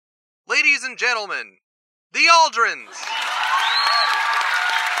ladies and gentlemen, the Aldrins!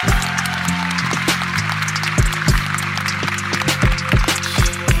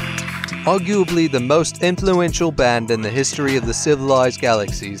 Arguably the most influential band in the history of the civilized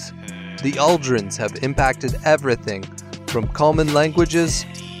galaxies, the Aldrins have impacted everything from common languages,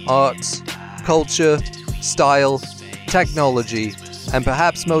 arts, culture, style, technology, and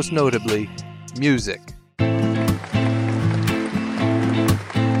perhaps most notably, music.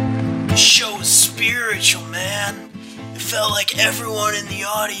 The show was spiritual, man. It felt like everyone in the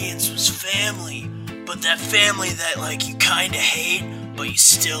audience was family, but that family that, like, you kinda hate, but you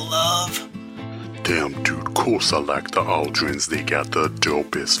still love. Damn, dude, course I like the Aldrins. They got the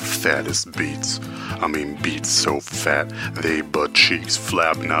dopest, fattest beats. I mean, beats so fat, they butt cheeks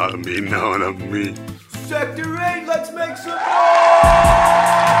flapping out of me, know what I mean? Sector 8, let's make some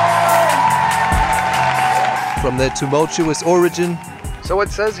From their tumultuous origin... So it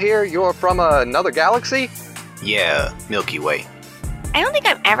says here you're from another galaxy? Yeah, Milky Way. I don't think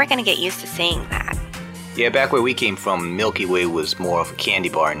I'm ever gonna get used to saying that. Yeah, back where we came from, Milky Way was more of a candy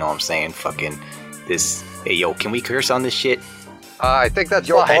bar, you know what I'm saying? Fucking this... Hey, yo, can we curse on this shit? I think that's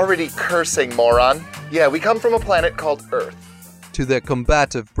You're fine. already cursing, moron. Yeah, we come from a planet called Earth. To their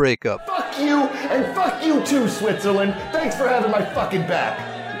combative breakup. Fuck you, and fuck you too, Switzerland. Thanks for having my fucking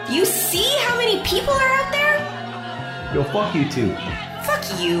back. You see how many people are out there? Yo, fuck you too. Fuck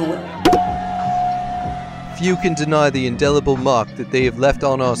you. Few can deny the indelible mark that they have left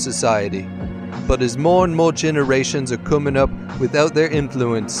on our society. But as more and more generations are coming up without their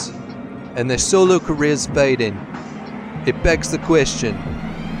influence, and their solo careers fading, it begs the question,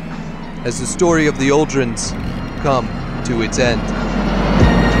 has the story of the Aldrins come to its end?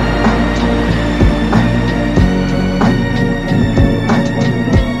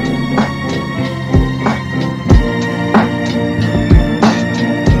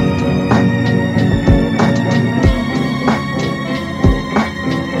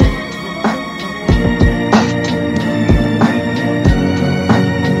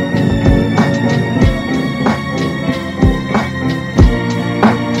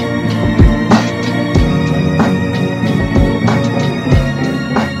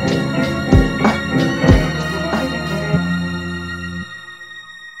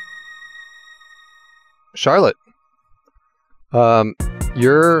 Charlotte,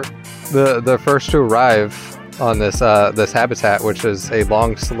 you're the first to arrive on this this habitat, which is a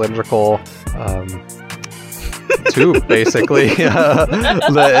long cylindrical tube, basically.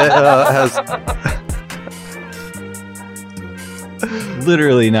 That has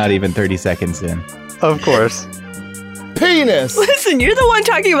Literally not even 30 seconds in. of course. Penis! Listen, you're the one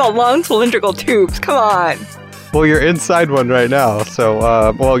talking about long cylindrical tubes. Come on. Well, you're inside one right now, so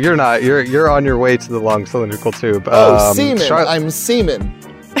well, you're not. You're on your way to the long cylindrical tube. Semen. I'm semen.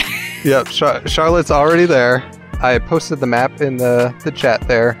 Yep, Charlotte's already there. I posted the map in the chat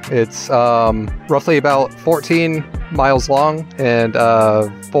there. It's roughly about 14 miles long and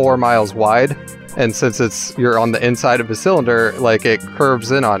 4 miles wide. And since you're on the inside of a cylinder, like, it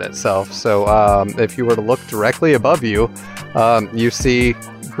curves in on itself. So if you were to look directly above you, you see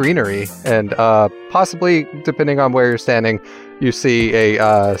greenery, and possibly, depending on where you're standing, you see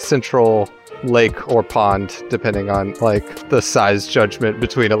a central lake or pond, depending on, like, the size judgment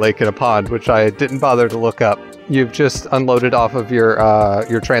between a lake and a pond, which I didn't bother to look up. You've just unloaded off of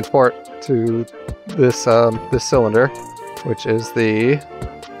your transport to this this cylinder, which is the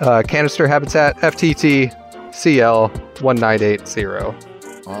Canister Habitat FTT CL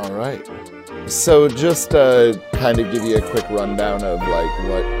 1980. All right. So just kind of give you a quick rundown of, like,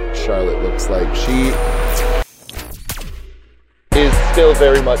 what Charlotte looks like. She is still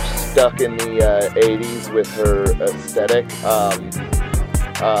very much stuck in the 80s with her aesthetic.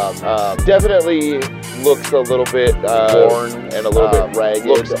 Definitely looks a little bit worn and a little bit ragged.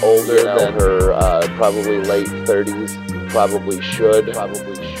 Looks older than her probably late 30s. Probably should.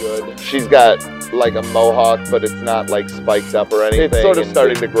 She's got, like, a mohawk, but it's not, like, spiked up or anything. It's sort of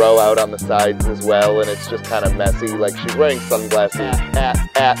starting to grow out on the sides as well, and it's just kind of messy. Like, she's wearing sunglasses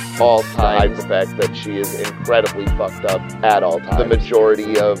at all times. To hide the fact that she is incredibly fucked up at all times. The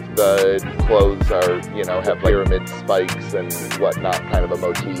majority of the clothes are, you know, have pyramid spikes and whatnot, kind of a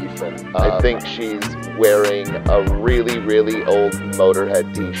motif. And I think she's wearing a really, really old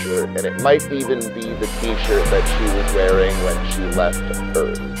Motorhead t-shirt, and it might even be the t-shirt that she was wearing when she left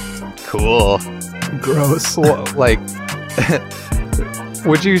Earth. Cool. Gross. Well, like,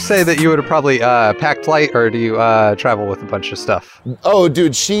 would you say that you would have probably packed light, or do you travel with a bunch of stuff? Oh,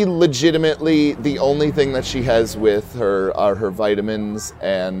 dude, she legitimately, the only thing that she has with her are her vitamins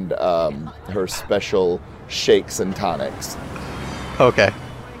and her special shakes and tonics. Okay.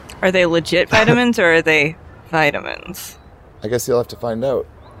 Are they legit vitamins or are they vitamins? I guess you'll have to find out.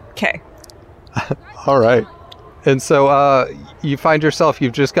 Okay. All right. And so you find yourself,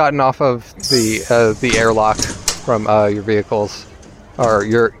 you've just gotten off of the airlock from your vehicles, or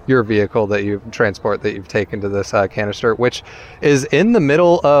your vehicle that you transport that you've taken to this canister, which is in the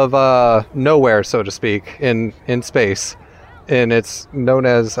middle of nowhere, so to speak, in space. And it's known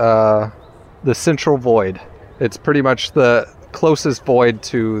as the Central Void. It's pretty much the closest void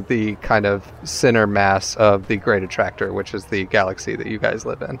to the kind of center mass of the Great Attractor, which is the galaxy that you guys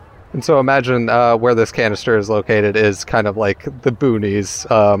live in. And so imagine where this canister is located is kind of like the boonies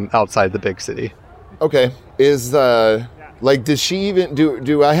outside the big city. Okay. Is, does she even,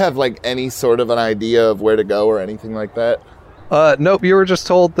 do I have, like, any sort of an idea of where to go or anything like that? Nope, you were just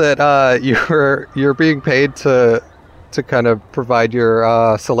told that you're being paid to kind of provide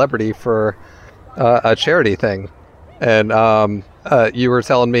your celebrity for a charity thing. And you were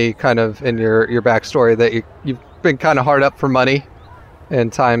telling me kind of in your backstory that you've been kind of hard up for money in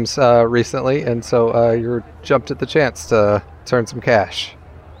times recently, and so you jumped at the chance to turn some cash.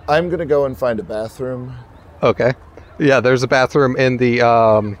 I'm going to go and find a bathroom. Okay. Yeah, there's a bathroom in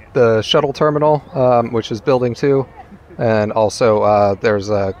the shuttle terminal, which is building 2, and also there's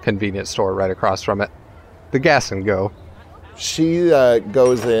a convenience store right across from it. The Gas and Go. She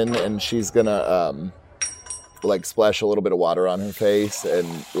goes in and she's going to splash a little bit of water on her face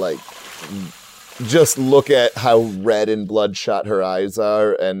and just look at how red and bloodshot her eyes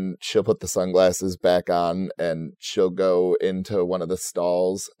are, and she'll put the sunglasses back on and she'll go into one of the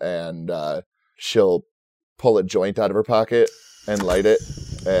stalls and she'll pull a joint out of her pocket and light it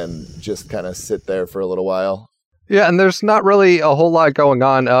and just kind of sit there for a little while. Yeah, and there's not really a whole lot going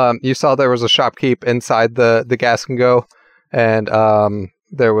on. You saw there was a shopkeep inside the Gas and Go, and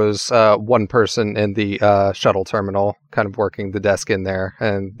there was one person in the shuttle terminal kind of working the desk in there,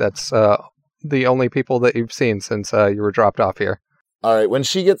 and that's the only people that you've seen since you were dropped off here. All right, when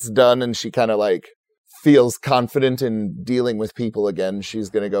she gets done and she kind of feels confident in dealing with people again, she's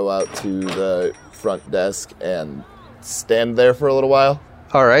going to go out to the front desk and stand there for a little while.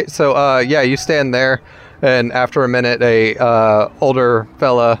 All right, so you stand there, and after a minute, a older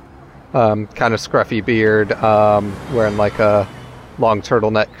fella, kind of scruffy beard, wearing a long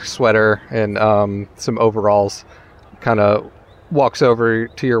turtleneck sweater and some overalls, kind of walks over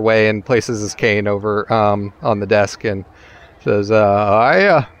to your way and places his cane over on the desk and says,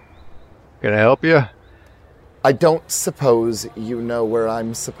 hiya, can I help you? I don't suppose you know where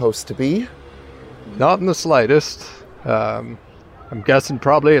I'm supposed to be? Not in the slightest. I'm guessing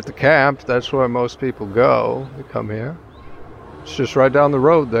probably at the camp. That's where most people go to come here. It's just right down the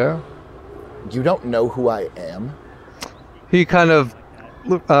road there. You don't know who I am? He kind of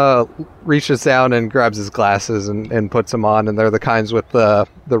reaches down and grabs his glasses and puts them on, and they're the kinds with the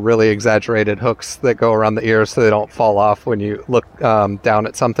really exaggerated hooks that go around the ears so they don't fall off when you look down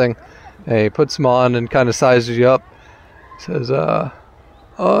at something. And he puts them on and kind of sizes you up. Says,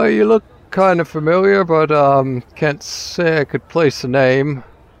 oh, you look kind of familiar, but can't say I could place a name.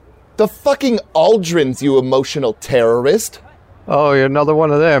 The fucking Aldrins, you emotional terrorist. Oh, you're another one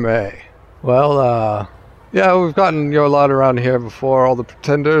of them, eh? Well, yeah, we've gotten your lot around here before, all the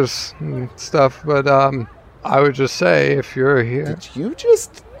pretenders and stuff, but I would just say, if you're here... Did you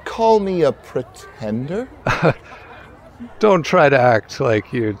just call me a pretender? Don't try to act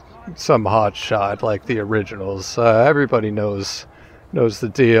like you're some hot shot like the originals. Everybody knows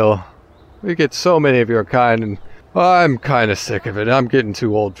the deal. We get so many of your kind, and I'm kind of sick of it. I'm getting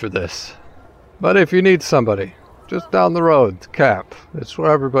too old for this. But if you need somebody, just down the road, the camp. It's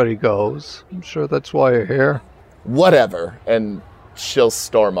where everybody goes. I'm sure that's why you're here. Whatever. And she'll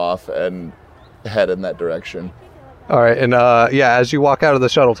storm off and head in that direction. All right, and as you walk out of the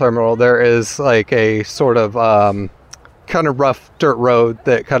shuttle terminal, there is a sort of kind of rough dirt road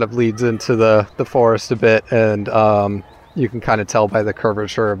that kind of leads into the forest a bit, and you can kind of tell by the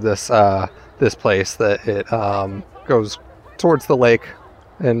curvature of this place that it goes towards the lake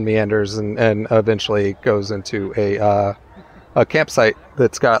and meanders and eventually goes into a campsite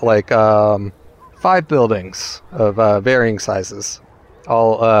that's got 5 buildings of varying sizes,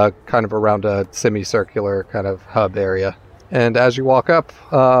 all kind of around a semicircular kind of hub area. And as you walk up,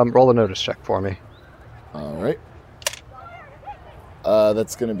 roll a notice check for me. All right.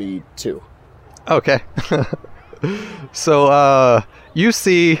 That's going to be 2. Okay. So you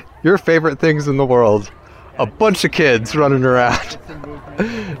see your favorite things in the world. A bunch of kids running around.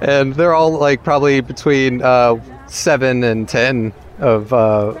 And they're all probably between 7 and 10 of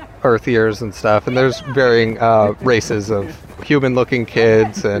Earth years and stuff, and there's varying races of human-looking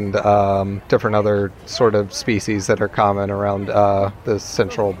kids and different other sort of species that are common around the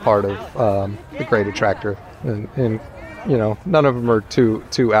central part of the Great Attractor, and you know, none of them are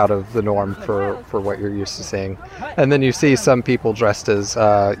too out of the norm for what you're used to seeing. And then you see some people dressed as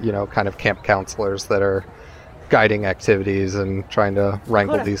you know, kind of camp counselors that are guiding activities and trying to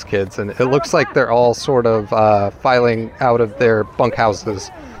wrangle these kids, and it looks like they're all sort of filing out of their bunkhouses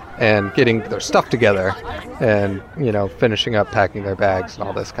and getting their stuff together and, you know, finishing up packing their bags and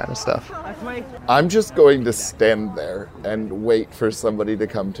all this kind of stuff. I'm just going to stand there and wait for somebody to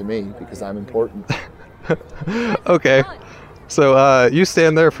come to me because I'm important. Okay. So you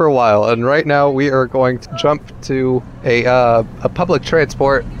stand there for a while, and right now we are going to jump to a public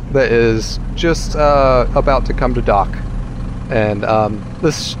transport that is just about to come to dock. And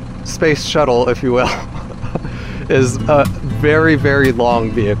this space shuttle, if you will, is a very, very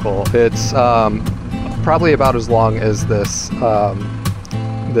long vehicle. It's probably about as long as this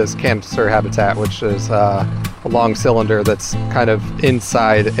canister habitat, which is a long cylinder that's kind of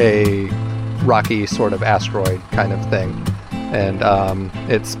inside a rocky sort of asteroid kind of thing. And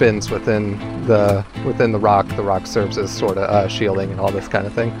it spins within the rock. The rock serves as sort of shielding and all this kind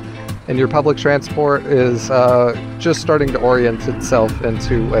of thing. And your public transport is just starting to orient itself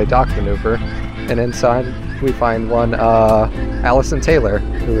into a dock maneuver. And inside we find one Allison Taylor,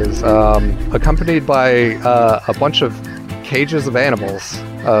 who is accompanied by a bunch of cages of animals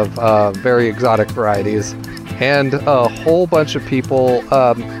of very exotic varieties, and a whole bunch of people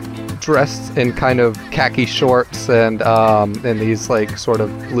dressed in kind of khaki shorts and in these like sort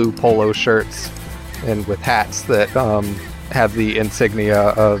of blue polo shirts and with hats that have the insignia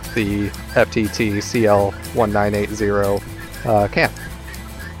of the FTT CL 1980 camp.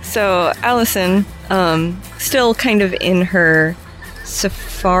 So Allison, still kind of in her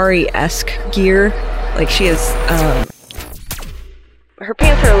safari-esque gear, like she is, her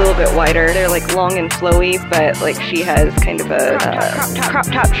pants are a little bit wider. They're like long and flowy, but like she has kind of a crop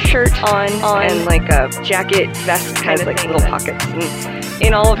top shirt on and like a jacket vest has like little pockets. And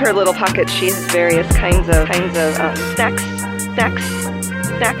in all of her little pockets, she has various kinds of snacks.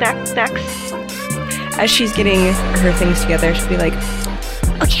 As she's getting her things together, she'll be like,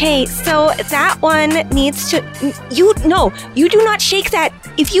 Okay, so that one needs to... You do not shake that.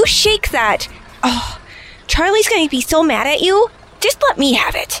 If you shake that, Charlie's going to be so mad at you. Just let me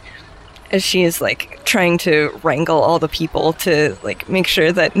have it. As she is like trying to wrangle all the people to like make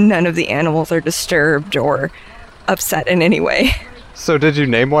sure that none of the animals are disturbed or upset in any way. So did you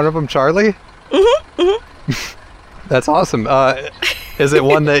name one of them Charlie? That's awesome. Is it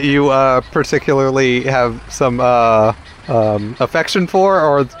one that you particularly have some affection for,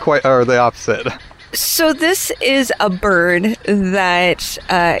 or the opposite? So this is a bird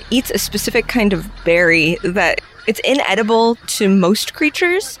that eats a specific kind of berry that it's inedible to most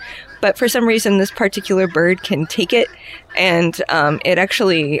creatures, but for some reason this particular bird can take it, and it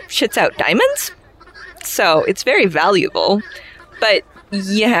actually shits out diamonds. So it's very valuable, but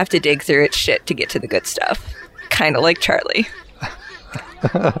you have to dig through its shit to get to the good stuff. Kind of like Charlie.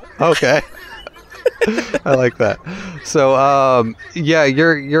 Okay. I like that. So, yeah,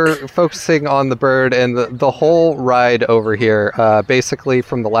 you're focusing on the bird, and the whole ride over here, basically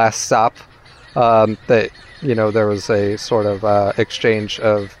from the last stop, that, you know, there was a sort of exchange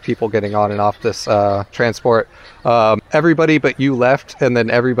of people getting on and off this transport. Everybody but you left, and then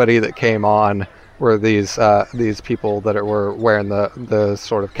everybody that came on were these people that were wearing the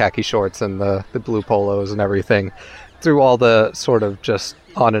sort of khaki shorts and the blue polos and everything. Through all the sort of just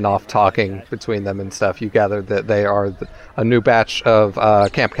on and off talking between them and stuff, you gathered that they are a new batch of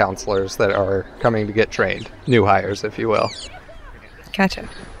camp counselors that are coming to get trained. New hires, if you will. Gotcha.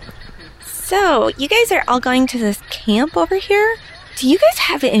 So, you guys are all going to this camp over here? Do you guys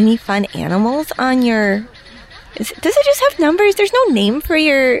have any fun animals on your... Does it just have numbers? There's no name for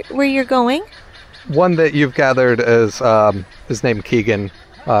where you're going? One that you've gathered is named Keegan,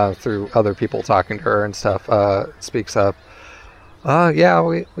 through other people talking to her and stuff, speaks up. Yeah,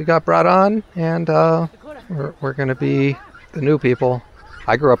 we got brought on, and we're going to be the new people.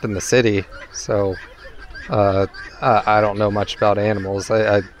 I grew up in the city, so I don't know much about animals.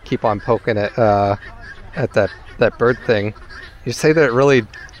 I keep on poking at that bird thing. You say that it really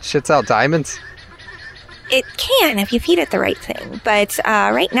shits out diamonds? It can if you feed it the right thing, but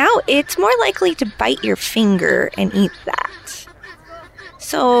right now it's more likely to bite your finger and eat that.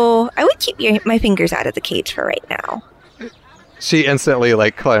 So I would keep my fingers out of the cage for right now. She instantly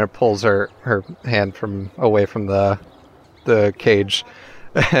like kind of pulls her hand away from the cage,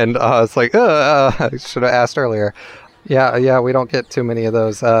 and it's like I should have asked earlier. Yeah, we don't get too many of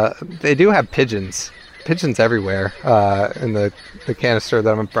those. They do have pigeons. Pigeons everywhere in the canister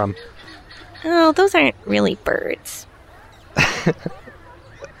that I'm from. Oh, those aren't really birds.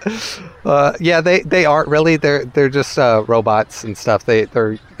 Yeah, they aren't really. They're just robots and stuff.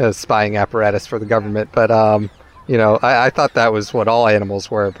 They're a spying apparatus for the government. But I thought that was what all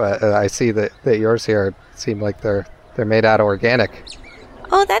animals were. But I see that yours here seem like they're made out of organic.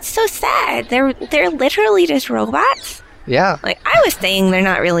 Oh, that's so sad. They're literally just robots? Yeah. Like, I was saying they're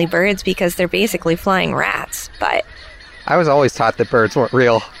not really birds because they're basically flying rats, but... I was always taught that birds weren't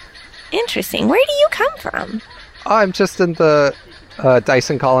real. Interesting. Where do you come from? I'm just in the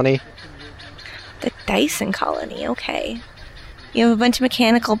Dyson colony. The Dyson colony, okay. You have a bunch of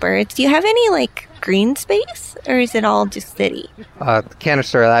mechanical birds. Do you have any, like, green space? Or is it all just city? The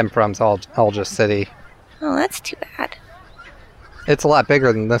canister that I'm from is all just city. Oh, that's too bad. It's a lot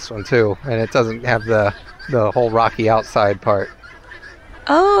bigger than this one, too, and it doesn't have the whole rocky outside part.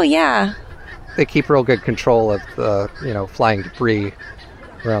 Oh, yeah. They keep real good control of the, flying debris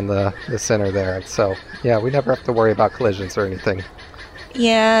around the center there. So, yeah, we never have to worry about collisions or anything.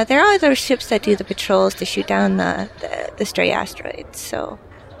 Yeah, there are those ships that do the patrols to shoot down the stray asteroids, so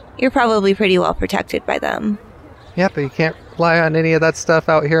you're probably pretty well protected by them. Yeah, but you can't rely on any of that stuff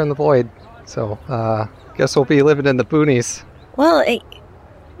out here in the void. So, guess we'll be living in the boonies. Well,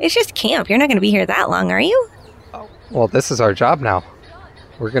 it's just camp. You're not going to be here that long, are you? Well, this is our job now.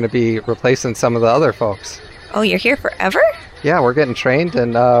 We're going to be replacing some of the other folks. Oh, you're here forever? Yeah, we're getting trained,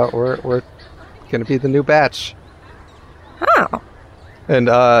 and we're going to be the new batch. Oh. And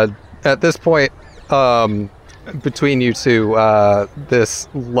at this point, between you two, this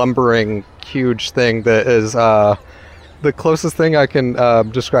lumbering, huge thing that is the closest thing I can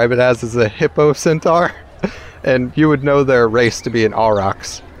describe it as is a hippo centaur. And you would know their race to be an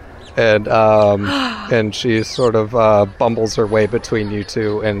aurochs. And she sort of bumbles her way between you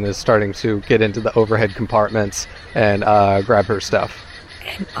two and is starting to get into the overhead compartments and grab her stuff.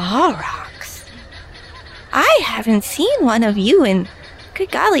 An aurochs? I haven't seen one of you in, good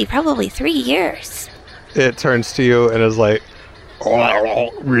golly, probably 3 years. It turns to you and is like, I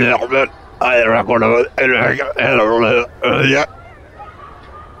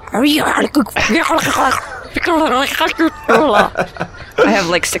have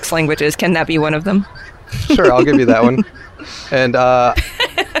like 6 languages. Can that be one of them? Sure, I'll give you that one. And I'll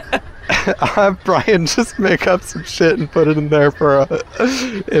have Brian just make up some shit and put it in there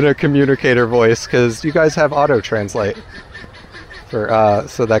in a communicator voice, because you guys have auto-translate.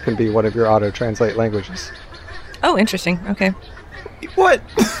 So that can be one of your auto-translate languages. Oh, interesting. Okay. What?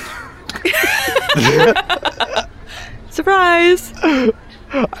 Surprise!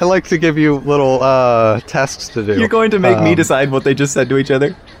 I like to give you little tasks to do. You're going to make me decide what they just said to each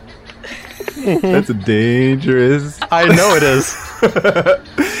other? That's dangerous. I know it is.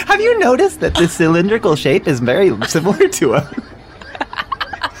 Have you noticed that the cylindrical shape is very similar to a...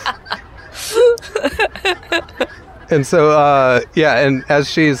 And so, and as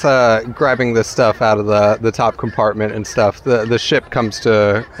she's grabbing this stuff out of the top compartment and stuff, the ship comes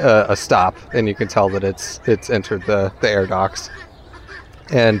to a stop, and you can tell that it's entered the air docks.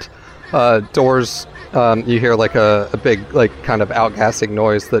 And doors, you hear like a big, like, kind of outgassing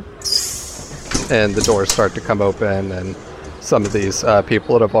noise and the doors start to come open, and some of these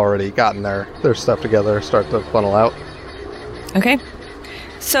people that have already gotten their stuff together start to funnel out. Okay.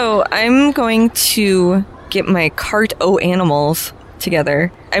 So I'm going to get my cart o animals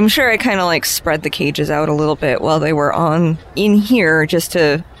together. I'm sure I kind of like spread the cages out a little bit while they were in here just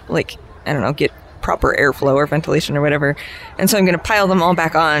to, like, I don't know, get proper airflow or ventilation or whatever. And so I'm going to pile them all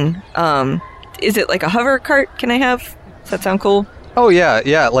back on. Is it like a hover cart? Can I have? Does that sound cool? Oh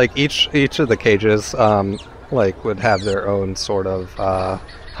yeah. Like each of the cages, like, would have their own sort of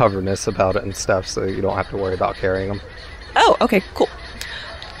hoverness about it and stuff, so you don't have to worry about carrying them. Oh, okay, cool.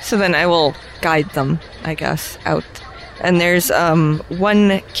 So then I will guide them, I guess, out. And there's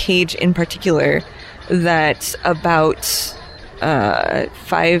one cage in particular that's about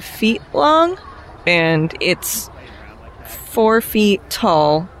 5 feet long, and it's 4 feet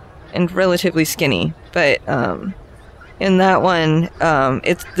tall and relatively skinny. But in that one,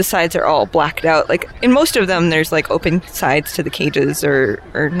 the sides are all blacked out. Like in most of them, there's like open sides to the cages, or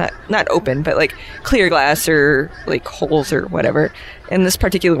not open, but like clear glass or like holes or whatever. And this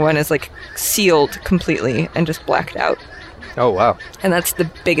particular one is like sealed completely and just blacked out. Oh wow! And that's the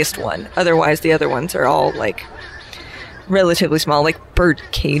biggest one. Otherwise, the other ones are all like relatively small, like bird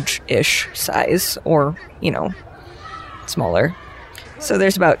cage-ish size, or smaller. So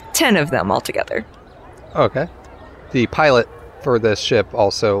there's about 10 of them altogether. Okay. The pilot for this ship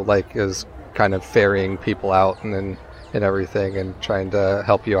also, like, is kind of ferrying people out and then and everything, and trying to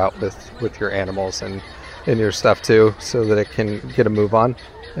help you out with your animals and your stuff too, so that it can get a move on.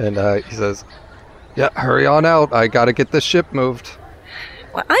 And he says, "Yeah, hurry on out. I gotta get this ship moved."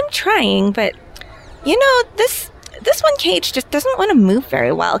 Well, I'm trying, but this one cage just doesn't want to move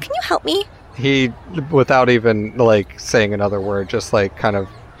very well. Can you help me? He, without even like saying another word, just like kind of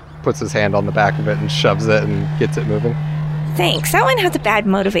puts his hand on the back of it and shoves it and gets it moving. Thanks. That one has a bad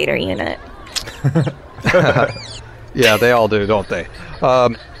motivator unit. Yeah, they all do, don't they?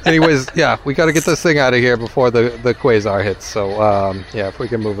 Anyways, yeah, we got to get this thing out of here before the quasar hits. So, yeah, if we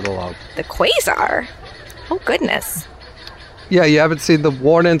can move it along. The quasar? Oh, goodness. Yeah, you haven't seen the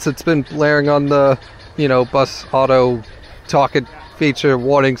warnings. It's been blaring on the, bus auto talking feature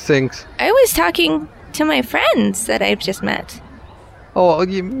warning things. I was talking to my friends that I've just met. Oh,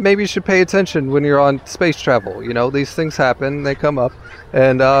 maybe you should pay attention when you're on space travel. These things happen, they come up.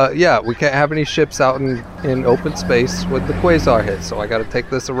 And, yeah, we can't have any ships out in open space when the quasar hits, so I gotta take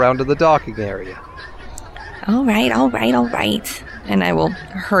this around to the docking area. All right. And I will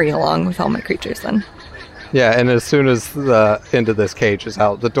hurry along with all my creatures then. Yeah, and as soon as the end of this cage is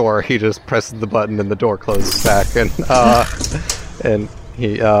out the door, he just presses the button and the door closes back, and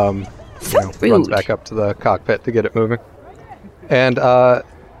he runs back up to the cockpit to get it moving. And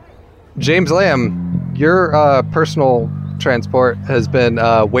James Lamb, your personal transport has been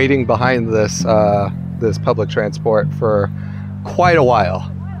waiting behind this public transport for quite a while,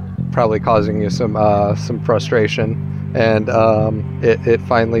 probably causing you some frustration, and it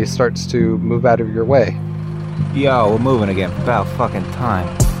finally starts to move out of your way. Yo, we're moving again. About fucking time.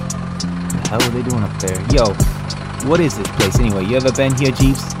 What the hell are they doing up there? Yo, what is this place anyway? You ever been here,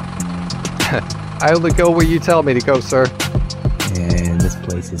 Jeeves? I only go where you tell me to go, sir. Yeah, this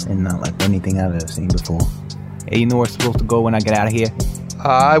place is not like anything I've ever seen before. Hey, you know where we're supposed to go when I get out of here?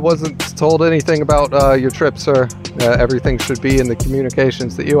 I wasn't told anything about your trip, sir. Everything should be in the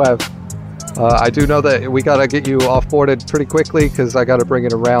communications that you have. I do know that we gotta get you off-boarded pretty quickly, because I gotta bring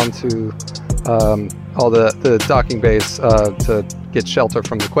it around to all the docking bays to get shelter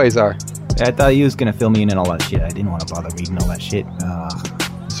from the quasar. I thought you was gonna fill me in and all that shit. I didn't want to bother reading all that shit.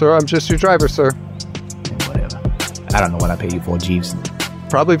 Sir, I'm just your driver, sir. Whatever. I don't know what I pay you for, Jeeves.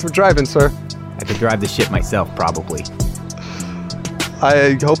 Probably for driving, sir. I could drive the ship myself, probably.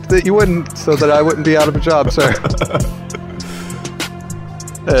 I hope that you wouldn't, so that I wouldn't be out of a job, sir.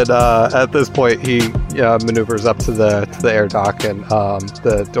 And at this point, he maneuvers up to the air dock, and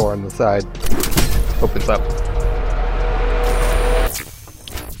the door on the side opens up.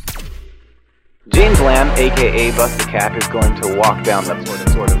 James Lamb, aka Buster Cap, is going to walk down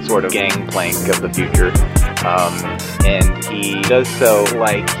the sort of gangplank of the future, and he does so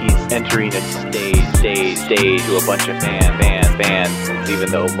like he's entering a stage to a bunch of fans, even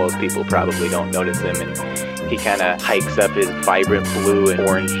though most people probably don't notice him. And he kind of hikes up his vibrant blue and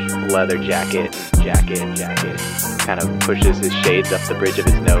orange leather jacket, kind of pushes his shades up the bridge of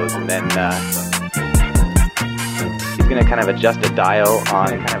his nose, and then he's going to kind of adjust a dial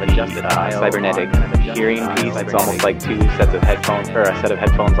on a cybernetic hearing piece. It's almost like two sets of headphones, or a set of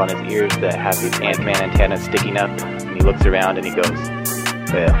headphones on his ears that have these Ant-Man antennas sticking up. And he looks around and he goes,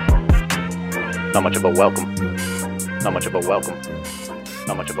 "Well, not much of a welcome. Not much of a welcome.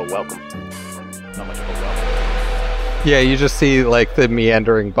 Not much of a welcome. Not much of a welcome." Yeah, you just see like the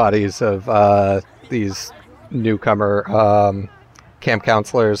meandering bodies of these newcomer camp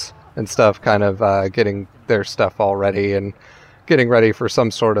counselors and stuff, kind of getting their stuff all ready and getting ready for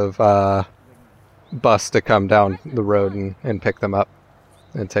some sort of bus to come down the road and pick them up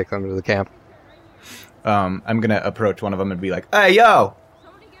and take them to the camp. I'm gonna approach one of them and be like, "Hey, yo!"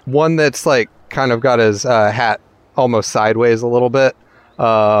 One that's like kind of got his hat almost sideways a little bit,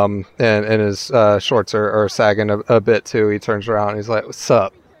 and his shorts are sagging a bit too. He turns around and he's like, "What's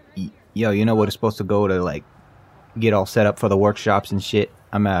up?" Yo, you know we're supposed to go to like get all set up for the workshops and shit.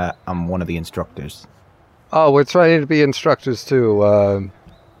 I'm one of the instructors. Oh, we're trying to be instructors too.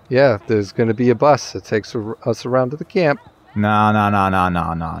 Yeah, there's gonna be a bus that takes us around to the camp.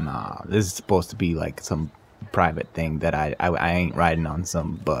 No. This is supposed to be like some private thing that I ain't riding on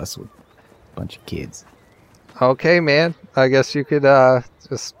some bus with a bunch of kids. Okay, man. I guess you could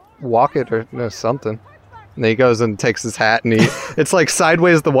just walk it or something. And then he goes and takes his hat, and it's like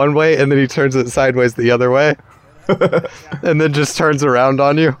sideways the one way, and then he turns it sideways the other way. And then just turns around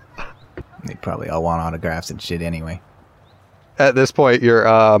on you. They probably all want autographs and shit anyway. At this point,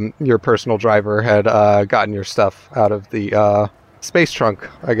 your personal driver had gotten your stuff out of the space trunk,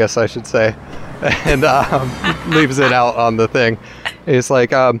 I guess I should say, and leaves it out on the thing. He's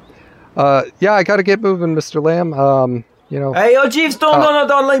like, yeah, I got to get moving, Mr. Lamb. Hey, yo, Jeeves,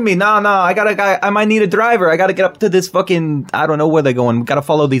 don't leave me. No, I might need a driver. I gotta get up to this fucking, I don't know where they're going. We gotta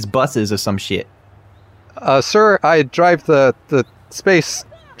follow these buses or some shit. Sir, I drive the space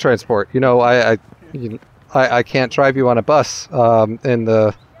transport. I can't drive you on a bus in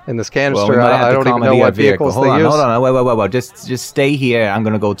this canister. Well, I don't even know what vehicles they use. Hold on, wait. Just stay here. I'm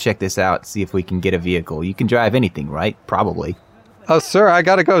gonna go check this out, see if we can get a vehicle. You can drive anything, right? Probably. Oh, sir, I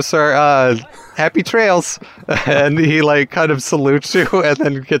gotta go, sir. Happy trails. And he, kind of salutes you and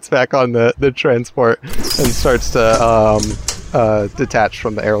then gets back on the transport and starts to detach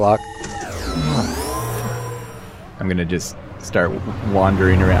from the airlock. I'm gonna just start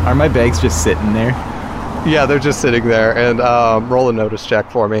wandering around. Are my bags just sitting there? Yeah, they're just sitting there. And roll a notice check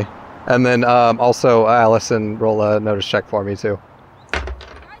for me. And then also, Allison, roll a notice check for me, too.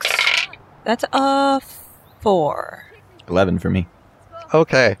 That's a 4. 11 for me.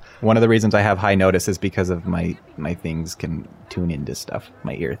 Okay. One of the reasons I have high notice is because of my things can tune into stuff,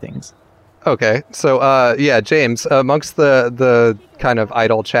 my ear things. Okay, so James, amongst the kind of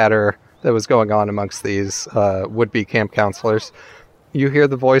idle chatter that was going on amongst these would-be camp counselors, you hear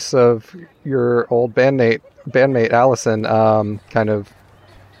the voice of your old bandmate Allison, kind of,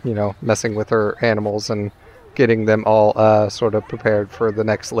 messing with her animals and getting them all sort of prepared for the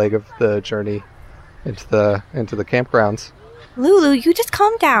next leg of the journey into the campgrounds. Lulu, you just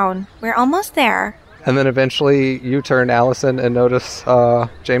calm down. We're almost there. And then eventually you turn, Allison, and notice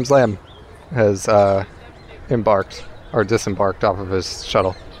James Lamb has embarked or disembarked off of his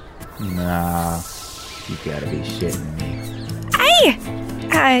shuttle. Nah, you gotta be shitting me. Hey!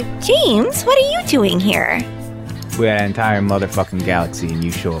 James, what are you doing here? We had an entire motherfucking galaxy and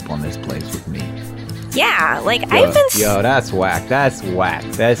you show up on this place with me. Yeah, I've been... Yo, that's whack.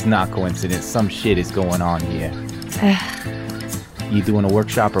 That's not coincidence. Some shit is going on here. You doing a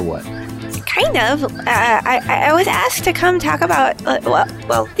workshop or what? Kind of. I was asked to come talk about,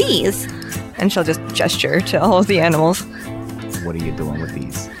 these. And she'll just gesture to all of the animals. What are you doing with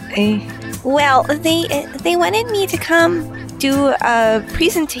these? Well, they wanted me to come do a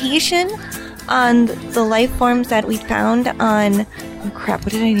presentation on the life forms that we found on... Oh, crap,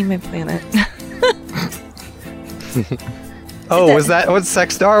 what did I name my planet? Oh, was that what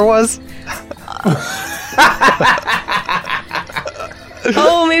Sexstar was?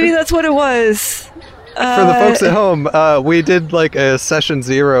 Oh, maybe that's what it was. For the folks at home, we did a session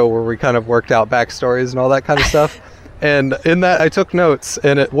 0 where we kind of worked out backstories and all that kind of stuff. And in that, I took notes.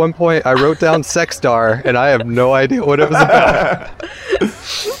 And at one point, I wrote down Sexstar, and I have no idea what it was about.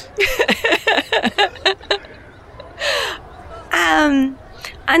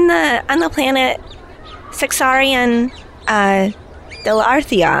 On the planet Sexarian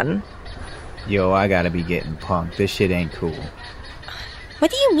Delarthion. Yo, I gotta be getting punked. This shit ain't cool. What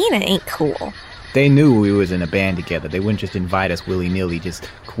do you mean it ain't cool? They knew we was in a band together. They wouldn't just invite us willy-nilly, just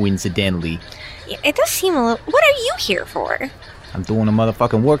coincidentally. It does seem a little... What are you here for? I'm doing a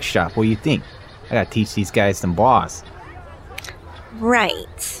motherfucking workshop. What do you think? I gotta teach these guys some boss.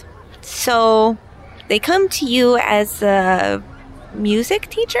 Right. So, they come to you as a music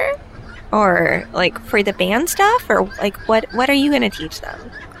teacher? Or, for the band stuff? Or, what are you gonna teach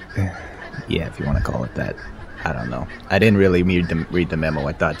them? Yeah, if you want to call it that. I don't know. I didn't really read the memo.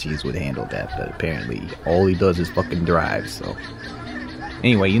 I thought Jeeves would handle that, but apparently all he does is fucking drive, so...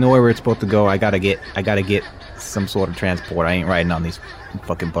 Anyway, you know where we're supposed to go. I gotta get some sort of transport. I ain't riding on these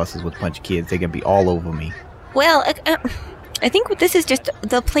fucking buses with a bunch of kids. They're gonna be all over me. Well, I think this is just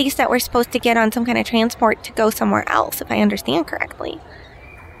the place that we're supposed to get on some kind of transport to go somewhere else, if I understand correctly.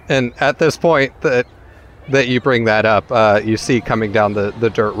 And at this point that you bring that up, you see coming down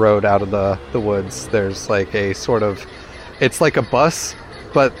the dirt road out of the woods, there's a sort of... It's like a bus,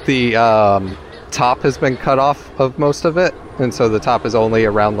 but the top has been cut off of most of it. And so the top is only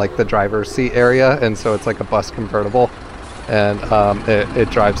around the driver's seat area, and so it's like a bus convertible. And it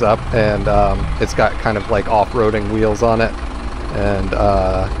drives up, and it's got kind of off-roading wheels on it. And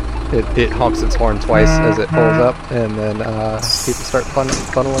it honks its horn twice as it pulls up, and then people start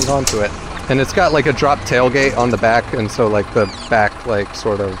funneling onto it. And it's got a drop tailgate on the back, and so the back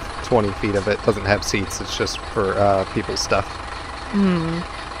sort of 20 feet of it doesn't have seats. It's just for people's stuff.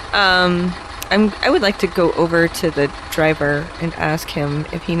 I would like to go over to the driver and ask him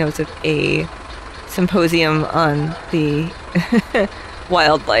if he knows of a symposium on the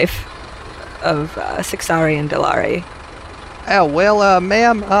wildlife of Sexarian Delari. Oh, well,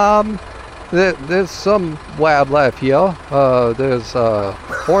 ma'am, there's some wildlife here. There's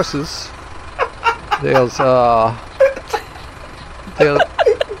horses.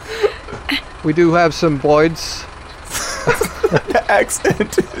 We do have some boids. The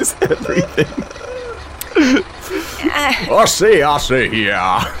accent is everything. I see,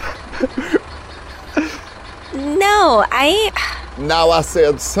 yeah. No, Now I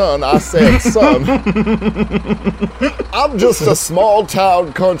said son, I'm just a small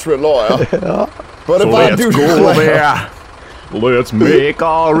town country lawyer. But So if I let's do go there. Let's make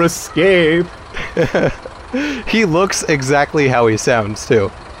our escape. He looks exactly how he sounds,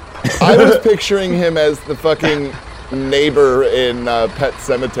 too. I was picturing him as the fucking neighbor in Pet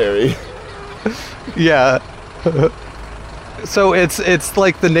Sematary. Yeah. So it's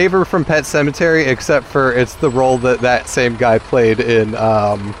like the neighbor from Pet Sematary, except for it's the role that same guy played in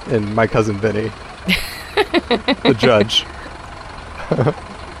My Cousin Vinny, the judge.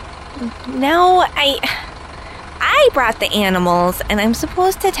 No, I brought the animals, and I'm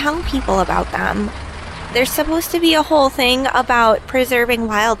supposed to tell people about them. There's supposed to be a whole thing about preserving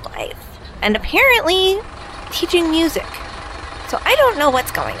wildlife, and apparently teaching music. So I don't know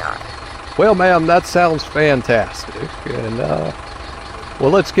what's going on. Well, ma'am, that sounds fantastic. And, well,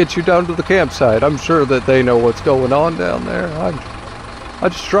 let's get you down to the campsite. I'm sure that they know what's going on down there. I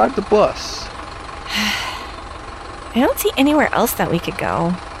just drive the bus. I don't see anywhere else that we could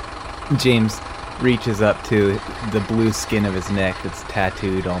go. James reaches up to the blue skin of his neck that's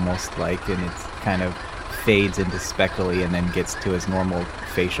tattooed almost like, and it's kind of fades into speckly and then gets to his normal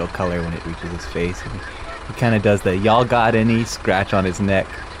facial color when it reaches his face. And he kind of does the y'all got any scratch on his neck,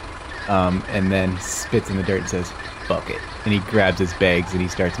 and then spits in the dirt and says, "Fuck it." And he grabs his bags and he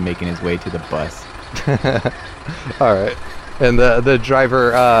starts making his way to the bus. All right. And the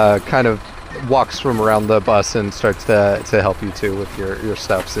driver kind of walks from around the bus and starts to help you too with your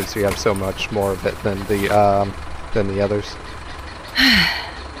stuff, since you have so much more of it than the others.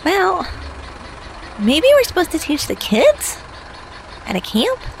 Well, maybe we're supposed to teach the kids? At a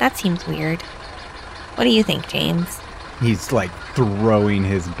camp? That seems weird. What do you think, James? He's like throwing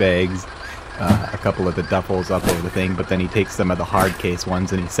his bags, a couple of the duffels up over the thing, but then he takes some of the hard case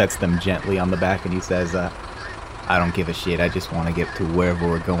ones and he sets them gently on the back and he says, I don't give a shit. I just want to get to wherever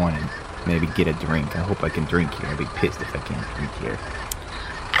we're going and maybe get a drink. I hope I can drink here. I'd be pissed if I can't drink here.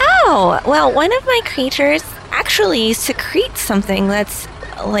 Oh, well, one of my creatures actually secretes something that's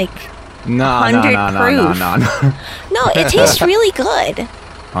like No. 100 proof. No, it tastes really good.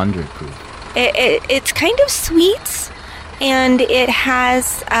 100 proof. It's kind of sweet, and it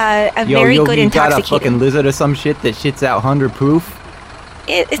has a Yo, very good you got a intoxicating. fucking lizard or some shit that shits out 100 proof?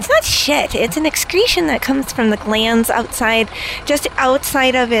 It's not shit. It's an excretion that comes from the glands outside, just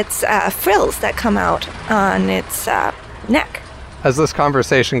outside of its frills that come out on its neck. As this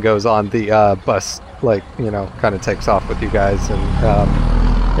conversation goes on, the bus, kind of takes off with you guys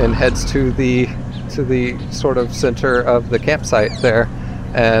and heads to the sort of center of the campsite there,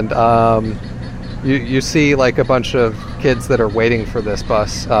 and you see like a bunch of kids that are waiting for this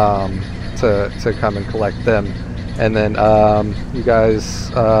bus to come and collect them, and then you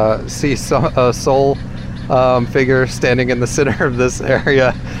guys see a soul figure standing in the center of this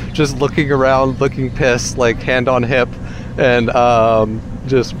area, just looking around, looking pissed, like hand on hip, and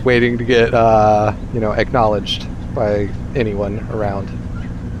just waiting to get acknowledged by anyone around.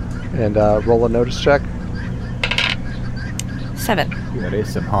 And roll a notice check. 7. Yeah, there's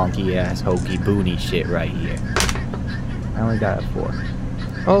some honky ass hokey boony shit right here. I only got a 4.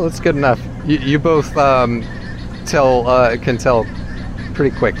 Oh, that's good enough. You both can tell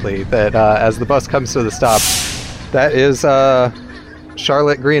pretty quickly that as the bus comes to the stop, that is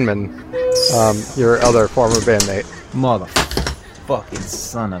Charlotte Greenman, your other former bandmate. Motherfucking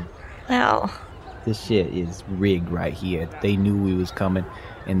son of... Well, This shit is rigged right here. They knew we was coming,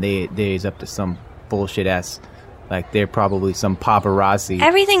 and they's up to some bullshit ass... Like, they're probably some paparazzi.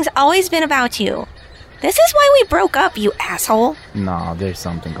 everything's always been about you. This is why we broke up, you asshole. Nah, there's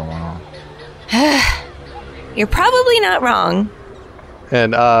something going on. You're probably not wrong.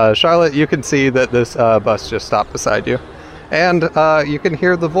 And Charlotte, you can see that this bus just stopped beside you. And you can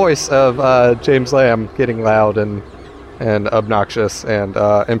hear the voice of James Lamb getting loud and obnoxious and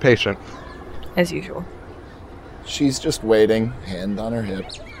impatient. As usual. She's just waiting, hand on her hip.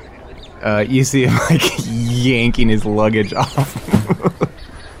 You see him, like, yanking his luggage off.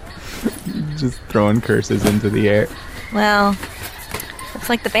 Just throwing curses into the air. Well, looks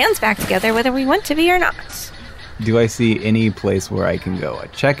like the band's back together whether we want to be or not. Do I see any place where I can go? A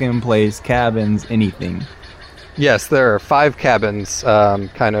check-in place, cabins, anything? Yes, there are 5 cabins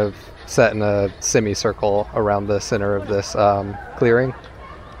kind of set in a semicircle around the center of this clearing.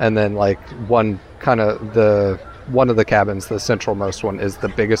 And then, like, one of the cabins, the centralmost one, is the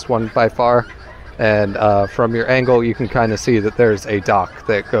biggest one by far. And from your angle, you can kind of see that there's a dock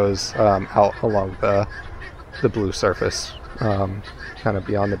that goes out along the blue surface, kind of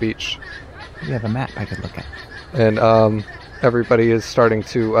beyond the beach. You have a map I could look at. and everybody is starting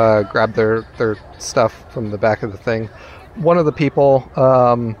to grab their stuff from the back of the thing. One of the people,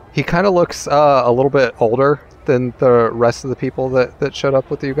 he kind of looks a little bit older than the rest of the people that showed up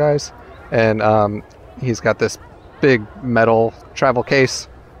with you guys, and he's got this big metal travel case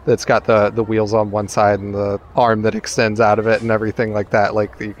that's got the wheels on one side and the arm that extends out of it and everything like that,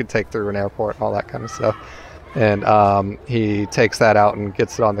 like that you could take through an airport and all that kind of stuff. And he takes that out and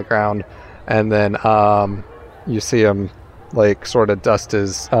gets it on the ground, and then you see him like sort of dust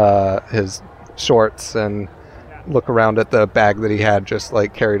his shorts and look around at the bag that he had just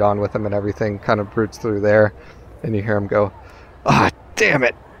like carried on with him and everything, kind of brutes through there, and you hear him go, damn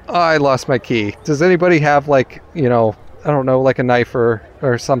it, I lost my key. Does anybody have like, I don't know, like a knife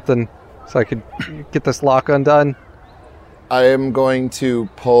or something so I could get this lock undone? I am going to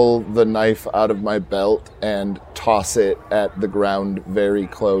pull the knife out of my belt and toss it at the ground very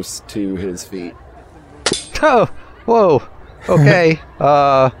close to his feet. Oh, whoa, okay.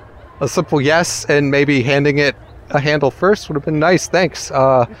 A simple yes, and maybe handing it a handle first would have been nice, thanks.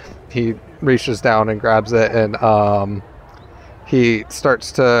 He reaches down and grabs it, and he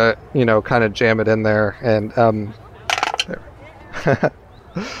starts to, kind of jam it in there, and there.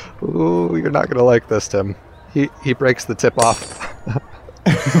 Ooh, you're not gonna like this, Tim. He breaks the tip off.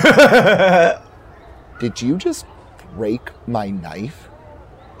 Did you just break my knife?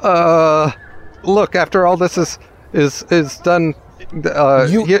 Look, after all this is done,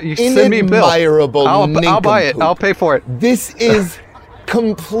 you send me a bill. I'll buy it. I'll pay for it. This is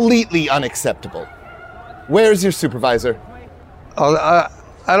completely unacceptable. Where's your supervisor? I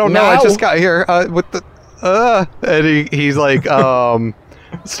don't know. I just got here with the and he's like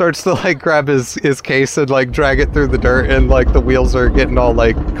starts to like grab his case and like drag it through the dirt, and like the wheels are getting all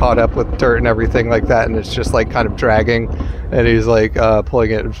like caught up with dirt and everything like that, and it's just like kind of dragging, and he's like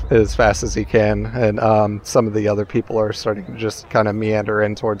pulling it as fast as he can, and some of the other people are starting to just kind of meander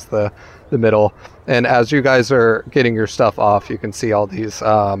in towards the middle. And as you guys are getting your stuff off, you can see all these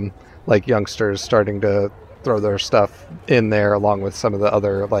like youngsters starting to throw their stuff in there, along with some of the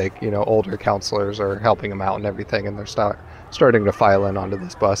other like older counselors are helping them out and everything, and they're starting to file in onto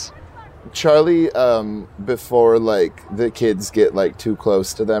this bus. Charlie, before like the kids get like too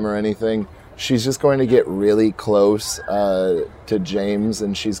close to them or anything, she's just going to get really close to James,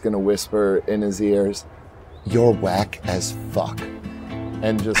 and she's going to whisper in his ears, "You're whack as fuck,"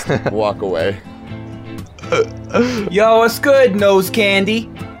 and just walk away. Yo, what's good, nose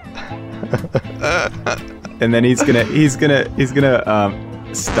candy? And then he's gonna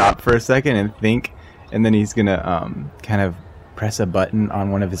stop for a second and think, and then he's gonna kind of press a button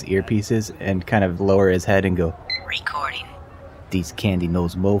on one of his earpieces and kind of lower his head and go, "Recording. These candy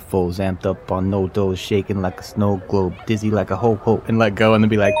nose mofos amped up on no dose, shaking like a snow globe, dizzy like a ho-ho," and let go, and then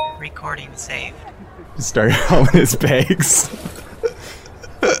be like, Recording saved. Start hauling his bags.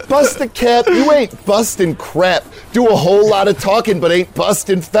 Bust the cap, you ain't busting crap. Do a whole lot of talking, but ain't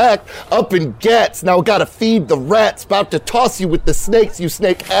busting fact. Up in gats, now gotta feed the rats. About to toss you with the snakes, you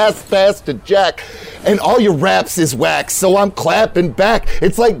snake ass bastard jack. And all your raps is wax, so I'm clapping back.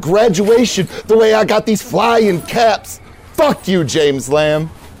 It's like graduation, the way I got these flying caps. Fuck you, James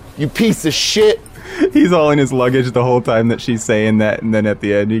Lamb, you piece of shit. He's all in his luggage the whole time that she's saying that, and then at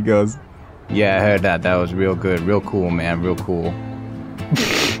the end he goes, "Yeah, I heard that. That was real good. Real cool, man. Real cool."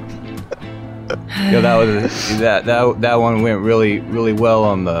 Yo, that one went really well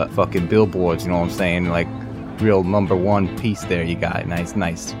on the fucking billboards, you know what I'm saying? Like, real #1 piece there you got.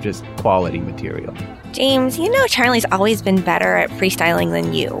 Nice, just quality material. James, Charlie's always been better at freestyling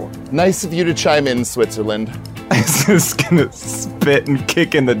than you. Nice of you to chime in, Switzerland. I'm just gonna spit and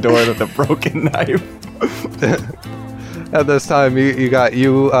kick in the door with a broken knife. At this time, you got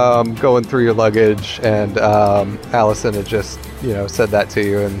going through your luggage, and Allison had just said that to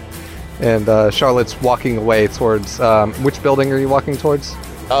you, and Charlotte's walking away towards which building are you walking towards?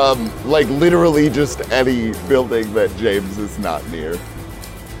 Like literally just any building that James is not near.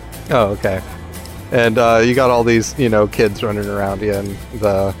 Oh, okay. And you got all these kids running around you, and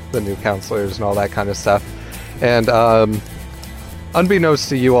the new counselors and all that kind of stuff. And unbeknownst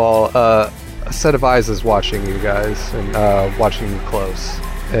to you all, a set of eyes is watching you guys and watching you close.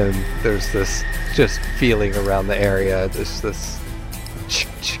 And there's this just feeling around the area. This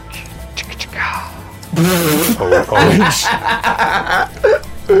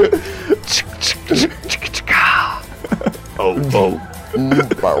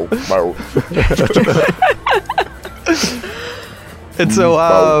And so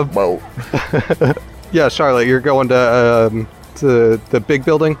yeah, Charlotte, you're going to the big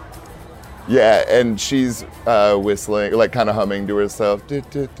building? Yeah, and she's whistling, like kind of humming to herself.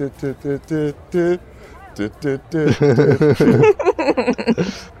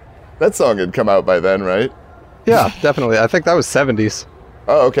 That song had come out by then, right? Yeah, definitely. I think that was 70s.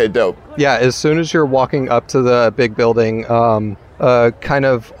 Oh, okay, dope. Yeah, as soon as you're walking up to the big building, a kind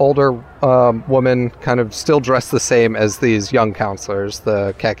of older woman, kind of still dressed the same as these young counselors,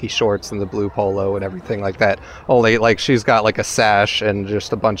 the khaki shorts and the blue polo and everything like that. Only, like, she's got, like, a sash and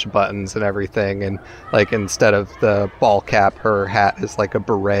just a bunch of buttons and everything. And, like, instead of the ball cap, her hat is like a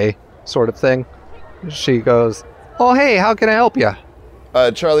beret sort of thing. She goes, "Oh, hey, how can I help you?"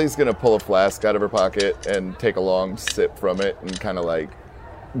 Charlie's gonna pull a flask out of her pocket and take a long sip from it and kind of, like,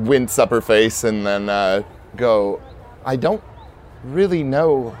 wince up her face and then go, "I don't really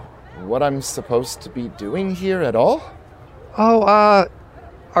know what I'm supposed to be doing here at all." "Oh,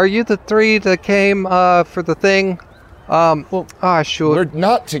 are you the three that came for the thing?" Sure. We're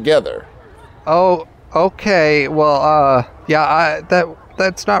not together. "Oh, okay. Well, yeah,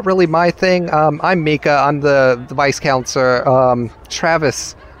 that's not really my thing. I'm Mika. I'm the vice counselor.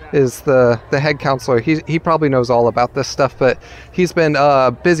 Travis is the head counselor. He probably knows all about this stuff, but he's been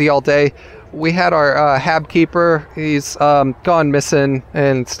busy all day. We had our hab keeper. He's gone missing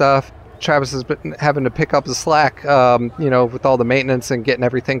and stuff. Travis has been having to pick up the slack, with all the maintenance and getting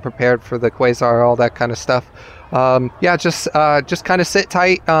everything prepared for the Quasar, all that kind of stuff. Just kind of sit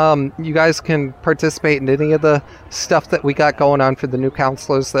tight. You guys can participate in any of the stuff that we got going on for the new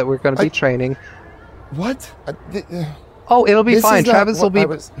counselors that we're going to be training." What? Oh, it'll be fine. Travis will be.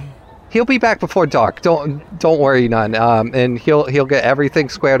 He'll be back before dark. Don't worry none. And he'll get everything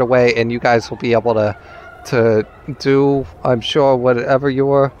squared away, and you guys will be able to do, I'm sure, whatever you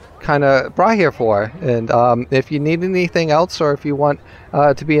were kind of brought here for. And if you need anything else, or if you want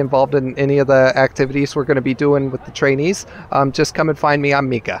to be involved in any of the activities we're going to be doing with the trainees, just come and find me. I'm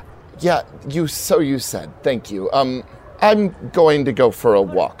Mika. Yeah, you said. Thank you. I'm going to go for a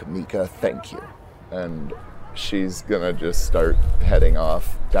walk, Mika. Thank you. And she's gonna just start heading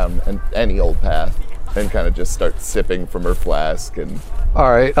off down any old path and kind of just start sipping from her flask. And all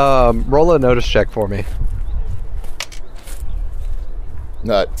right, roll a notice check for me.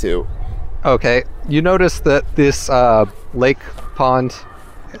 Not 2. Okay, you notice that this lake pond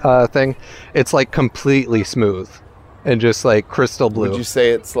thing, it's like completely smooth and just like crystal blue. Would you say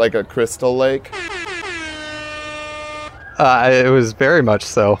it's like a crystal lake? It was very much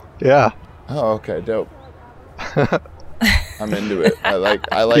so. Yeah. Oh, okay, dope. I'm into it. I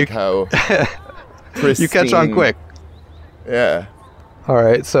like how pristine. You catch on quick. Yeah. All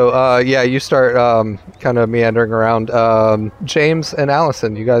right, so you start kind of meandering around. James and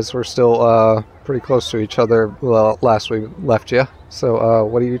Allison, you guys were still pretty close to each other last we left you. So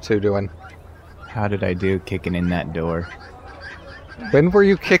what are you two doing? How did I do kicking in that door? When were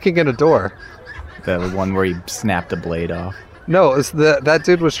you kicking in a door? The one where he snapped the blade off. No, that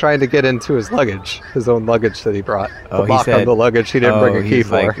dude was trying to get into his luggage, his own luggage that he brought. Oh, the lock on the luggage he didn't bring a key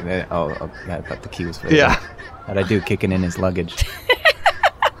for. I thought the key was for Yeah. How'd I do kicking in his luggage?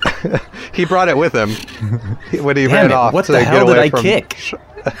 He brought it with him when he ran off. What the hell did I kick?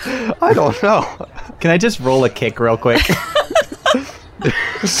 I don't know. Can I just roll a kick real quick?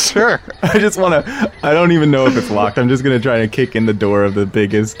 Sure. I just want to... I don't even know if it's locked. I'm just going to try to kick in the door of the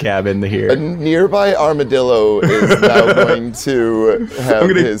biggest cabin here. A nearby armadillo is now going to have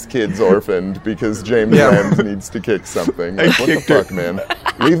his kids orphaned because James Rams needs to kick something. Like, what the fuck, man?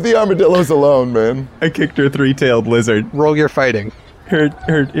 Leave the armadillos alone, man. I kicked her 3-tailed lizard. Roll your fighting.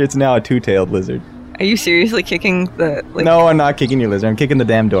 It's now a 2-tailed lizard. Are you seriously kicking the... No, I'm not kicking your lizard. I'm kicking the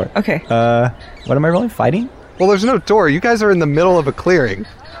damn door. Okay. What am I rolling? Fighting? Well, there's no door. You guys are in the middle of a clearing.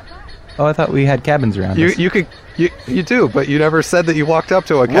 Oh, I thought we had cabins around us. You do, but you never said that you walked up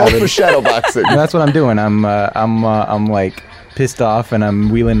to a cabin. Roll for shadowboxing. No, that's what I'm doing. I'm like pissed off, and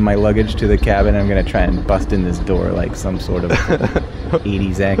I'm wheeling my luggage to the cabin. I'm gonna try and bust in this door like some sort of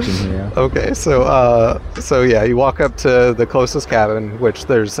 80s action hero. Okay, so yeah, you walk up to the closest cabin, which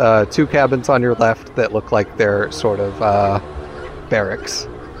there's 2 cabins on your left that look like they're sort of barracks.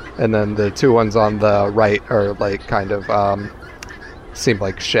 And then the 2 ones on the right are like kind of seem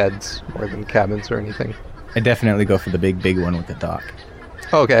like sheds more than cabins or anything. I definitely go for the big one with the dock.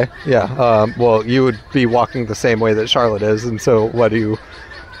 Okay, yeah. Well, you would be walking the same way that Charlotte is, and so what do you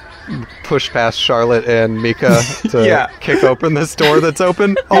push past Charlotte and Mika to kick open this door that's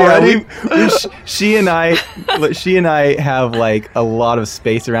open already? Yeah, she and I have like a lot of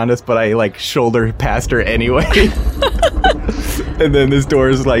space around us, but I like shoulder past her anyway. And then this door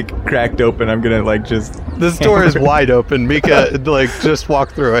is like cracked open. I'm gonna like just... This door is wide open. Mika like just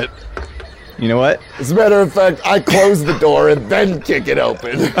walk through it. You know what? As a matter of fact, I close the door and then kick it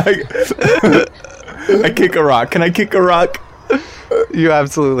open. I kick a rock. Can I kick a rock? You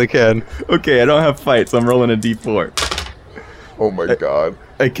absolutely can. Okay, I don't have fight, so I'm rolling a d4. Oh my god.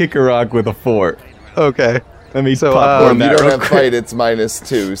 I kick a rock with a 4. Okay. Let me So, popcorn If that you don't real have quick. fight, it's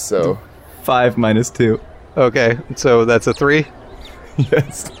 -2, so... 5 minus 2. Okay, so that's a 3.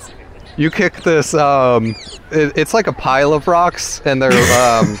 Yes. You kick this, it's like a pile of rocks, and they're,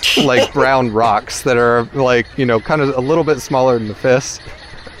 like brown rocks that are, like, you know, kind of a little bit smaller than the fist.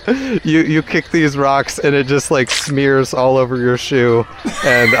 You kick these rocks, and it just, like, smears all over your shoe,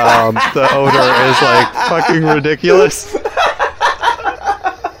 and, the odor is, like, fucking ridiculous.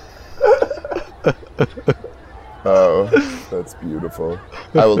 Oh, that's beautiful.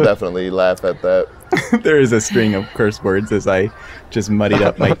 I will definitely laugh at that. There is a string of curse words as I just muddied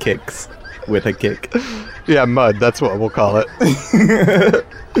up my kicks with a kick. Yeah, mud, that's what we'll call it.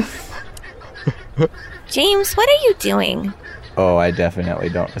 James, what are you doing? Oh, I definitely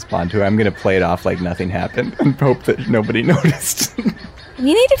don't respond to it. I'm going to play it off like nothing happened and hope that nobody noticed.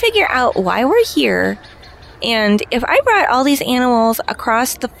 We need to figure out why we're here. And if I brought all these animals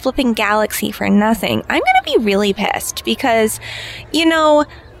across the flipping galaxy for nothing, I'm going to be really pissed because, you know,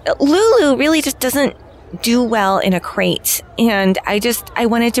 Lulu really just doesn't do well in a crate. And I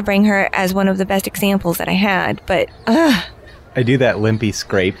wanted to bring her as one of the best examples that I had. But, I do that limpy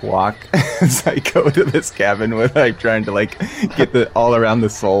scrape walk as I go to this cabin with like trying to like get the all around the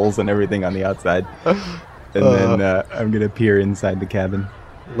soles and everything on the outside. And then I'm going to peer inside the cabin.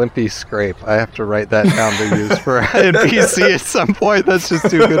 Limpy scrape. I have to write that down to use for NPC at some point. That's just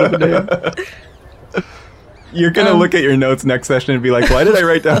too good of a name. You're going to look at your notes next session and be like, why did I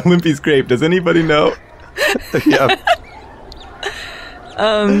write down Limpy Scrape? Does anybody know? Yeah.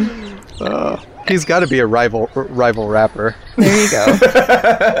 He's got to be a rival rapper. There you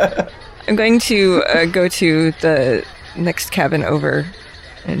go. I'm going to go to the next cabin over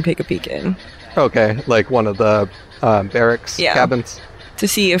and take a peek in. Okay, like one of the barracks cabins. To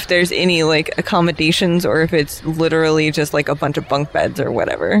see if there's any like accommodations or if it's literally just like a bunch of bunk beds or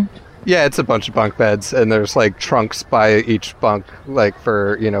whatever. Yeah, it's a bunch of bunk beds, and there's like trunks by each bunk, like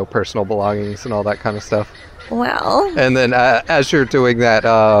for, you know, personal belongings and all that kind of stuff. Well... And then as you're doing that,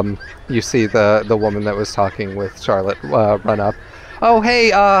 you see the woman that was talking with Charlotte run up. Oh, hey,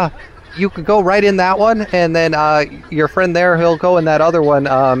 you could go right in that one, and then your friend there, he'll go in that other one,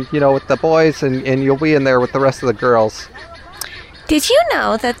 you know, with the boys, and you'll be in there with the rest of the girls. Did you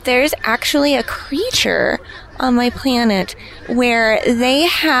know that there's actually a creature on my planet where they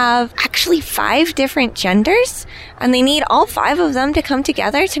have actually 5 different genders, and they need all 5 of them to come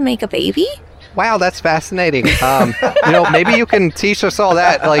together to make a baby? Wow, that's fascinating. You know, maybe you can teach us all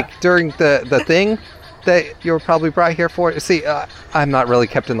that, like, during the thing that you were probably brought here for. See, I'm not really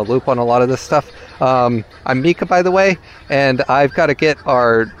kept in the loop on a lot of this stuff. I'm Mika, by the way, and I've got to get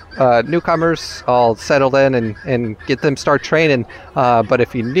our newcomers all settled in and get them start training. But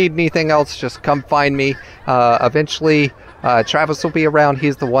if you need anything else, just come find me. Eventually, Travis will be around.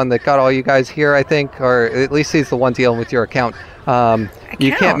 He's the one that got all you guys here, I think, or at least he's the one dealing with your account.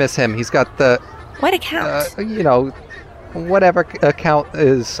 You can't miss him. He's got the... What account? You know, whatever account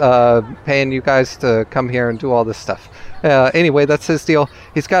is paying you guys to come here and do all this stuff. Anyway, that's his deal.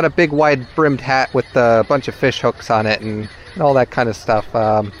 He's got a big wide-brimmed hat with a bunch of fish hooks on it and all that kind of stuff.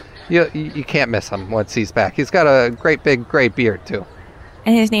 You can't miss him once he's back. He's got a great big gray beard, too.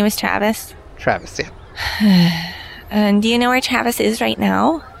 And his name is Travis? Travis, yeah. And do you know where Travis is right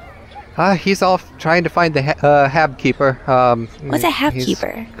now? He's off trying to find the Hab Keeper. What's a Hab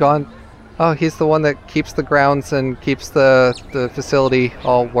Keeper? Gone. Oh, he's the one that keeps the grounds and keeps the facility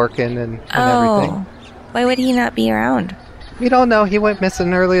all working and everything. Why would he not be around? We don't know. He went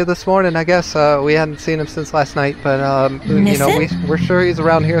missing earlier this morning, I guess. We hadn't seen him since last night, but, you know, we're sure he's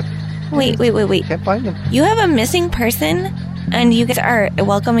around here. Wait. Can't find him. You have a missing person, and you guys are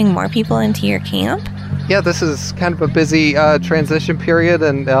welcoming more people into your camp? Yeah, this is kind of a busy transition period,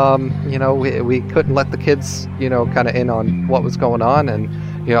 and, you know, we couldn't let the kids, you know, kind of in on what was going on, and,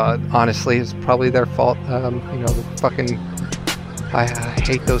 you know, honestly, it's probably their fault. You know, the fucking... I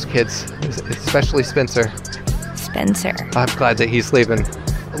hate those kids, especially Spencer. Spencer. I'm glad that he's leaving.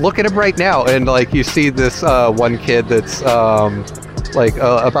 Look at him right now, and like you see this one kid that's like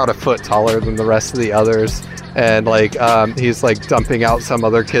about a foot taller than the rest of the others, and like he's like dumping out some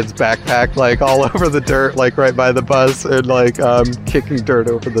other kid's backpack like all over the dirt, like right by the bus, and like kicking dirt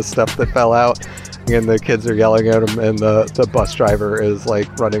over the stuff that fell out. And the kids are yelling at him, and the bus driver is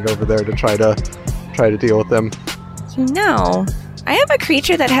like running over there to try to deal with them. You know, I have a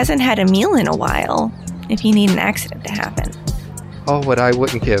creature that hasn't had a meal in a while. If you need an accident to happen. Oh, what I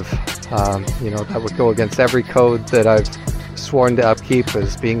wouldn't give. You know, that would go against every code that I've sworn to upkeep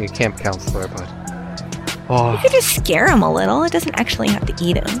as being a camp counselor, but... You could just scare him a little. It doesn't actually have to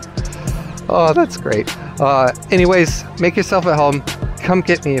eat him. Oh, that's great. Anyways, make yourself at home. Come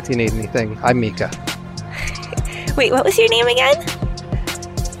get me if you need anything. I'm Mika. Wait, what was your name again?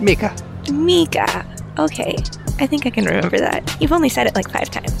 Mika. Mika. Okay. I think I can remember that. You've only said it like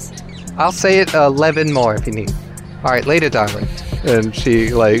 5 times. I'll say it 11 more if you need. All right, later, darling. And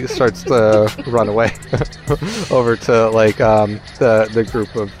she like starts to run away over to like the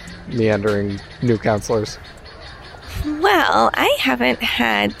group of meandering new counselors. Well, I haven't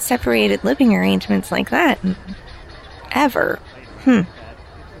had separated living arrangements like that ever. I'm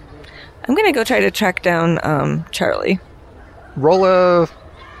gonna go try to track down Charlie. Roll a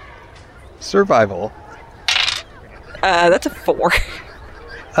survival. That's a 4.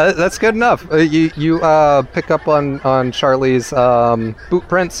 That's good enough. You pick up on Charlie's boot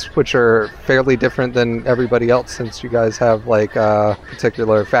prints, which are fairly different than everybody else, since you guys have like a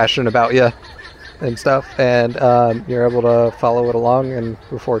particular fashion about you and stuff. And you're able to follow it along, and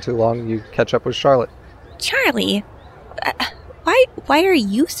before too long, you catch up with Charlotte. Charlie, why are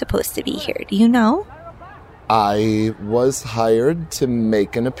you supposed to be here? Do you know? I was hired to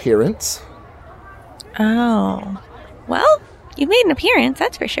make an appearance. Oh, well. You made an appearance,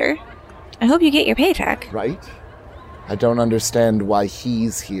 that's for sure. I hope you get your paycheck. Right? I don't understand why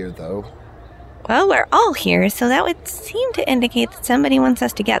he's here, though. Well, we're all here, so that would seem to indicate that somebody wants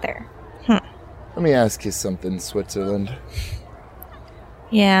us together. Let me ask you something, Switzerland.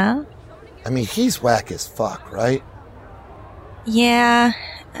 Yeah? I mean, he's whack as fuck, right? Yeah.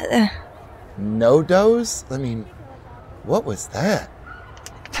 No dose? I mean, what was that?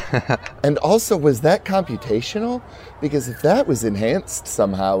 And also, was that computational? Because if that was enhanced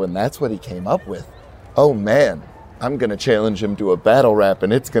somehow and that's what he came up with, oh man, I'm gonna challenge him to a battle rap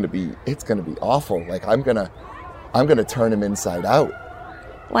and it's gonna be awful. Like I'm gonna turn him inside out.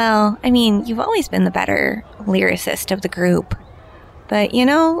 Well, I mean, you've always been the better lyricist of the group. But you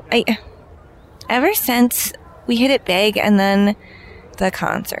know, ever since we hit it big and then the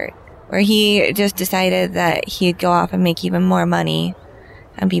concert, where he just decided that he'd go off and make even more money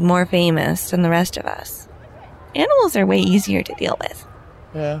and be more famous than the rest of us. Animals are way easier to deal with.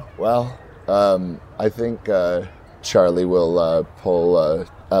 Yeah, well, I think Charlie will pull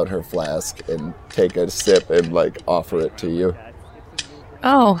out her flask and take a sip and, like, offer it to you.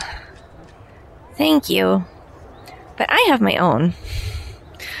 Oh, thank you. But I have my own.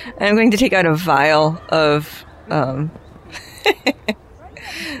 I'm going to take out a vial of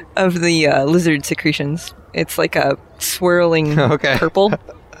of the lizard secretions. It's like a swirling purple.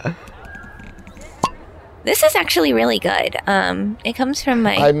 This is actually really good. It comes from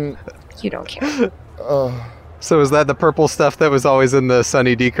my... You don't care. So is that the purple stuff that was always in the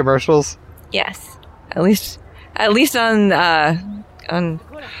Sunny D commercials? Yes. At least on did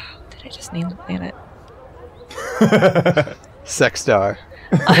I just name the planet? Sexstar.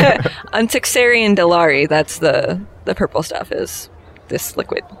 On Texarian Delari, that's the purple stuff is this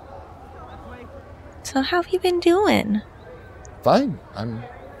liquid. So how have you been doing? Fine. I'm,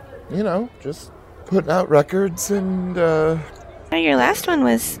 just putting out records and, Your last one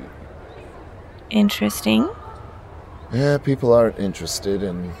was interesting. Yeah, people aren't interested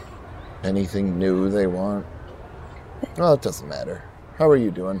in anything new they want. Well, it doesn't matter. How are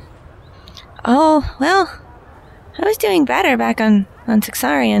you doing? Oh, well, I was doing better back on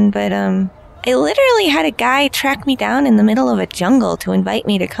Texarian, but, I literally had a guy track me down in the middle of a jungle to invite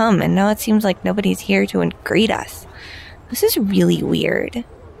me to come, and now it seems like nobody's here to greet us. This is really weird.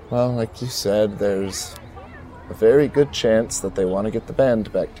 Well, like you said, there's a very good chance that they want to get the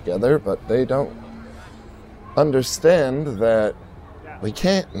band back together, but they don't understand that we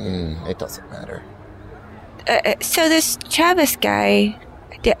can't. It doesn't matter. So this Travis guy,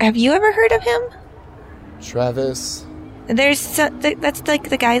 have you ever heard of him? Travis? That's like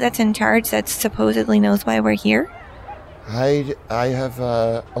the guy that's in charge that supposedly knows why we're here? I have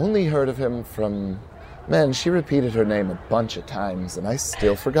only heard of him from... Man, she repeated her name a bunch of times, and I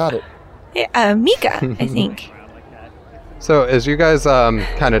still forgot it. Mika, I think. So as you guys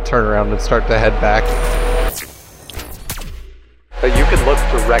kind of turn around and start to head back, you can look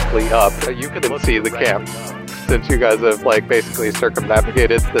directly up. You can see the camp, since you guys have like basically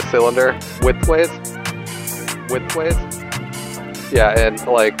circumnavigated the cylinder widthways. Yeah, and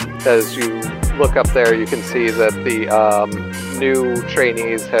like as you look up there, you can see that the new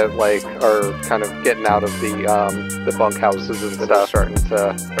trainees are kind of getting out of the bunkhouses and stuff, starting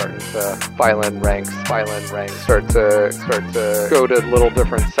to file in ranks, start to go to little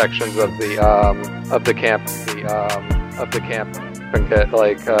different sections of the camp. and get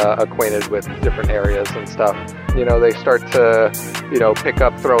like acquainted with different areas and stuff. You know, they start to, you know, pick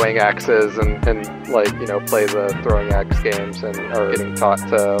up throwing axes and like, you know, play the throwing axe games and are getting taught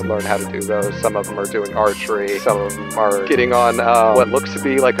to learn how to do those. Some of them are doing archery. Some of them are getting on what looks to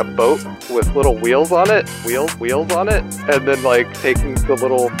be like a boat with little wheels on it. Wheels on it. And then like taking the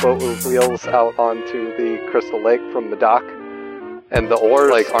little boat with wheels out onto the Crystal Lake from the dock. And the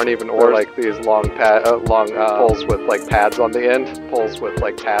oars like aren't even oars, like these long poles with like pads on the end. Poles with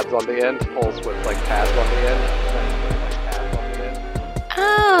like pads on the end. Poles with like pads on the end.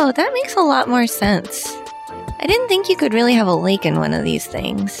 Oh, that makes a lot more sense. I didn't think you could really have a lake in one of these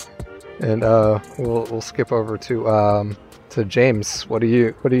things. And we'll skip over to James. What are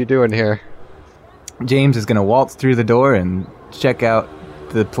you doing here? James is gonna waltz through the door and check out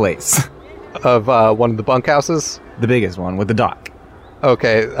the place. Of one of the bunkhouses? The biggest one with the dock.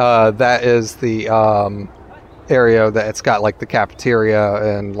 Okay, that is the area that it's got like the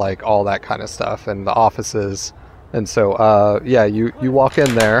cafeteria and like all that kind of stuff and the offices. And so, yeah, you walk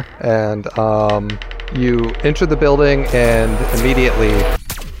in there and you enter the building and immediately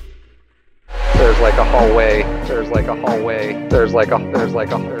there's like a hallway.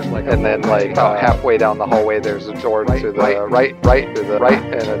 And then like about halfway down the hallway, there's a door to the right to the right,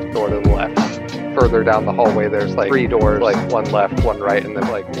 and a door to the left. Further down the hallway, there's like 3 doors, like one left, one right, and then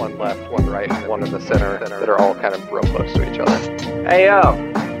like one left, one right, and one in the center that are all kind of real close to each other. Hey, yo!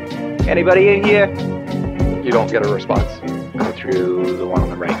 Anybody in here? You don't get a response. Go through the one on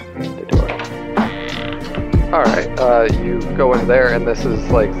the right, the door. Alright, you go in there, and this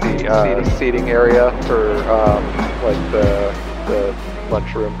is like the seating area for like the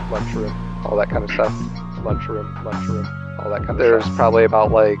lunchroom, all that kind of stuff. Lunchroom, all that kind of stuff. There's probably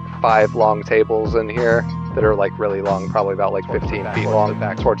about like 5 long tables in here that are like really long, probably about like 15 feet long.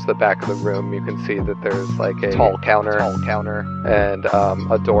 Towards the back of the room, you can see that there's like a tall counter, and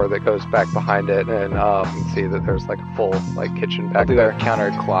a door that goes back behind it, and you can see that there's like a full like kitchen back there.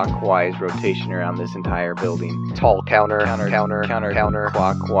 Counterclockwise rotation around this entire building. Tall counter.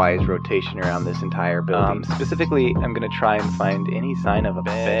 Clockwise rotation around this entire building. Specifically, I'm gonna try and find any sign of a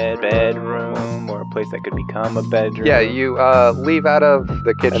bedroom or a place that could become a bedroom. Yeah, you leave out of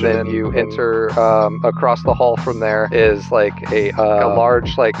the kitchen, and then you enter across the hall from there is like a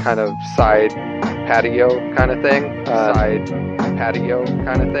large like kind of side patio kind of thing.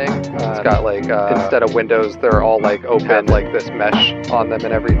 It's got like instead of windows, they're all like open, like this mesh on them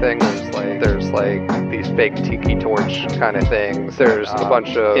and everything. There's like these fake tiki torch kind of things. There's a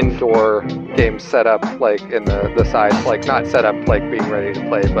bunch of indoor games set up like in the sides, like not set up like being ready to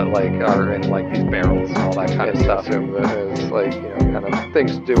play, but like are in like these barrels and all that kind of stuff. That is like, you know, kind of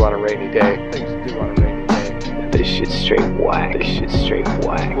things to do on a rainy day. This shit's straight whack.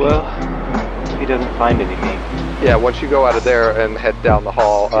 Well, if he doesn't find anything. Yeah, once you go out of there and head down the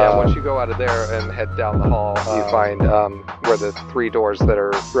hall, you find where the 3 doors that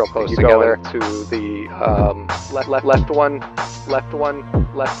are real close together to the left one,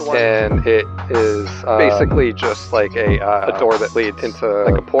 and it is basically just like a door that leads into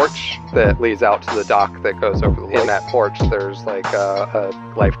like a porch that leads out to the dock that goes over the lake. In that porch, there's like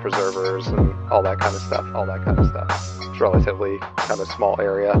life preservers and all that kind of stuff. It's a relatively kind of small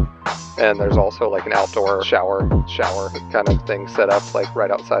area, and there's also like an outdoor shower kind of thing set up like right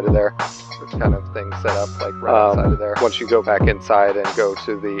outside of there. Once you go back inside and go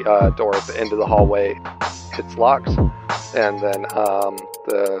to the door at the end of the hallway, it's locked, and then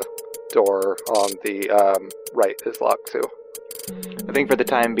the door on the right is locked too. I think for the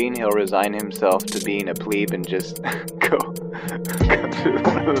time being, he'll resign himself to being a plebe and just go to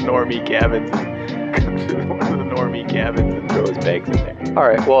one of the normie cabins and throw his bags in there. All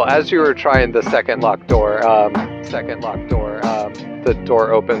right. Well, as you were trying the second locked door, the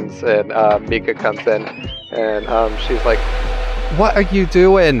door opens and Mika comes in, and she's like, "What are you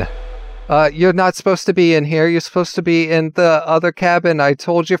doing? You're not supposed to be in here. You're supposed to be in the other cabin. I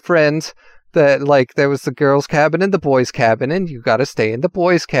told your friend that like there was the girls' cabin and the boys' cabin, and you got to stay in the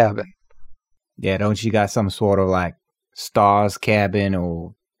boys' cabin." Yeah, don't you got some sort of like Stars cabin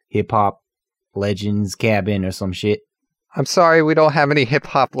or hip hop legends cabin or some shit? I'm sorry, we don't have any hip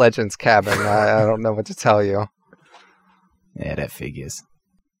hop legends cabin. I don't know what to tell you. Yeah, that figures.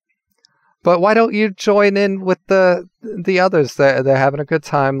 But why don't you join in with the others? They're having a good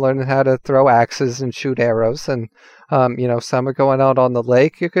time learning how to throw axes and shoot arrows, and you know, some are going out on the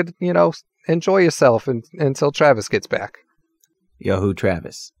lake. You could, you know, enjoy yourself until Travis gets back. Yo, who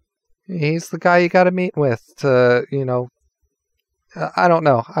Travis? He's the guy you got to meet with to, you know, I don't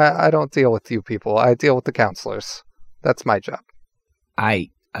know. I don't deal with you people. I deal with the counselors. That's my job. I'm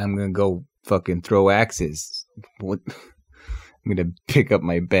gonna go fucking throw axes. What? I'm gonna pick up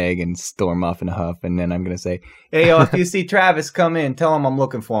my bag and storm off in a huff, and then I'm gonna say, "Hey, yo, if you see Travis come in, tell him I'm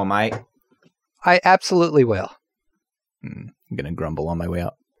looking for him, mate." I absolutely will. I'm gonna grumble on my way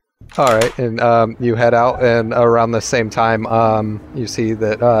out. All right, and you head out, and around the same time, you see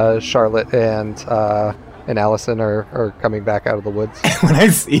that Charlotte and Allison are coming back out of the woods. When I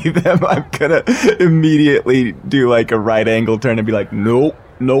see them, I'm gonna immediately do like a right angle turn and be like, "Nope.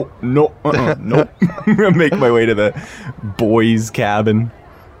 Nope. Nope. Nope." I'm gonna make my way to the boys' cabin.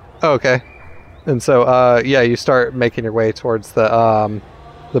 Okay. And so, you start making your way towards the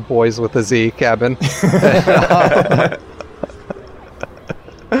boys with the Z cabin.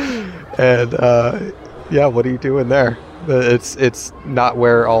 And, what are you doing there? It's not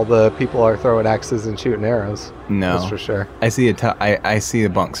where all the people are throwing axes and shooting arrows. No. That's for sure. I see I see the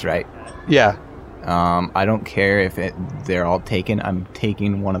bunks, right? Yeah. I don't care if they're all taken. I'm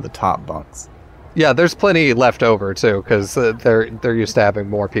taking one of the top bunks. Yeah, there's plenty left over too, because they're used to having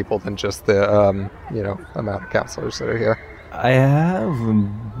more people than just the amount of counselors that are here. I have a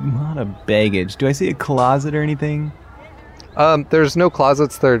lot of baggage. Do I see a closet or anything? There's no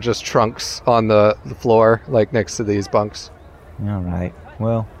closets. They're just trunks on the floor, like next to these bunks. All right.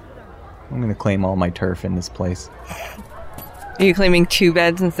 Well, I'm gonna claim all my turf in this place. Are you claiming 2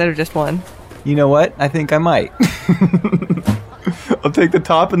 beds instead of just 1? You know what? I think I might. I'll take the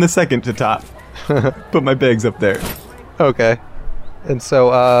top and the second to top. Put my bags up there. Okay. And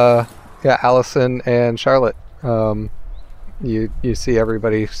so, Allison and Charlotte, you see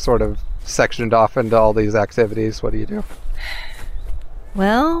everybody sort of sectioned off into all these activities. What do you do?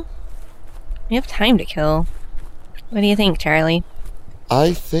 Well, we have time to kill. What do you think, Charlie?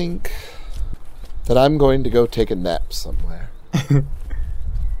 I think that I'm going to go take a nap somewhere.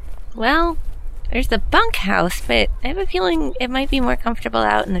 Well, there's the bunkhouse, but I have a feeling it might be more comfortable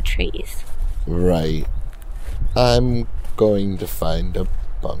out in the trees. Right. I'm going to find a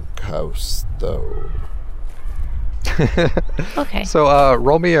bunkhouse, though. Okay. So,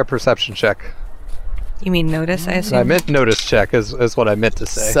 roll me a perception check. You mean notice, I assume? I meant notice check is what I meant to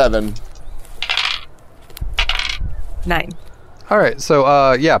say. 7. 9. All right. So,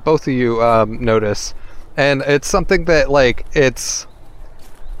 both of you notice. And it's something that, like, it's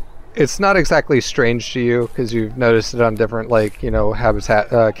not exactly strange to you, because you've noticed it on different, like,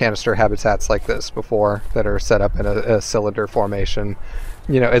 canister habitats like this before that are set up in a cylinder formation.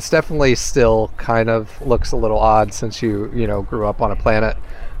 It's definitely still kind of looks a little odd since you grew up on a planet.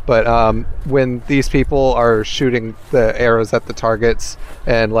 But when these people are shooting the arrows at the targets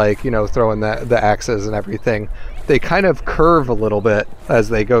and, like, throwing the axes and everything, they kind of curve a little bit as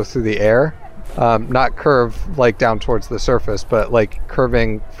they go through the air. Not curve like down towards the surface, but like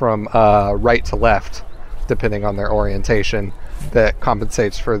curving from right to left, depending on their orientation. That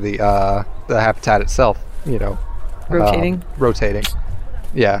compensates for the habitat itself. Rotating. Rotating.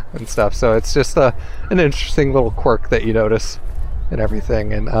 Yeah, and stuff. So it's just an interesting little quirk that you notice and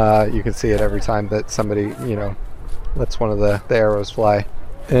everything, and you can see it every time that somebody lets one of the arrows fly.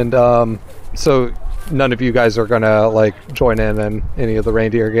 And so none of you guys are gonna like join in any of the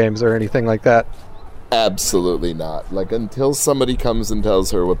reindeer games or anything like that? Absolutely not. Like, until somebody comes and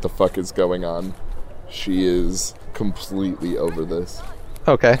tells her what the fuck is going on, she is completely over this.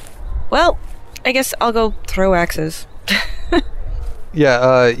 Okay. Well, I guess I'll go throw axes.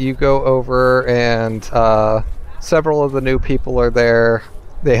 Yeah, you go over, and several of the new people are there.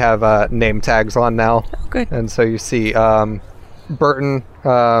 They have name tags on now. Oh, good. And so you see Burton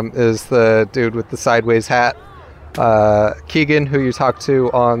is the dude with the sideways hat. Keegan, who you talked to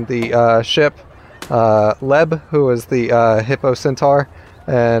on the ship. Leb, who is the hippo centaur.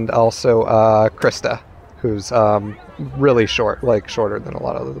 And also Krista, who's really short, like shorter than a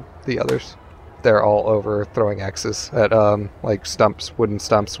lot of the others. They're all over throwing axes at like stumps, wooden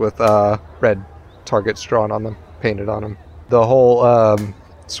stumps with red targets drawn on them, painted on them. The whole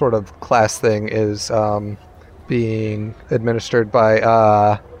sort of class thing is being administered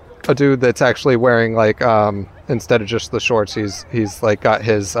by a dude that's actually wearing like instead of just the shorts, he's like got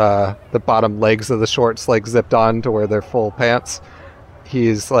his the bottom legs of the shorts like zipped on to where they're full pants.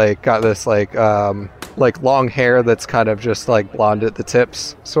 He's like got this like long hair that's kind of just like blonde at the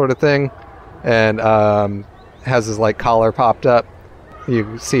tips sort of thing. And has his like collar popped up.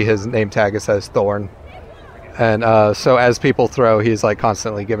 You see his name tag, it says Thorn. And so as people throw, he's like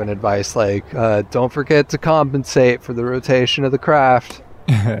constantly giving advice like, don't forget to compensate for the rotation of the craft.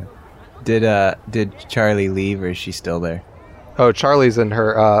 Did Charlie leave, or is she still there? Oh, Charlie's in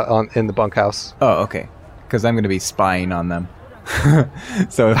her in the bunkhouse. Oh, okay. Because I'm going to be spying on them.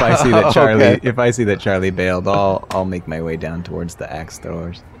 So if I see that Charlie, Okay. if I see that Charlie bailed, I'll make my way down towards the axe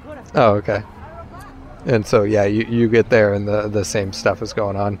throwers. Oh, okay. And so, yeah, you get there and the same stuff is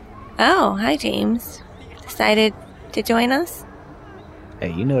going on. Oh, hi, James. Decided to join us?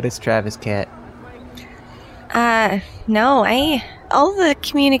 Hey, you know this Travis cat? No, all the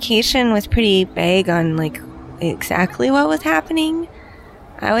communication was pretty vague on, like, exactly what was happening.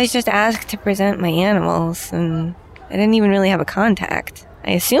 I was just asked to present my animals, and I didn't even really have a contact.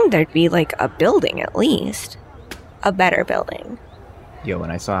 I assumed there'd be, like, a building at least. A better building. Yo,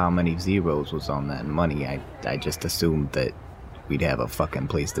 when I saw how many zeros was on that money, I just assumed that we'd have a fucking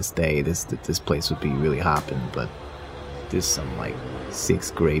place to stay. This place would be really hopping, but this is some, like,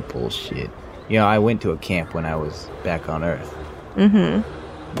 6th grade bullshit. You know, I went to a camp when I was back on Earth.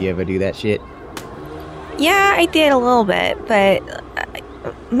 Mm-hmm. You ever do that shit? Yeah, I did a little bit, but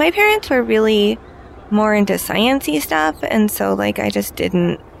my parents were really more into sciencey stuff, and so, like,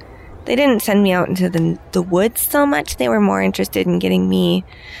 they didn't send me out into the woods so much. They were more interested in getting me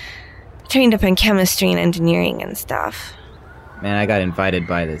trained up in chemistry and engineering and stuff. Man, I got invited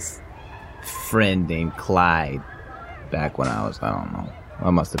by this friend named Clyde back when I was, I don't know,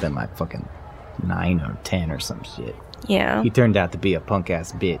 I must have been like fucking 9 or 10 or some shit. Yeah. He turned out to be a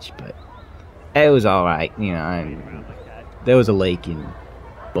punk-ass bitch, but it was alright, you know. There was a lake in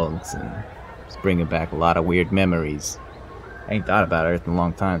Bunks, and it's bringing back a lot of weird memories. I ain't thought about Earth in a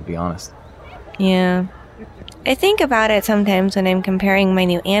long time, to be honest. Yeah. I think about it sometimes when I'm comparing my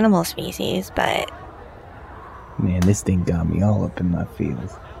new animal species, but... Man, this thing got me all up in my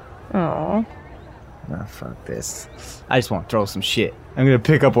feels. Oh. Ah, fuck this. I just want to throw some shit. I'm gonna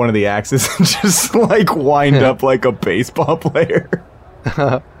pick up one of the axes and just, like, wind up like a baseball player.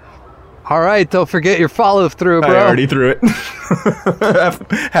 Alright, don't forget your follow-through, bro. I already threw it.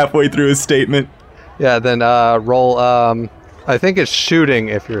 Halfway through his statement. Yeah, then roll, I think it's shooting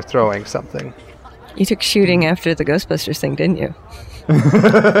if you're throwing something. You took shooting after the Ghostbusters thing, didn't you?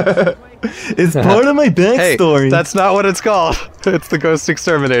 It's part of my backstory. Hey, that's not what it's called. It's the Ghost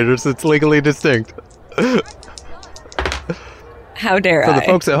Exterminators. It's legally distinct. How dare For I? the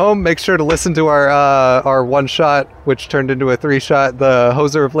folks at home, make sure to listen to our one-shot, which turned into a 3-shot, the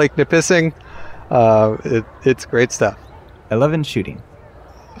Hoser of Lake Nipissing. It's great stuff. 11 shooting.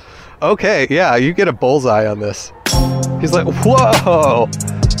 Okay, yeah, you get a bullseye on this. He's like, whoa!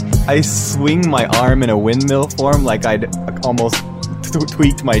 I swing my arm in a windmill form like I'd almost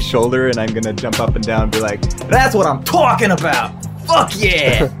tweaked my shoulder, and I'm gonna jump up and down and be like, "That's what I'm talking about! Fuck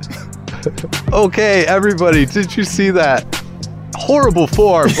yeah!" Okay, everybody, did you see that? Horrible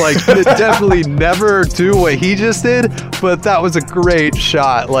form. Like, it definitely never do what he just did, but that was a great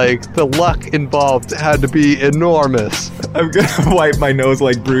shot. Like, the luck involved had to be enormous. I'm gonna wipe my nose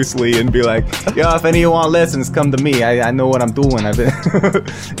like Bruce Lee and be like, "Yo, if any of you want lessons, come to me. I know what I'm doing. I've been,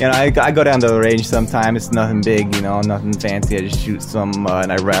 you know, I go down to the range sometimes. It's nothing big, you know, nothing fancy. I just shoot some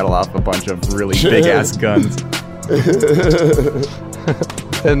and I rattle off a bunch of really big ass guns."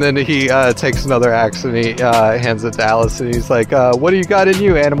 And then he takes another axe and he hands it to Alice, and he's like, what do you got in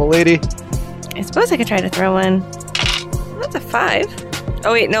you, animal lady? I suppose I could try to throw one. That's a 5.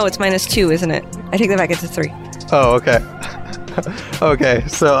 Oh wait, no, it's -2, isn't it? I take that back, it's a 3. Oh, okay. Okay,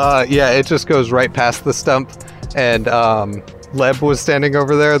 so yeah, it just goes right past the stump, and Leb was standing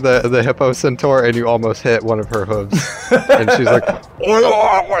over there, the hippo centaur, and you almost hit one of her hooves. And she's like,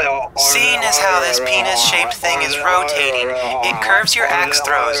 Seeing as how this penis-shaped thing is rotating, it curves your axe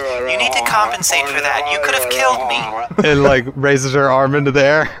throws. You need to compensate for that. You could have killed me. and like raises her arm into the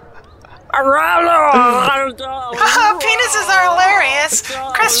air. Haha, penises are hilarious.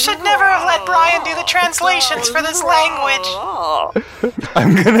 Chris should never have let Brian do the translations for this language.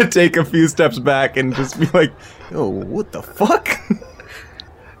 I'm gonna take a few steps back and just be like, "Oh, what the fuck?"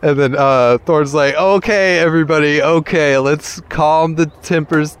 And then Thor's like, okay, everybody, okay, let's calm the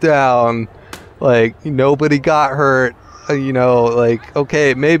tempers down. Like, nobody got hurt. You know, like,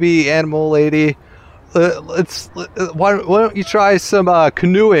 okay, maybe animal lady, why don't you try some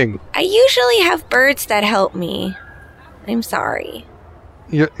canoeing? I usually have birds that help me. I'm sorry.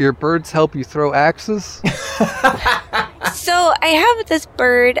 Your birds help you throw axes? So I have this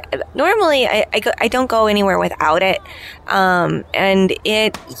bird. Normally, I don't go anywhere without it, and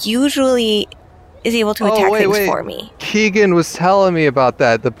it usually is able to attack things for me. Keegan was telling me about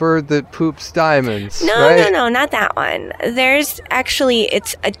that. The bird that poops diamonds. No, right? no, not that one. There's actually,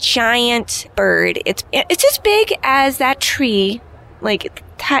 it's a giant bird. It's as big as that tree, like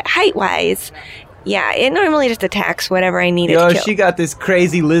height-wise. Yeah, it normally just attacks whatever I need it to kill. She got this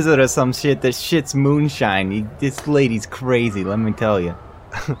crazy lizard or some shit that shits moonshine. This lady's crazy, let me tell you.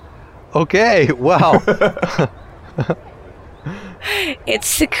 Okay, wow. It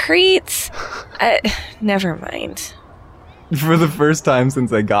secretes... never mind. For the first time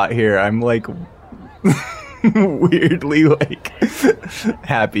since I got here, I'm like weirdly like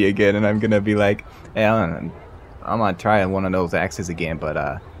happy again, and I'm gonna be like, hey, I'm gonna try one of those axes again,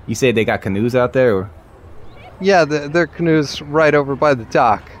 but you say they got canoes out there? Or? Yeah, their canoes right over by the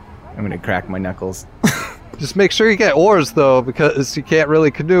dock. I'm gonna crack my knuckles. Just make sure you get oars, though, because you can't really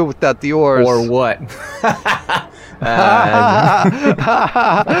canoe without the oars. Or what? All right.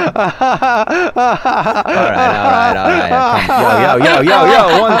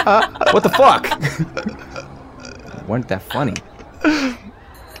 Yo. What the fuck? Weren't that funny?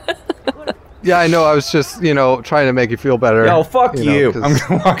 Yeah, I know. I was just, trying to make you feel better. Yo, fuck you. I'm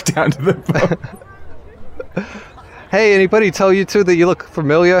gonna walk down to the boat. Hey, anybody tell you two that you look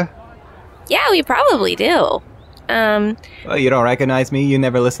familiar? Yeah, we probably do. Well, you don't recognize me? You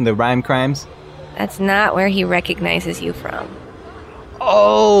never listen to Rhyme Crimes? That's not where he recognizes you from.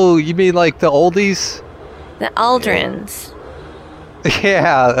 Oh, you mean like the oldies? The Aldrins.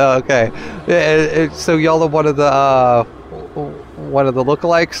 Yeah, okay. So y'all are one of the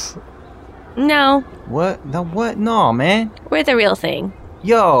lookalikes? No. What? No, what? No, man. We're the real thing.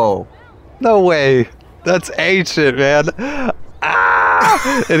 Yo. No way. That's ancient, man.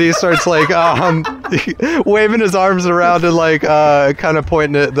 Ah! And he starts like waving his arms around and like kind of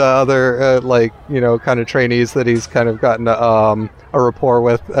pointing at the other kind of trainees that he's kind of gotten a rapport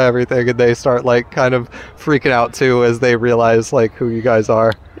with, everything, and they start like kind of freaking out too as they realize like who you guys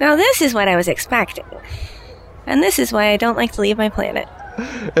are. Now this is what I was expecting, and this is why I don't like to leave my planet.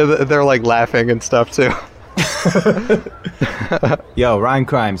 And they're like laughing and stuff too. Yo, Rhyme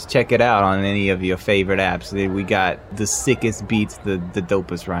Crimes, check it out on any of your favorite apps. We got the sickest beats, the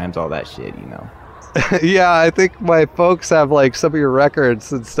dopest rhymes, all that shit, Yeah, I think my folks have like some of your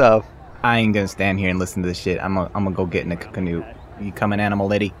records and stuff. I ain't gonna stand here and listen to this shit. I'm gonna go get in a canoe. You coming, Animal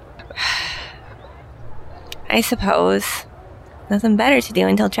Lady? I suppose. Nothing better to do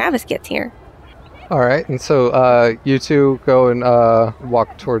until Travis gets here. All right, and so you two go and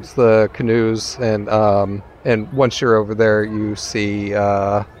walk towards the canoes, and once you're over there, you see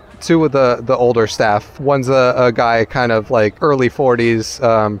two of the older staff. One's a guy kind of like early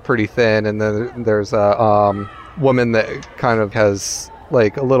 40s, pretty thin, and then there's a woman that kind of has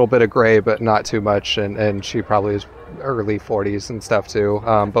like a little bit of gray, but not too much, and she probably is early 40s and stuff too.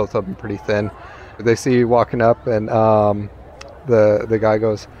 Both of them pretty thin. They see you walking up, and the guy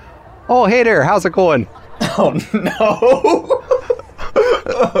goes, "Oh, hey there, how's it going?" Oh, no.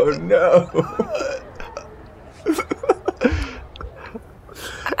 Oh, no.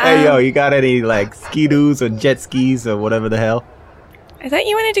 Hey, yo, you got any, like, ski-doos or jet skis or whatever the hell? I thought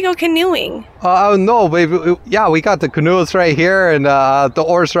you wanted to go canoeing. Oh, no, baby. Yeah, we got the canoes right here, and the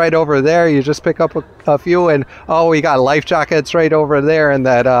oars right over there. You just pick up a few, and, we got life jackets right over there in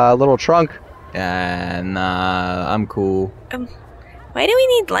that little trunk. Nah, I'm cool. Why do we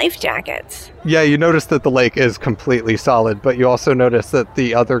need life jackets? Yeah, you notice that the lake is completely solid, but you also notice that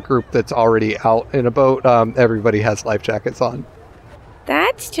the other group that's already out in a boat, everybody has life jackets on.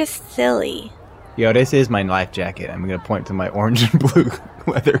 That's just silly. Yo, this is my life jacket. I'm going to point to my orange and blue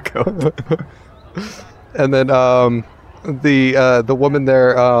leather coat. And then the woman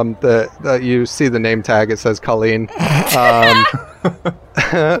there, that you see the name tag, it says Colleen.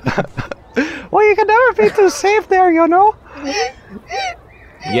 Well, you can never be too safe there,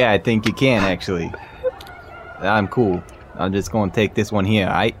 Yeah, I think you can, actually. I'm cool. I'm just going to take this one here,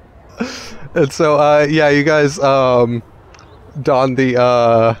 alright? And so, you guys don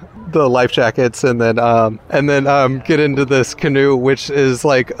the life jackets and then get into this canoe, which is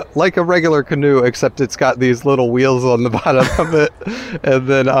like a regular canoe, except it's got these little wheels on the bottom of it. And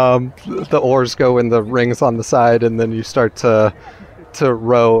then the oars go in the rings on the side, and then you start to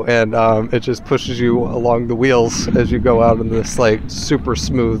row, and it just pushes you along the wheels as you go out on this like super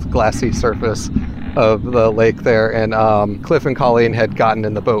smooth glassy surface of the lake there. And Cliff and Colleen had gotten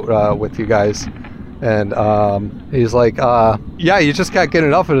in the boat with you guys, and he's like, yeah, you just can't get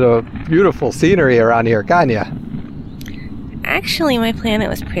enough of the beautiful scenery around here, can ya? Actually, my planet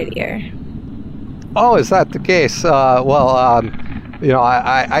was prettier. Oh, is that the case?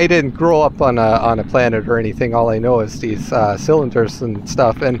 I didn't grow up on a planet or anything. All I know is these cylinders and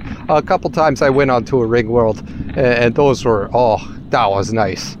stuff. And a couple times I went onto a ring world, and those were, that was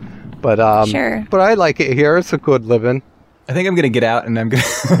nice. But sure. But I like it here. It's a good living. I think I'm gonna get out, and I'm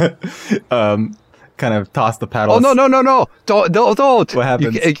gonna kind of toss the paddles. Oh no! Don't! What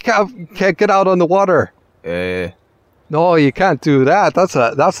happens? You can't get out on the water. No, you can't do that. That's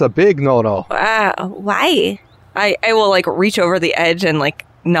a big no-no. Wow, why? I will like reach over the edge and like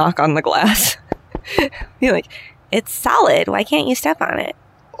knock on the glass. Be like, it's solid. Why can't you step on it?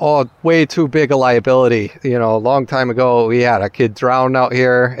 way too big a liability. You know, a long time ago, we had a kid drown out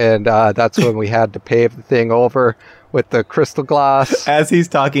here, and that's when we had to pave the thing over with the crystal glass. As he's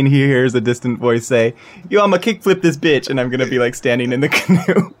talking, he hears a distant voice say, "Yo, I'm gonna kickflip this bitch," and I'm gonna be like standing in the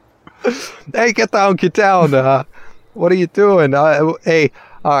canoe. Hey, get down. What are you doing? Hey,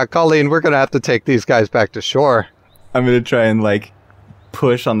 Colleen, we're gonna have to take these guys back to shore. I'm gonna try and like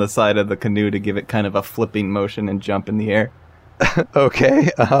push on the side of the canoe to give it kind of a flipping motion and jump in the air. Okay.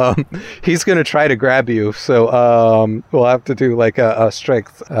 He's gonna try to grab you, so we'll have to do like a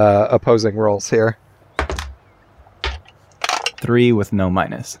strength opposing rolls here. 3 with no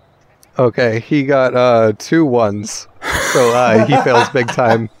minus. Okay, he got 2 1s, so he fails big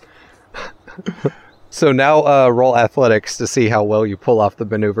time. So now roll athletics to see how well you pull off the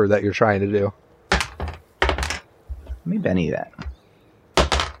maneuver that you're trying to do. Let me Benny that.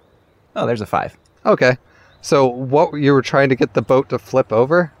 Oh, there's a 5. Okay. So what, you were trying to get the boat to flip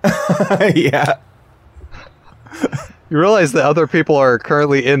over? Yeah. You realize that other people are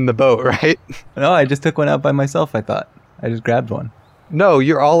currently in the boat, right? No, I just took one out by myself, I thought. I just grabbed one. No,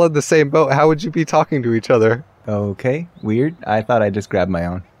 you're all in the same boat. How would you be talking to each other? Okay, weird. I thought I just grabbed my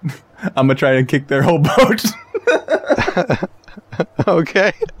own. I'm gonna try and kick their whole boat.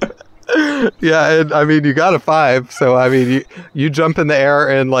 Okay. Yeah, and I mean, you got a 5, so I mean, you jump in the air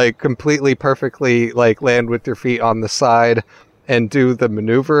and like completely perfectly like land with your feet on the side and do the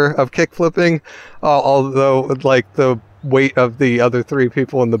maneuver of kick flipping, although like the weight of the other 3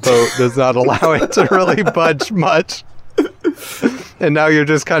 people in the boat does not allow it to really budge much. And now you're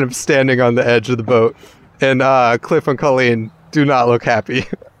just kind of standing on the edge of the boat, and Cliff and Colleen do not look happy.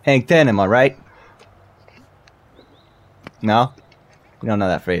 Hank 10, am I right? No? You don't know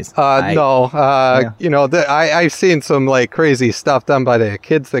that phrase. No. Yeah. You know, I've seen some like crazy stuff done by the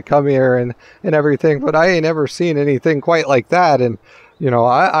kids that come here and everything, but I ain't ever seen anything quite like that. And, you know,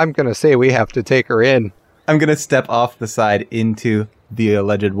 I'm going to say we have to take her in. I'm going to step off the side into the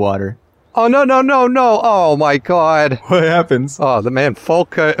alleged water. Oh, no. Oh, my God. What happens? Oh, the man,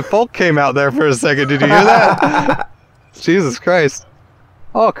 Folk came out there for a second. Did you hear that? Jesus Christ.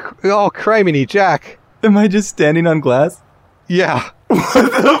 Oh, criminy Jack. Am I just standing on glass? Yeah.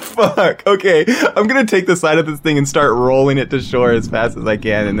 What the fuck? Okay, I'm gonna take the side of this thing and start rolling it to shore as fast as I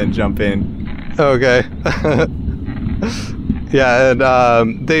can and then jump in. Okay. Yeah,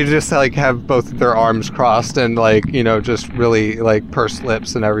 and they just like have both of their arms crossed and like, you know, just really like pursed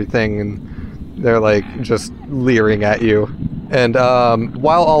lips and everything, and they're like just leering at you. And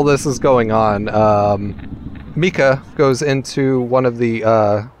while all this is going on, Mika goes into one of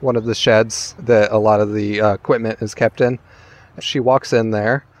the sheds that a lot of the equipment is kept in. She walks in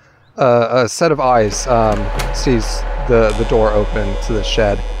there. A set of eyes sees the door open to the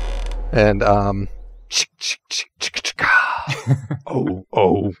shed, and oh.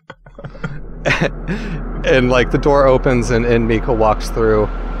 And like the door opens and Mika walks through,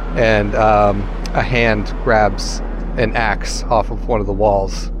 and a hand grabs an axe off of one of the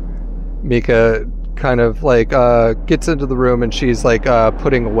walls. Mika kind of like gets into the room, and she's like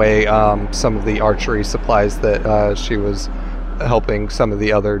putting away some of the archery supplies that she was helping some of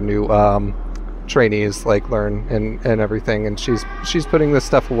the other new trainees like learn and everything, and she's putting this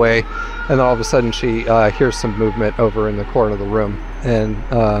stuff away, and then all of a sudden she hears some movement over in the corner of the room, and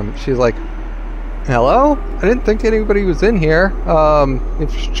she's like, hello? I didn't think anybody was in here.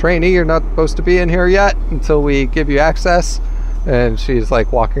 If you're a trainee, you're not supposed to be in here yet until we give you access. And she's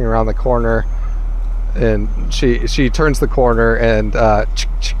like walking around the corner, and she turns the corner, and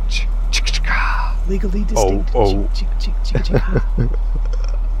legally distinct.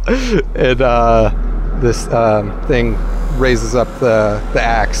 And this thing raises up the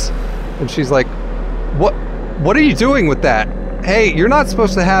axe, and she's like, what are you doing with that? Hey, you're not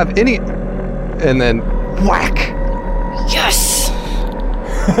supposed to have any. And then whack. Yes.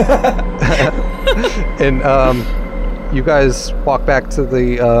 And you guys walk back to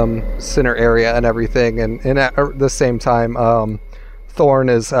the center area and everything, and at the same time Thorn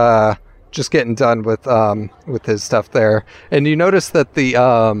is just getting done with his stuff there, and you notice that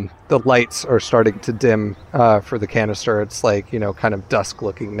the lights are starting to dim for the canister. It's like, you know, kind of dusk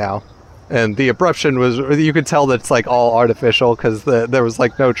looking now, and the abruption was, you could tell that it's like all artificial because there was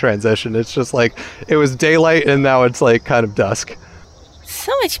like no transition. It's just like it was daylight and now it's like kind of dusk.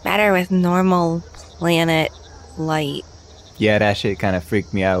 So much better with normal planet light. Yeah, that shit kind of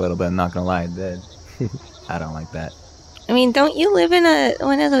freaked me out a little bit, I'm not gonna lie. I don't like that. I mean, don't you live in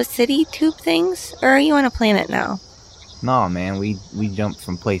one of those city tube things? Or are you on a planet now? No, man, we jump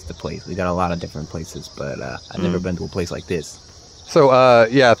from place to place. We got a lot of different places, but I've never been to a place like this. So,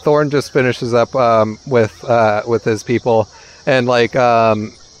 yeah, Thorn just finishes up with his people, and like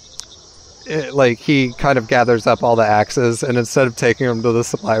he kind of gathers up all the axes, and instead of taking them to the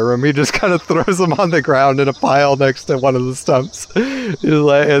supply room, he just kind of throws them on the ground in a pile next to one of the stumps. He's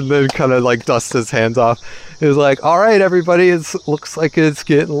like, and then kind of like dusts his hands off. He's like, all right, everybody, it looks like it's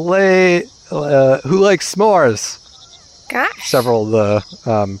getting late. Who likes s'mores? Gosh. Several of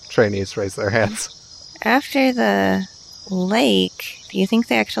the trainees raise their hands. After the lake, do you think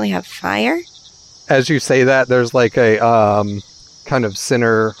they actually have fire? As you say that, there's like a kind of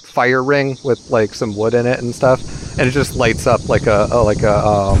center fire ring with like some wood in it and stuff, and it just lights up like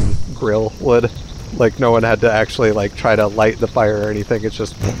a grill would. Like no one had to actually like try to light the fire or anything. It's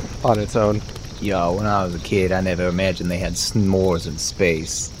just on its own. Yo, when I was a kid, I never imagined they had s'mores in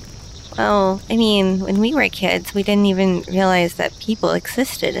space. Well, I mean, when we were kids, we didn't even realize that people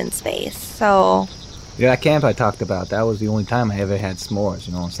existed in space, so... Yeah, that camp I talked about, that was the only time I ever had s'mores,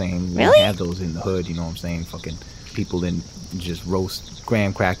 you know what I'm saying? Really? We didn't have those in the hood, you know what I'm saying? Fucking people didn't just roast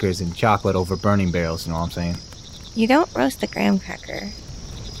graham crackers and chocolate over burning barrels, you know what I'm saying? You don't roast a graham cracker.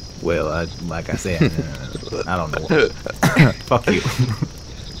 Well, like I said, I don't know. Fuck you.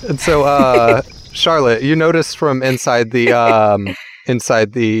 And so, Charlotte, you noticed from inside the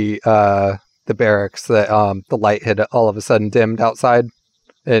barracks that the light had all of a sudden dimmed outside,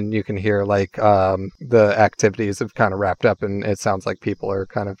 and you can hear like the activities have kind of wrapped up, and it sounds like people are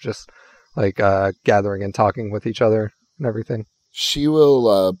kind of just like gathering and talking with each other and everything. She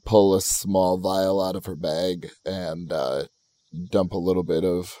will pull a small vial out of her bag and dump a little bit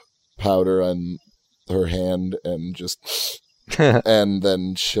of powder on her hand and just... and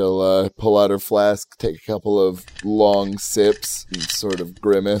then she'll pull out her flask, take a couple of long sips, and sort of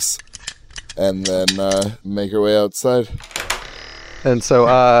grimace, and then make her way outside. And so,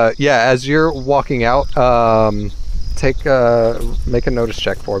 as you're walking out, make a notice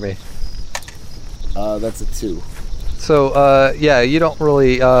check for me. That's a 2. So, you don't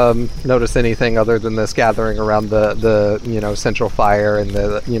really notice anything other than this gathering around the central fire and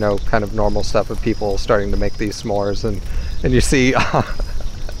the kind of normal stuff of people starting to make these s'mores, and you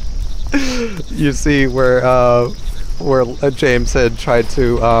see where James had tried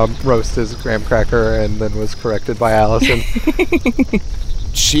to roast his graham cracker and then was corrected by Allison.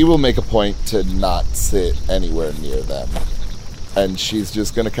 She will make a point to not sit anywhere near them, and she's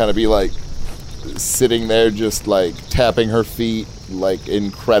just gonna kind of be like sitting there just like tapping her feet like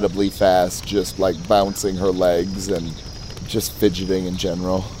incredibly fast, just like bouncing her legs and just fidgeting in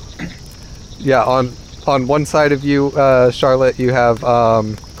general. Yeah, on one side of you, Charlotte, you have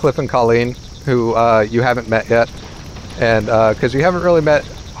Cliff and Colleen, who you haven't met yet, and because you haven't really met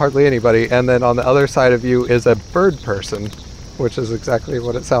hardly anybody. And then on the other side of you is a bird person, which is exactly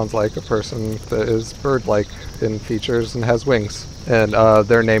what it sounds like, a person that is bird-like in features and has wings. And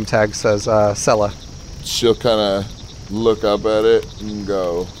their name tag says Sella. She'll kind of look up at it and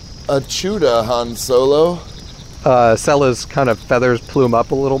go, "Achuda, Han Solo." Sella's kind of feathers plume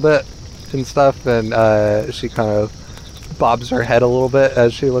up a little bit and stuff, and she kind of bobs her head a little bit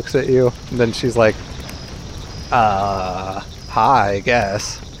as she looks at you. And then she's like, hi, I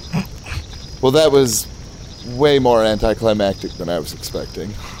guess. Well, that was way more anticlimactic than I was expecting.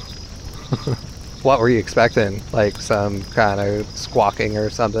 What were you expecting? Like some kind of squawking or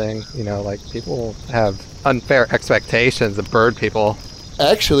something? You know, like people have unfair expectations of bird people.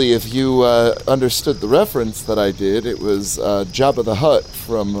 Actually, if you understood the reference that I did, it was Jabba the Hutt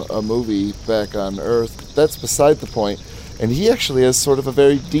from a movie back on Earth. That's beside the point. And he actually has sort of a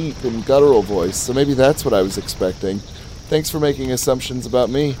very deep and guttural voice, so maybe that's what I was expecting. Thanks for making assumptions about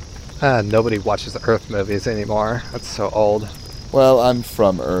me. Nobody watches Earth movies anymore. That's so old. Well, I'm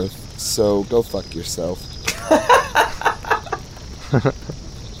from Earth, so go fuck yourself.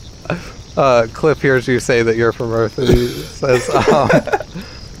 Cliff hears you say that you're from Earth, and he says,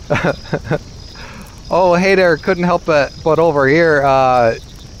 oh, hey there, couldn't help but over here, I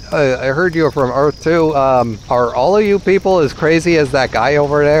heard you were from Earth too. Are all of you people as crazy as that guy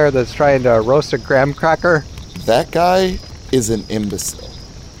over there that's trying to roast a graham cracker? That guy is an imbecile.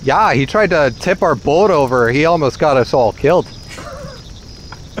 Yeah, he tried to tip our boat over. He almost got us all killed.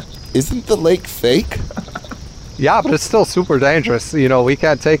 Isn't the lake fake? Yeah, but it's still super dangerous. You know, we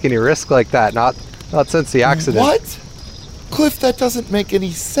can't take any risk like that. Not since the accident. What? Cliff, that doesn't make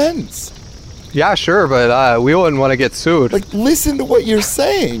any sense. Yeah, sure, but we wouldn't want to get sued. Like, listen to what you're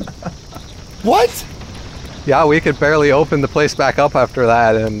saying. What? Yeah, we could barely open the place back up after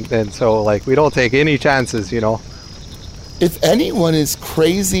that, and so, like, we don't take any chances, you know. If anyone is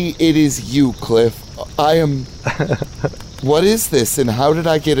crazy, it is you, Cliff. I am... What is this, and how did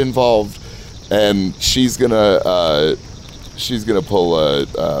I get involved? And she's gonna pull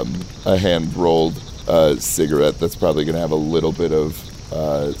a hand-rolled cigarette that's probably gonna have a little bit of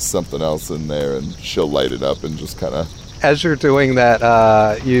something else in there, and she'll light it up and just kind of... As you're doing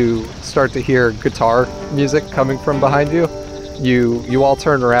that, you start to hear guitar music coming from behind you. You all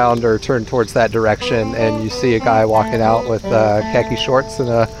turn around or turn towards that direction, and you see a guy walking out with khaki shorts and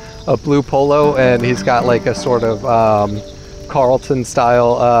a blue polo, and he's got like a sort of Carlton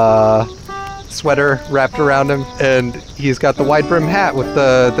style sweater wrapped around him, and he's got the wide brim hat with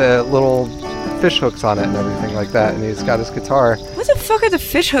the little fish hooks on it and everything like that, and he's got his guitar. What the fuck are the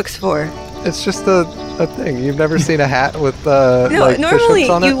fish hooks for? It's just a thing. You've never seen a hat with no, like normally fish hooks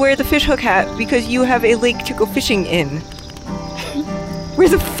on it? you wear the fish hook hat because you have a lake to go fishing in. Where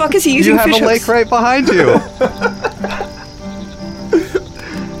the fuck is he using fish hooks? You have a lake right behind you.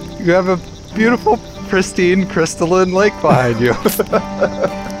 You have a beautiful, pristine, crystalline lake behind you.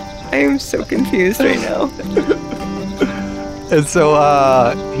 I am so confused right now. And so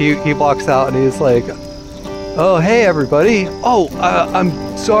he walks out and he's like, "Oh, hey everybody. Oh,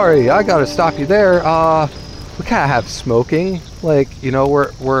 I'm sorry. I gotta stop you there. We can't have smoking. Like, you know,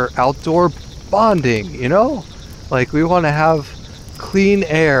 we're outdoor bonding, you know? Like, we want to have clean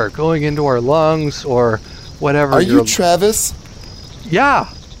air going into our lungs or whatever." Are you Travis? Yeah.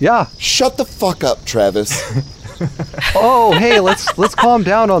 Shut the fuck up, Travis. Oh, hey, let's calm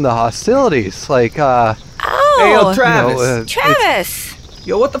down on the hostilities. Like, Hey, yo, Travis. Travis!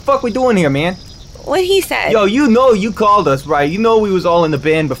 Yo, what the fuck we doing here, man? What he said? Yo, you know you called us, right? You know we was all in the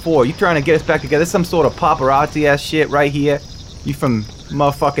band before. You trying to get us back together? Some sort of paparazzi ass shit right here. You from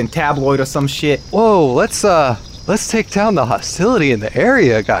motherfucking tabloid or some shit? Whoa, let's take down the hostility in the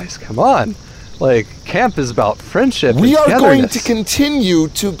area, guys. Come on. Like, camp is about friendship and We are going togetherness. to continue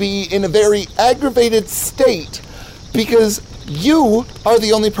to be in a very aggravated state because you are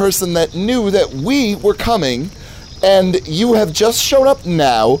the only person that knew that we were coming, and you have just shown up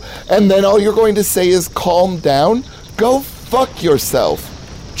now, and then all you're going to say is calm down? Go fuck yourself,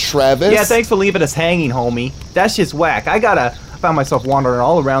 Travis. Yeah, thanks for leaving us hanging, homie. That shit's whack. I found myself wandering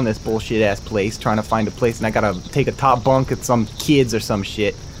all around this bullshit ass place trying to find a place, and I gotta take a top bunk at some kids or some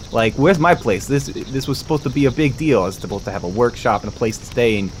shit. Like, where's my place? This was supposed to be a big deal. I was supposed to have a workshop and a place to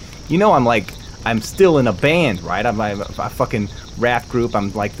stay, and you know I'm still in a band, right? I'm a fucking rap group.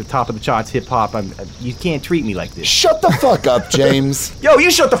 I'm like the top of the charts hip hop. You can't treat me like this. Shut the fuck up, James. Yo, you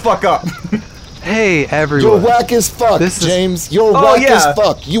shut the fuck up. Hey, everyone. You're whack as fuck, James. You're whack as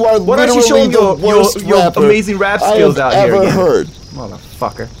fuck. You are Why don't you show literally him the worst your rapper amazing rap skills I out have here ever again. heard.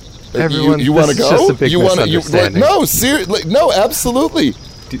 Motherfucker. Everyone, you want to this is go? just a big misunderstanding. No, seriously, no, absolutely.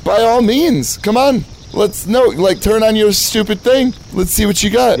 By all means, come on. Let's turn on your stupid thing. Let's see what you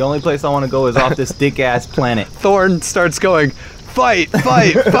got. The only place I want to go is off this dick ass planet. Thorn starts going, fight,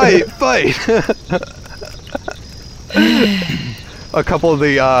 fight, fight, fight. A couple of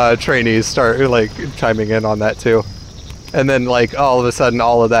the trainees start like chiming in on that too. And then like all of a sudden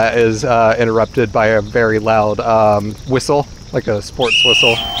all of that is interrupted by a very loud whistle, like a sports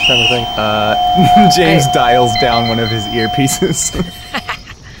whistle kind of thing. James dials down one of his earpieces.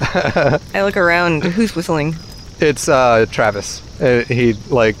 I look around. Who's whistling? It's Travis. He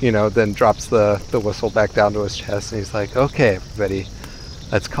then drops the whistle back down to his chest, and he's like, "Okay, everybody,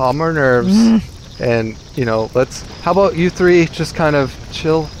 let's calm our nerves, and how about you three just kind of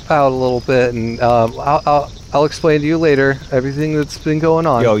chill out a little bit, and I'll explain to you later everything that's been going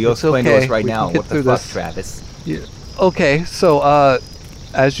on." Yo, you'll It's explain okay. to us right We now. can get What the through fuck, this. Travis? Yeah. Okay, so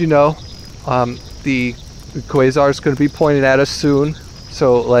as you know, the quasar's going to be pointed at us soon.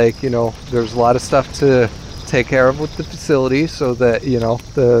 So, there's a lot of stuff to take care of with the facility so that,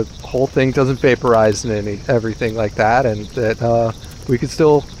 the whole thing doesn't vaporize and everything like that, and that we can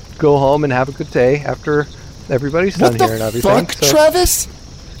still go home and have a good day after everybody's done here and everything. What the fuck, Travis?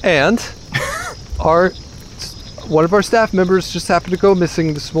 And one of our staff members just happened to go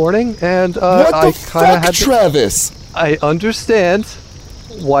missing this morning, and what I the kind of fuck, had to... Travis? I understand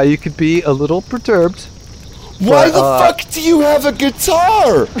why you could be a little perturbed. Why the fuck do you have a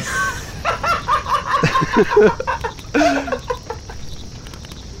guitar?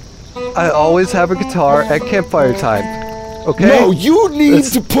 I always have a guitar at campfire time. Okay? No, you need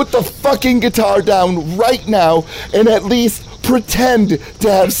to put the fucking guitar down right now and at least pretend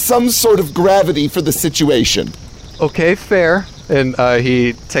to have some sort of gravity for the situation. Okay, fair. And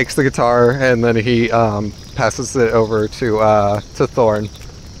he takes the guitar and then he passes it over to Thorn.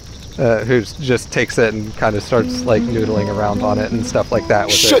 Who just takes it and kind of starts like noodling around on it and stuff like that.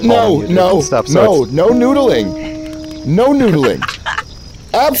 With No noodling. No noodling.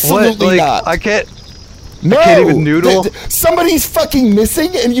 Absolutely not. I can't. No. I can't even noodle. Somebody's fucking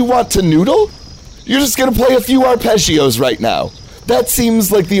missing and you want to noodle? You're just gonna play a few arpeggios right now. That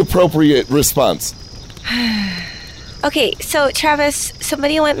seems like the appropriate response. Okay, so Travis,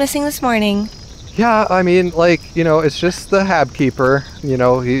 somebody went missing this morning. Yeah, I mean, like, it's just the Hab Keeper.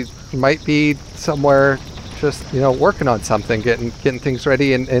 He might be somewhere just, working on something, getting things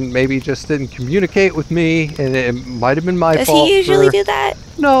ready, and maybe just didn't communicate with me, and it might have been my fault. Does he usually do that?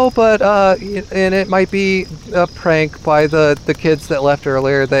 No, but, and it might be a prank by the kids that left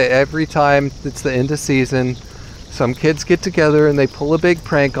earlier. That every time it's the end of season, some kids get together and they pull a big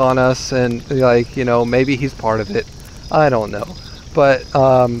prank on us, and, maybe he's part of it. I don't know. But,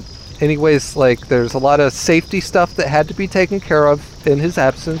 anyways, there's a lot of safety stuff that had to be taken care of in his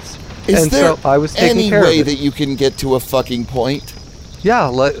absence. Is there so I was taking care of any way it. that you can get to a fucking point? Yeah,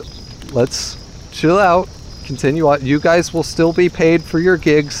 let's chill out. Continue on. You guys will still be paid for your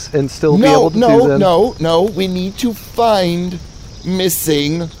gigs and still be able to do them. No. We need to find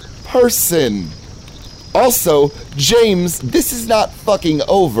missing person. Also, James, this is not fucking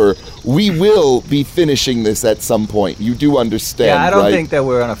over. We will be finishing this at some point. You do understand, Yeah, I don't right? think that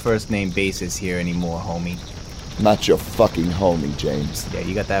we're on a first-name basis here anymore, homie. Not your fucking homie, James. Yeah,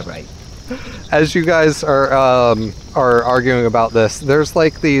 you got that right. As you guys are arguing about this, there's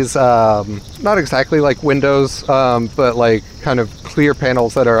these not exactly like windows, but like kind of clear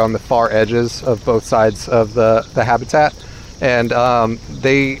panels that are on the far edges of both sides of the habitat, and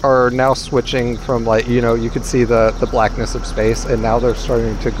they are now switching from you could see the blackness of space, and now they're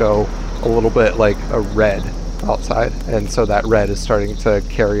starting to go a little bit like a red outside, and so that red is starting to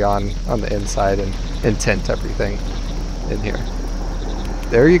carry on the inside and tint everything in here.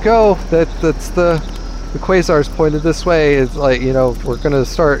 There you go. That's the quasars pointed this way. It's we're gonna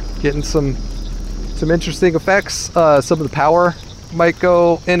start getting some interesting effects. Some of the power might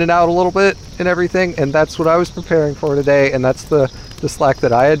go in and out a little bit and everything, and that's what I was preparing for today, and that's the slack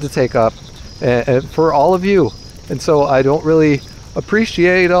that I had to take up and for all of you. And so I don't really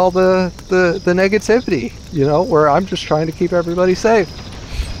appreciate all the negativity, where I'm just trying to keep everybody safe.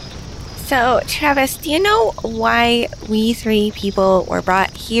 So, Travis, do you know why we three people were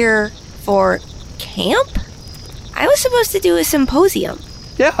brought here for camp? I was supposed to do a symposium.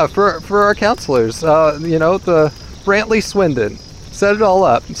 Yeah, for our counselors. The Brantley Swindon set it all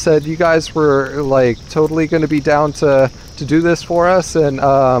up. Said you guys were totally going to be down to do this for us, and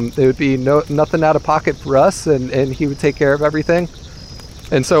it would be nothing out of pocket for us, and he would take care of everything.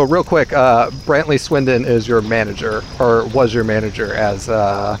 And so, real quick, Brantley Swindon is your manager, or was your manager as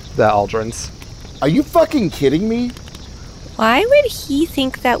the Aldrins. Are you fucking kidding me? Why would he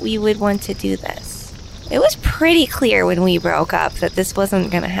think that we would want to do this? It was pretty clear when we broke up that this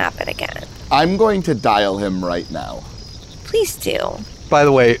wasn't going to happen again. I'm going to dial him right now. Please do. By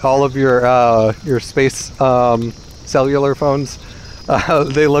the way, all of your space cellular phones,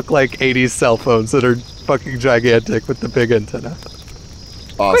 they look like 80s cell phones that are fucking gigantic with the big antenna.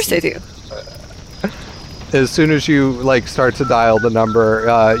 Of course they do. As soon as you start to dial the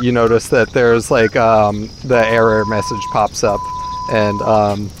number, you notice that there's the error message pops up,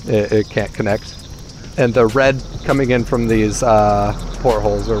 and it can't connect. And the red coming in from these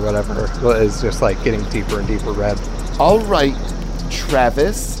portholes or whatever is just getting deeper and deeper red. All right,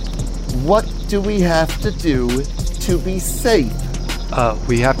 Travis, what do we have to do to be safe?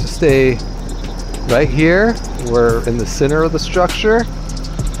 We have to stay right here. We're in the center of the structure.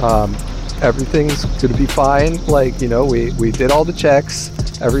 Everything's gonna be fine. We did all the checks.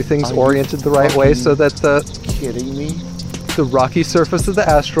 Everything's oriented the right way so that Kidding me? the rocky surface of the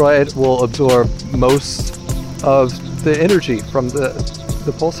asteroid will absorb most of the energy from the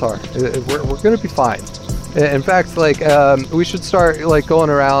pulsar. We're gonna be fine. In fact, we should start going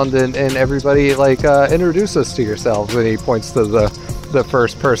around and everybody introduce us to yourselves. And he points to the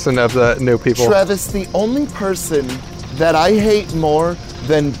first person of the new people. Travis, the only person that I hate more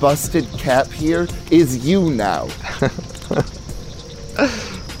than Busted Cap here is you now.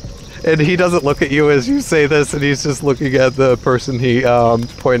 And he doesn't look at you as you say this, and he's just looking at the person he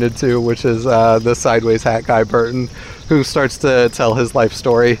pointed to, which is the Sideways Hat guy, Burton, who starts to tell his life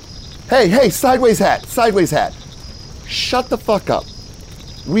story. Hey, Sideways Hat. Shut the fuck up.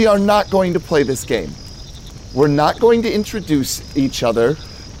 We are not going to play this game. We're not going to introduce each other.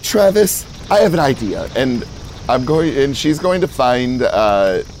 Travis, I have an idea, and she's going to find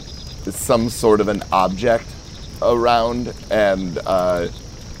some sort of an object around, and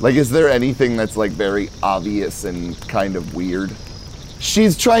is there anything that's very obvious and kind of weird?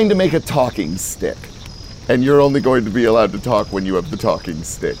 She's trying to make a talking stick, and you're only going to be allowed to talk when you have the talking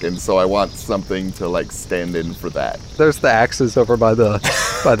stick, and so I want something to stand in for that. There's the axes over by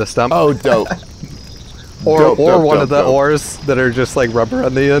the stump. Oh, dope. Or one of the oars that are just rubber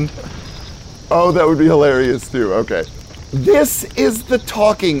on the end. Oh, that would be hilarious too. Okay. This is the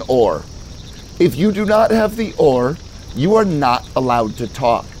talking oar. If you do not have the oar, you are not allowed to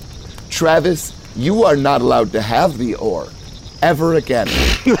talk. Travis, you are not allowed to have the ore. Ever again.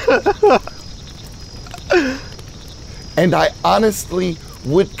 And I honestly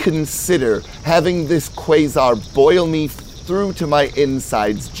would consider having this quasar boil me through to my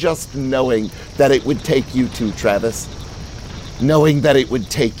insides just knowing that it would take you to, Travis. Knowing that it would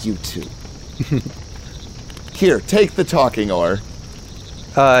take you to. Here, take the talking ore.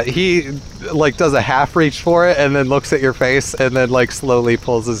 He, like, does a half reach for it and then looks at your face and then, like, slowly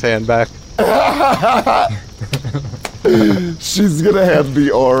pulls his hand back. She's gonna hand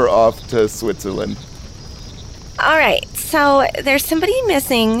the ore off to Switzerland. Alright, so there's somebody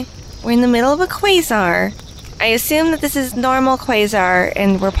missing. We're in the middle of a quasar. I assume that this is normal quasar,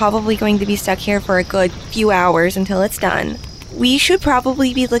 and we're probably going to be stuck here for a good few hours until it's done. We should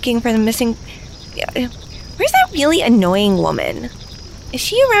probably be looking for the missing... Where's that really annoying woman? Is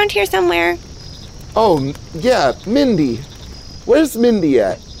she around here somewhere? Oh, yeah, Mindy. Where's Mindy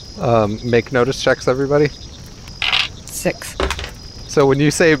at? Make notice checks, everybody. 6. So when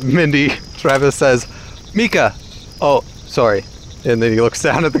you say Mindy, Travis says, Mika! Oh, sorry. And then he looks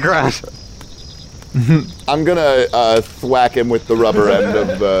down at the ground. I'm gonna thwack him with the rubber end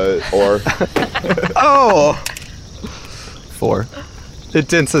of the ore. Oh! 4. It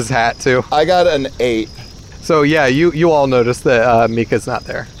dents his hat, too. I got an 8. So yeah, you all notice that Mika's not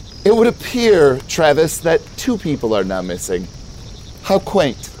there. It would appear, Travis, that 2 people are now missing. How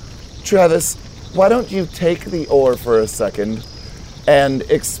quaint. Travis, why don't you take the ore for a second and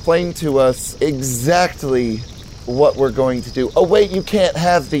explain to us exactly what we're going to do. Oh, wait, you can't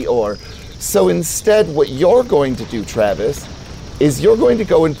have the ore. So instead, what you're going to do, Travis, is you're going to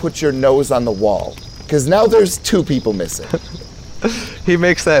go and put your nose on the wall. Because now there's 2 people missing. He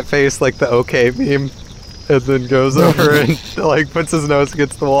makes that face like the OK meme, and then goes over and like puts his nose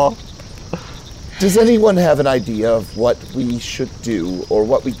against the wall. Does anyone have an idea of what we should do, or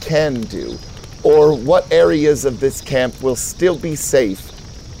what we can do, or what areas of this camp will still be safe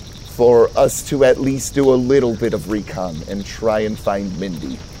for us to at least do a little bit of recon and try and find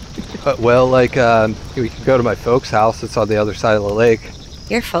Mindy? Well, like, we could go to my folks' house. It's on the other side of the lake.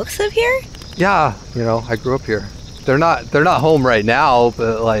 Your folks live here? Yeah, I grew up here. They're not home right now,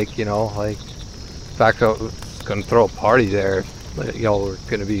 but like, in fact, I was gonna throw a party there. Y'all were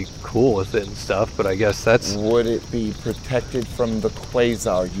gonna be cool with it and stuff, but I guess that's... Would it be protected from the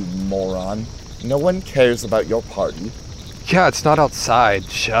quasar, you moron? No one cares about your party. Yeah, it's not outside,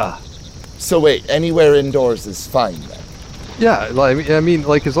 sure. So wait, anywhere indoors is fine then? Yeah, I mean,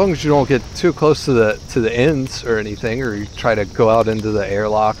 as long as you don't get too close to the ends or anything, or you try to go out into the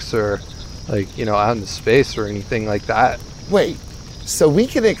airlocks or, out into space or anything like that. Wait, so we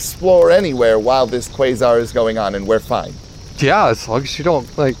can explore anywhere while this quasar is going on and we're fine? Yeah, as long as you don't,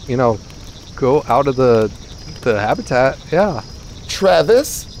 go out of the habitat, yeah.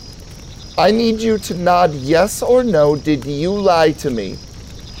 Travis, I need you to nod yes or no. Did you lie to me?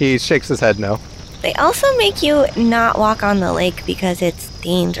 He shakes his head no. They also make you not walk on the lake because it's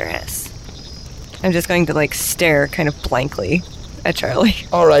dangerous. I'm just going to, stare kind of blankly at Charlie.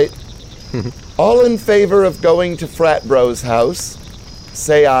 All right. All in favor of going to Frat Bro's house,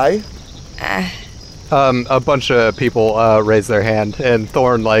 say aye. A bunch of people raise their hand, and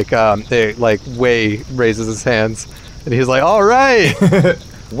Thorn, way raises his hands, and he's like, all right!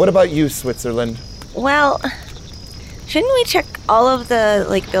 What about you, Switzerland? Well, shouldn't we check all of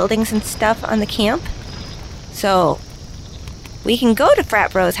the, buildings and stuff on the camp? So, we can go to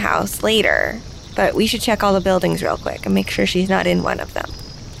Frat Bro's house later, but we should check all the buildings real quick and make sure she's not in one of them.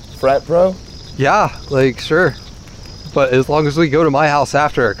 Frat Bro? Yeah, sure. But as long as we go to my house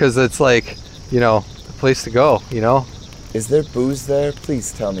after, because it's, the place to go, Is there booze there?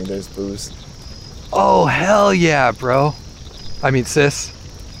 Please tell me there's booze. Oh, hell yeah, bro. I mean, sis.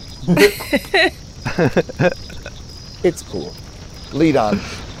 It's cool. Lead on.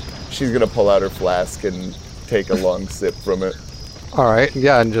 She's gonna pull out her flask and take a long sip from it. All right,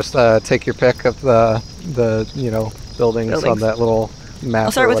 yeah, and just take your pick of the buildings on that little map.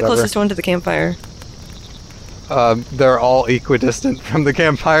 I'll start with the closest one to the campfire. They're all equidistant from the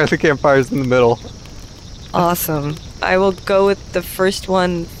campfire. The campfire's in the middle. Awesome. I will go with the first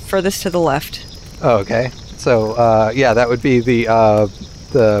one furthest to the left. Oh, okay. So, that would be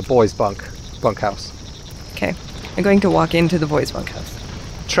the boys' bunkhouse. Okay. I'm going to walk into the boys' bunkhouse.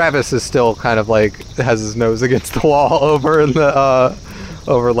 Travis is still kind of has his nose against the wall over in the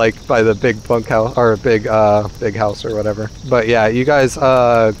by the big bunkhouse or big house or whatever. But yeah, you guys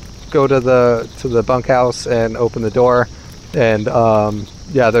go to the bunkhouse and open the door, and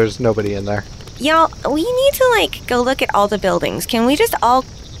there's nobody in there. Y'all, we need to go look at all the buildings. Can we just all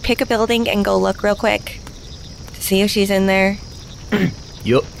pick a building and go look real quick to to see if she's in there?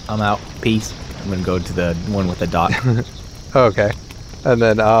 Yup, I'm out. Peace. I'm gonna go to the one with the dot. Okay. And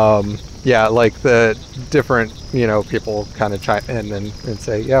then, yeah, like the different, people kind of chime in and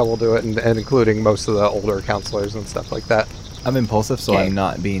say, yeah, we'll do it, and including most of the older counselors and stuff like that. I'm impulsive, so Okay. I'm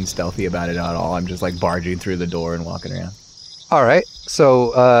not being stealthy about it at all. I'm just like barging through the door and walking around. All right.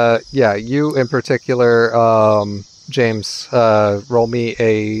 So, yeah, you in particular, James, roll me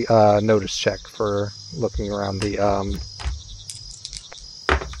a notice check for looking around the...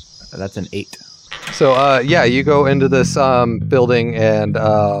 That's an 8. So, yeah, you go into this building, and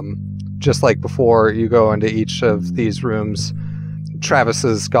just like before, you go into each of these rooms. Travis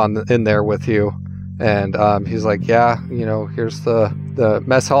has gone in there with you, and he's like, yeah, here's the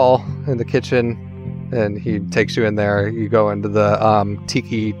mess hall and the kitchen, and he takes you in there. You go into the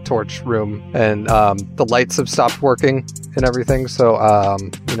tiki torch room, and the lights have stopped working and everything, so,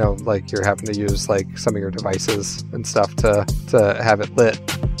 like you're having to use like some of your devices and stuff to have it lit.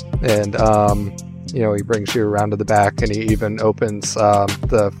 And he brings you around to the back, and he even opens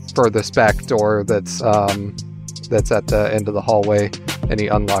the furthest back door that's at the end of the hallway, and he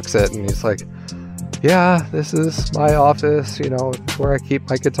unlocks it, and he's like, yeah, this is my office, it's where I keep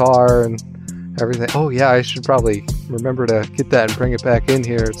my guitar and everything. Oh yeah, I should probably remember to get that and bring it back in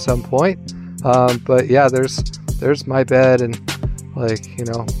here at some point. But yeah, there's my bed, and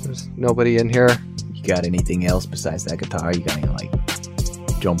there's nobody in here. You got anything else besides that guitar? You got any like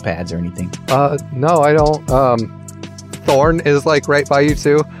jump pads or anything? No, I don't. Thorn is like right by you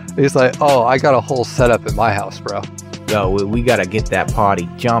too. He's like, oh, I got a whole setup at my house, bro. Yo, we gotta get that party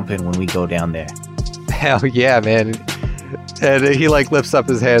jumping when we go down there. Hell yeah, man. And he like lifts up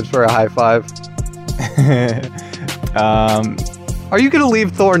his hands for a high five. Are you gonna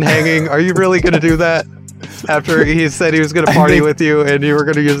leave Thorn hanging? Are you really gonna do that? After he said he was gonna party with you and you were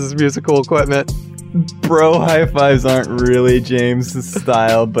gonna use his musical equipment? Bro high fives aren't really James'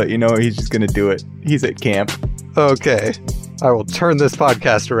 style, but he's just gonna do it. He's at camp. Okay. I will turn this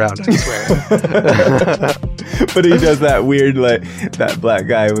podcast around, I swear. But he does that weird, like, that black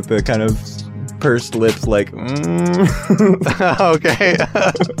guy with the kind of pursed lips, like, Okay.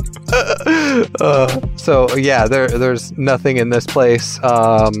 So, yeah, there's nothing in this place.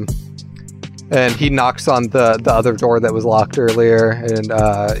 And he knocks on the other door that was locked earlier, and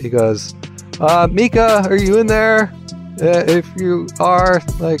he goes, Mika, are you in there? If you are,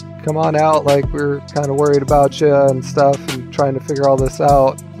 like, come on out. Like, we're kind of worried about you and stuff and trying to figure all this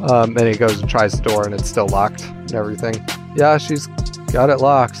out. And he goes and tries the door, and it's still locked and everything. Yeah, she's got it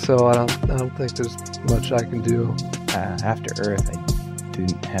locked, so I don't think there's much I can do. After Earth, I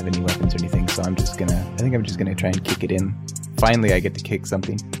didn't have any weapons or anything, so I think I'm just gonna try and kick it in. Finally, I get to kick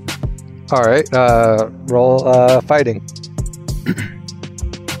something. All right, roll fighting.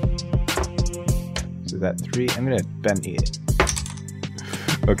 So that 3. I'm gonna Benny it.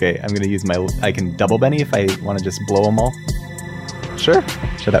 Okay, I'm gonna use I can double Benny if I want to just blow them all. Sure.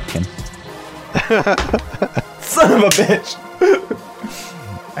 Shut up, Ken. Son of a bitch.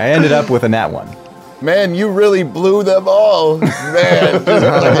 I ended up with a nat 1. Man, you really blew them all. Man,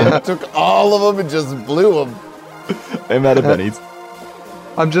 just took all of them and just blew them. I'm out of bennies.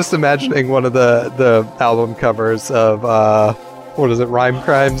 I'm just imagining one of the album covers of what is it, Rhyme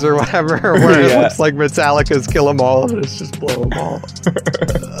Crimes or whatever, where it looks like Metallica's Kill 'Em All, and it's just blow 'em all.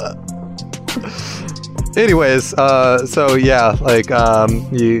 Anyways, so yeah, like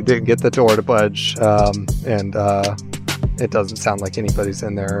you didn't get the door to budge, and it doesn't sound like anybody's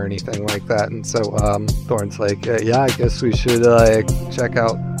in there or anything like that. And so Thorn's like, yeah, I guess we should like check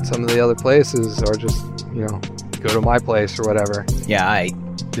out some of the other places, or just go to my place or whatever. Yeah,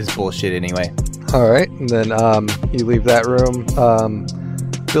 this is bullshit anyway. All right, and then you leave that room.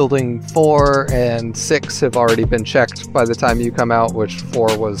 Building 4 and 6 have already been checked by the time you come out, which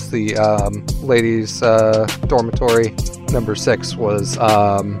 4 was the ladies' dormitory. Number 6 was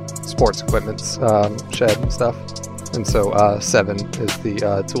sports equipment's shed and stuff. And so 7 is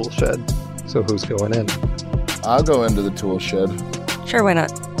the tool shed. So who's going in? I'll go into the tool shed. Sure, why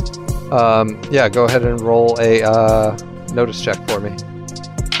not? Yeah, go ahead and roll a notice check for me.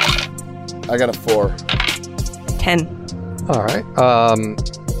 I got a 4. 10. All right.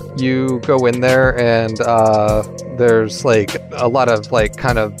 You go in there, and there's like a lot of like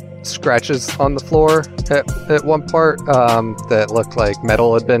kind of scratches on the floor at one part that looked like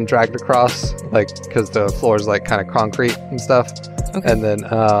metal had been dragged across, like because the floor is like kind of concrete and stuff. Okay. And then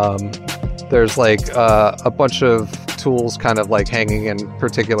there's like a bunch of tools kind of like hanging in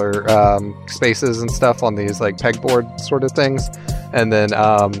particular spaces and stuff on these like pegboard sort of things. And then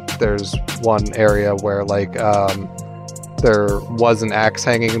there's one area where like there was an axe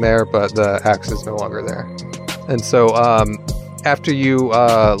hanging there, but the axe is no longer there. And so after you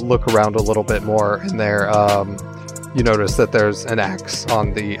look around a little bit more in there, you notice that there's an axe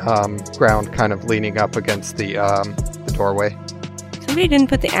on the ground kind of leaning up against the doorway. Somebody didn't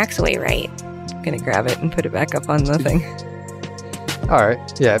put the axe away right. I'm gonna grab it and put it back up on the thing. All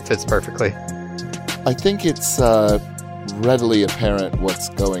right. Yeah, it fits perfectly. I think it's readily apparent what's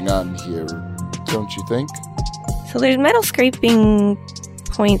going on here, don't you think? So there's metal scraping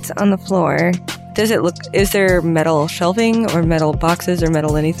points on the floor. Is there metal shelving or metal boxes or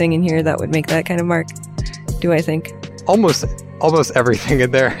metal anything in here that would make that kind of mark? Do I think? Almost everything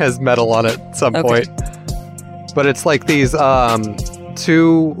in there has metal on it at some point. But it's like these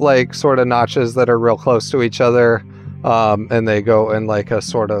two like sort of notches that are real close to each other, and they go in like a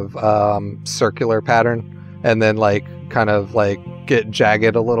sort of circular pattern, and then like kind of like get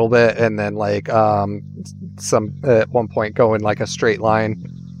jagged a little bit, and then like some at one point go in like a straight line.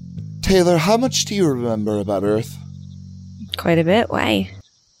 Taylor, how much do you remember about Earth? Quite a bit. Why?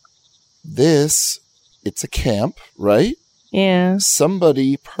 It's a camp, right? Yeah.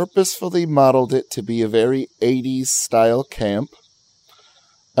 Somebody purposefully modeled it to be a very 80s style camp.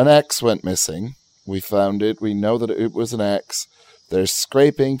 An axe went missing. We found it. We know that it was an axe. There's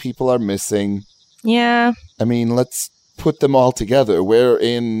scraping. People are missing. Yeah. I mean, let's put them all together. We're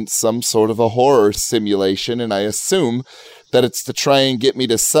in some sort of a horror simulation, and I assume that it's to try and get me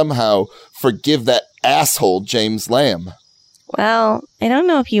to somehow forgive that asshole James Lamb. Well, I don't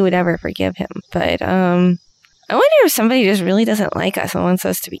know if you would ever forgive him, but I wonder if somebody just really doesn't like us and wants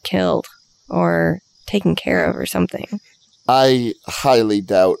us to be killed or taken care of or something. I highly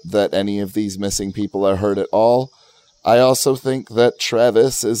doubt that any of these missing people are hurt at all. I also think that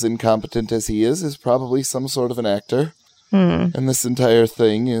Travis, as incompetent as he is probably some sort of an actor. And this entire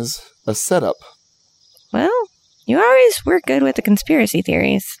thing is a setup. Well, you always were good with the conspiracy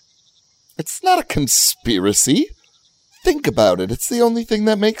theories. It's not a conspiracy. Think about it. It's the only thing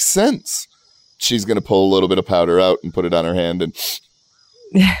that makes sense. She's going to pull a little bit of powder out and put it on her hand and...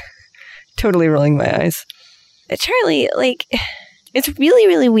 Totally rolling my eyes. Charlie, like, it's really,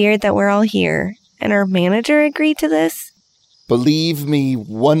 really weird that we're all here and our manager agreed to this. Believe me,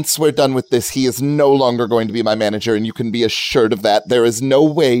 once we're done with this, he is no longer going to be my manager, and you can be assured of that. There is no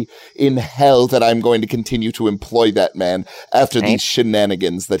way in hell that I'm going to continue to employ that man after these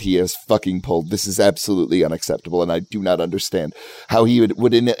shenanigans that he has fucking pulled. This is absolutely unacceptable, and I do not understand how he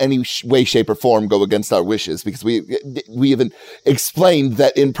would in any way, shape, or form go against our wishes, because we even explained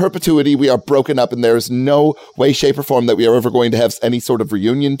that in perpetuity we are broken up, and there is no way, shape, or form that we are ever going to have any sort of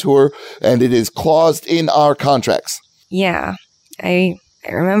reunion tour, and it is claused in our contracts. Yeah, I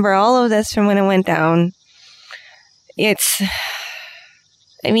remember all of this from when it went down. I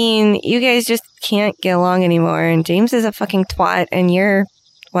mean, you guys just can't get along anymore, and James is a fucking twat, and you're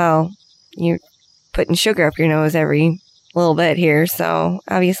putting sugar up your nose every little bit here, so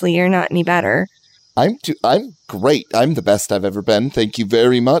obviously you're not any better. I'm great. I'm the best I've ever been. Thank you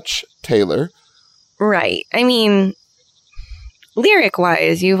very much, Taylor. Right. I mean,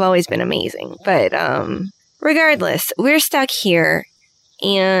 lyric-wise, you've always been amazing, but, regardless, we're stuck here,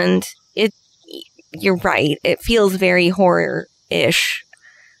 and you're right, it feels very horror-ish,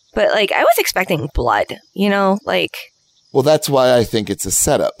 but, like, I was expecting blood, like... Well, that's why I think it's a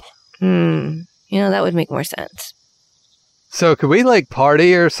setup. That would make more sense. So, could we, like,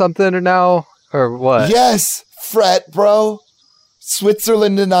 party or something now, or what? Yes! Fret, bro!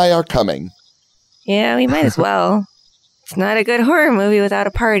 Switzerland and I are coming. Yeah, we might as well. It's not a good horror movie without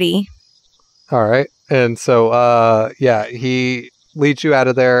a party. All right. And so, he leads you out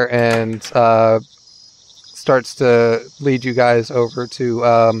of there and starts to lead you guys over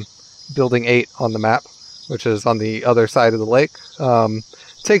to Building 8 on the map, which is on the other side of the lake.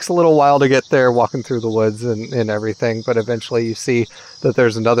 Takes a little while to get there, walking through the woods and everything, but eventually you see that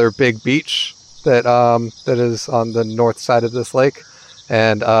there's another big beach that is on the north side of this lake,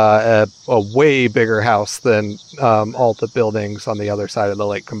 and a way bigger house than all the buildings on the other side of the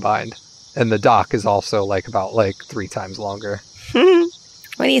lake combined. And the dock is also about 3 times longer.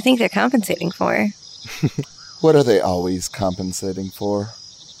 What do you think they're compensating for? What are they always compensating for?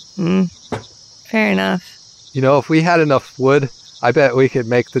 Fair enough. If we had enough wood, I bet we could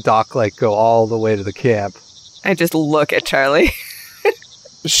make the dock go all the way to the camp. I just look at Charlie.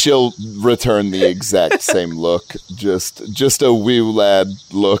 She'll return the exact same look. Just a wee lad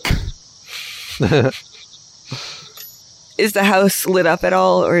look. Is the house lit up at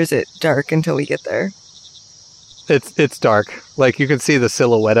all, or is it dark until we get there? It's dark. You can see the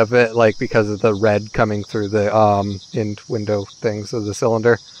silhouette of it, because of the red coming through the end window things of the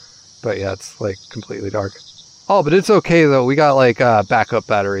cylinder. But yeah, it's completely dark. Oh, but it's okay though. We got backup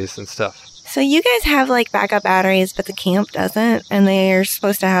batteries and stuff. So you guys have like backup batteries, but the camp doesn't, and they're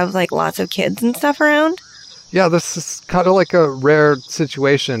supposed to have like lots of kids and stuff around? Yeah, this is kind of like a rare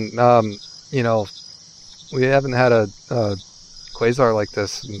situation. You know, we haven't had a quasar like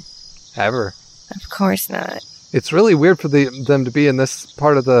this ever. Of course not. It's really weird for them to be in this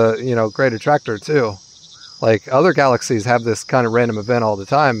part of the, Great Attractor, too. Like, other galaxies have this kind of random event all the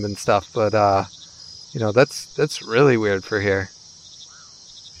time and stuff, but, that's really weird for here.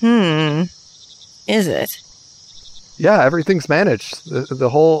 Is it? Yeah, everything's managed. The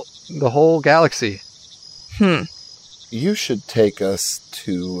whole galaxy. You should take us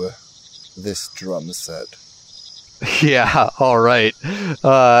to this drum set. Yeah, all right.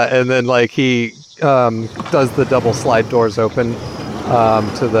 And then, he does the double slide doors open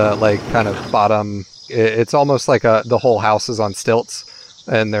to the, kind of bottom. It's almost like the whole house is on stilts,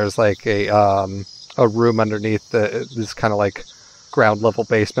 and there's, a room underneath this kind of, ground level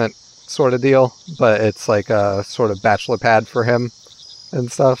basement sort of deal, but it's, a sort of bachelor pad for him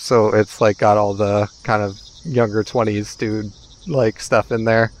and stuff, so it's, got all the kind of younger 20s dude, stuff in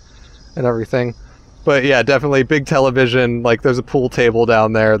there and everything. But yeah, definitely big television. There's a pool table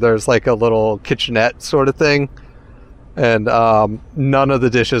down there. There's a little kitchenette sort of thing, and none of the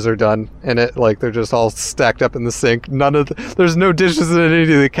dishes are done in it. They're just all stacked up in the sink. There's no dishes in any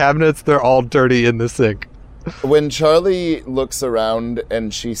of the cabinets. They're all dirty in the sink. When Charlie looks around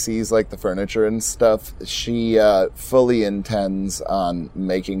and she sees the furniture and stuff, she fully intends on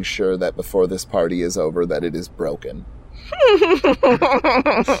making sure that before this party is over that it is broken.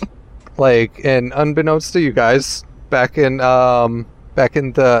 And unbeknownst to you guys, back in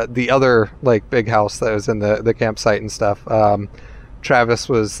the other big house that was in the campsite and stuff, Travis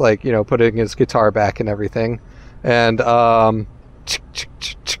was putting his guitar back and everything, and he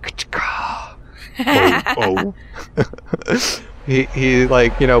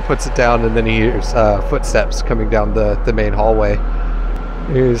puts it down, and then he hears footsteps coming down the main hallway.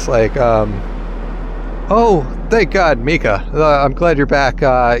 He's like, oh, thank God, Mika. I'm glad you're back.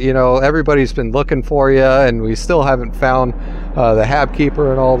 Everybody's been looking for you, and we still haven't found the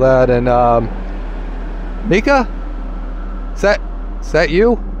Habkeeper and all that. And Mika, is that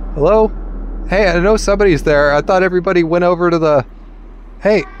you? Hello? Hey, I know somebody's there. I thought everybody went over to the.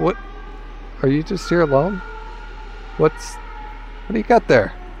 Hey, what? Are you just here alone? What do you got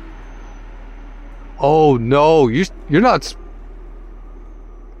there? Oh no, you're not.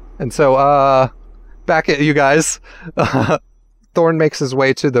 And so, back at you guys, Thorn makes his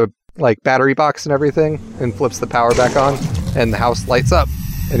way to the battery box and everything, and flips the power back on, and the house lights up,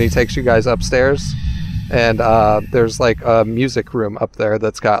 and he takes you guys upstairs, and there's a music room up there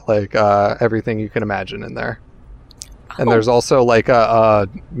that's got everything you can imagine in there. And there's also a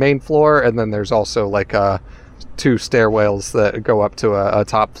main floor, and then there's also two stairwells that go up to a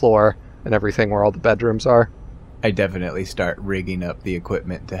top floor and everything where all the bedrooms are. I definitely start rigging up the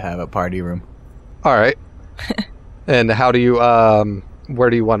equipment to have a party room. All right. And how do you where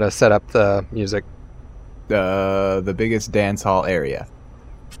do you want to set up the music? The biggest dance hall area.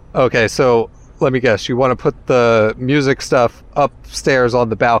 Okay, so let me guess. You want to put the music stuff upstairs on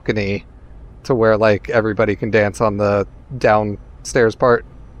the balcony to where everybody can dance on the downstairs part?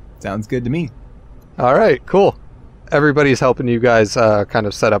 Sounds good to me. All right, cool. Everybody's helping you guys kind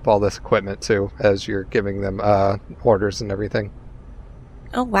of set up all this equipment too, as you're giving them orders and everything.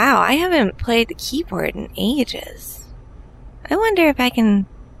 Oh wow, I haven't played the keyboard in ages. I wonder if I can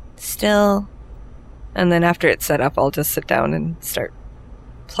still... And then after it's set up, I'll just sit down and start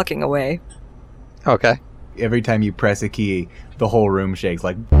plucking away. Okay. Every time you press a key, the whole room shakes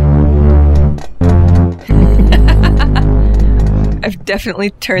I've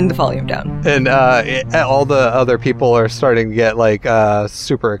definitely turned the volume down. And all the other people are starting to get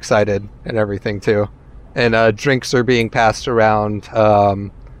super excited and everything too. And drinks are being passed around,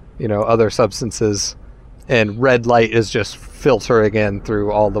 other substances, and red light is just filtering in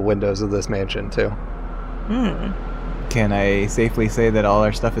through all the windows of this mansion too. Can I safely say that all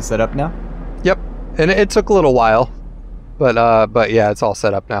our stuff is set up now? Yep. And it took a little while, but yeah, it's all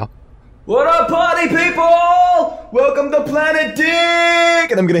set up now. What up, party people? Welcome to Planet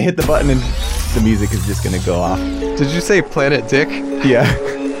Dick! And I'm gonna hit the button and the music is just gonna go off. Did you say Planet Dick? Yeah.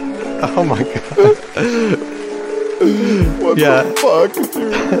 Oh my god. What the fuck,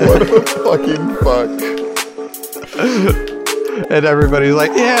 dude? What the fucking fuck? And everybody's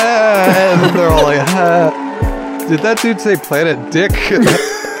like, yeah! And they're all like, did that dude say Planet Dick?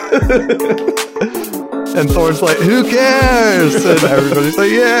 And Thor's like, who cares? And everybody's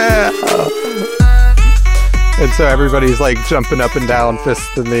like, yeah! And so everybody's jumping up and down,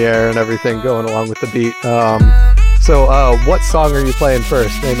 fists in the air and everything, going along with the beat. So, what song are you playing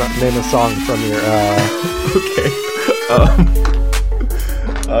first? Name a song from your. Okay.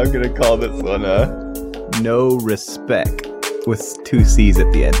 I'm gonna call this one "No Respect" with 2 C's at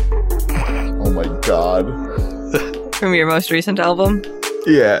the end. Oh my god. From your most recent album?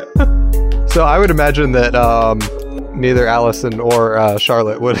 Yeah. So I would imagine that neither Allison or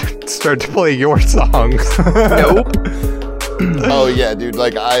Charlotte would start to play your songs. Nope. Oh yeah, dude.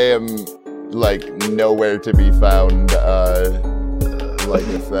 Like I am, like nowhere to be found. Like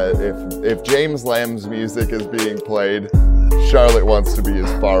if James Lamb's music is being played, Charlotte wants to be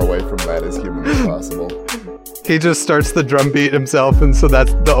as far away from that as humanly possible. He just starts the drum beat himself, and so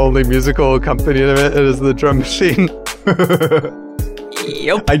that's the only musical accompaniment is the drum machine.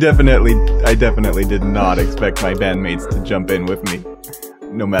 Yep. I definitely did not expect my bandmates to jump in with me,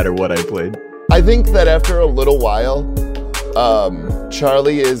 no matter what I played. I think that after a little while,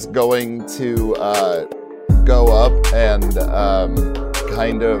 Charlie is going to go up and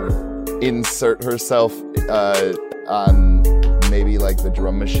kind of insert herself on maybe like the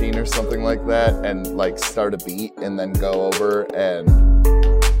drum machine or something like that, and like start a beat, and then go over and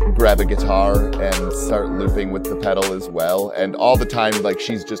grab a guitar and start looping with the pedal as well. And all the time, like,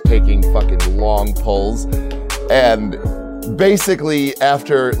 she's just taking fucking long pulls. And basically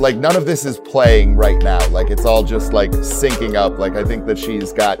after, like, none of this is playing right now. Like, it's all just like syncing up. Like, I think that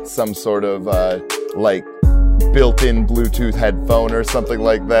she's got some sort of like built-in Bluetooth headphone or something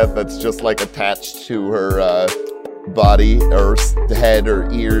like that that's just like attached to her body or head or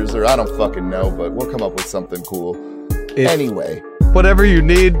ears, or I don't fucking know, but we'll come up with something cool. Anyway, whatever you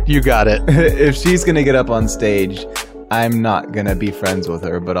need, you got it. If she's gonna get up on stage, I'm not gonna be friends with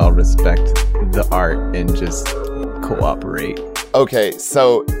her, but I'll respect the art and just cooperate. Okay,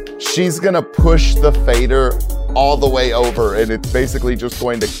 so she's gonna push the fader all the way over, and it's basically just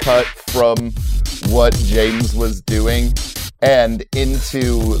going to cut from what James was doing and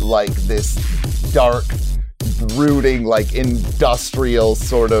into like this dark, brooding, like industrial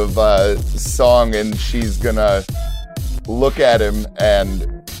sort of song, and she's gonna look at him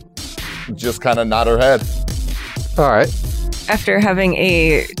and just kind of nod her head. All right. After having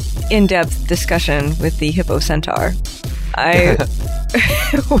a in-depth discussion with the Hippo Centaur, I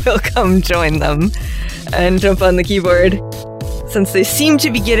will come join them and jump on the keyboard. Since they seem to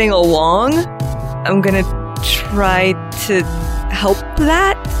be getting along, I'm gonna try to help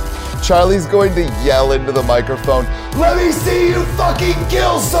that. Charlie's going to yell into the microphone, "Let me see you fucking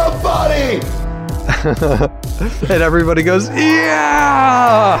kill somebody!" And everybody goes,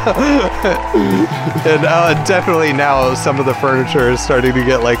 yeah! And definitely now some of the furniture is starting to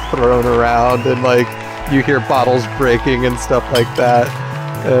get like thrown around, and like you hear bottles breaking and stuff like that.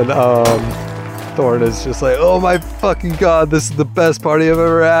 And Thorn is just like, oh my fucking god, this is the best party I've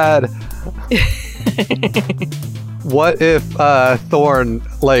ever had. What if Thorn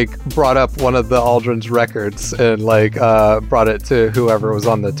like brought up one of the Aldrin's records and like brought it to whoever was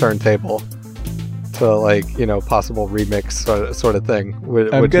on the turntable? To like, you know, possible remix sort of thing.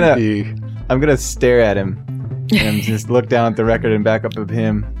 I'm gonna stare at him and just look down at the record and back up of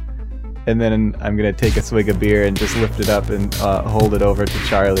him, and then I'm gonna take a swig of beer and just lift it up and hold it over to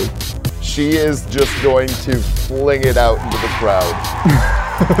Charlie. She is just going to fling it out into the crowd.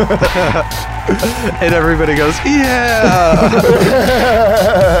 And everybody goes, yeah!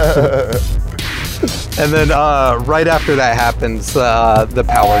 And then right after that happens, the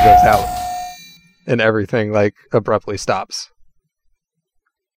power goes out. And everything, like, abruptly stops.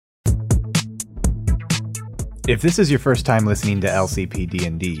 If this is your first time listening to LCP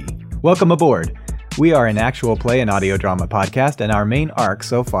D&D, welcome aboard. We are an actual play and audio drama podcast, and our main arc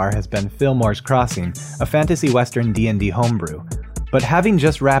so far has been Fillmore's Crossing, a fantasy western D&D homebrew. But having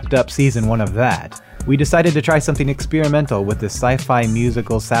just wrapped up season 1 of that, we decided to try something experimental with this sci-fi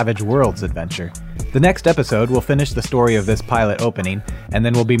musical Savage Worlds adventure. The next episode will finish the story of this pilot opening, and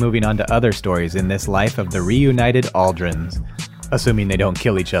then we'll be moving on to other stories in this life of the reunited Aldrins, assuming they don't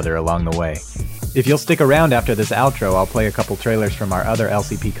kill each other along the way. If you'll stick around after this outro, I'll play a couple trailers from our other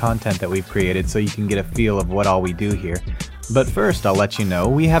LCP content that we've created so you can get a feel of what all we do here. But first, I'll let you know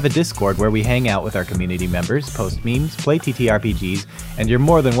we have a Discord where we hang out with our community members, post memes, play TTRPGs, and you're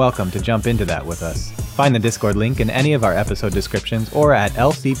more than welcome to jump into that with us. Find the Discord link in any of our episode descriptions or at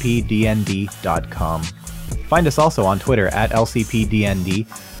lcpdnd.com. Find us also on Twitter at lcpdnd.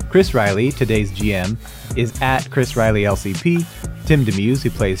 Chris Riley, today's GM, is at Chris Riley LCP. Tim Demuse, who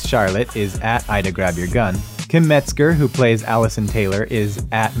plays Charlotte, is at Ida Grab Your Gun. Kim Metzger, who plays Allison Taylor, is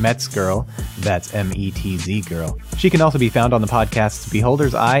at Metzgirl. That's METZ Girl. She can also be found on the podcasts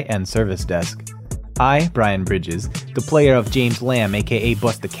Beholder's Eye and Service Desk. I, Brian Bridges, the player of James Lamb, aka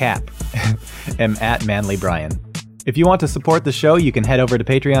Bust the Cap, am at Manly Brian. If you want to support the show, you can head over to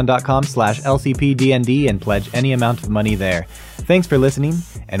patreon.com/LCPDND and pledge any amount of money there. Thanks for listening,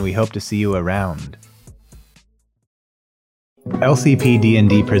 and we hope to see you around.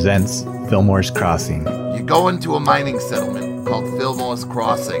 LCPDND presents Fillmore's Crossing, You go into a mining settlement called Fillmore's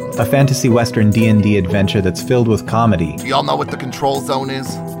Crossing. a fantasy western D&D adventure that's filled with comedy. Do y'all know what the control zone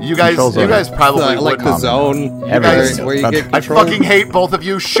is? You guys probably like wouldn't. the zone Everybody where you get I control. fucking hate both of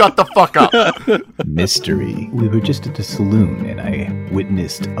you. Shut the fuck up. Mystery. We were just at a saloon and I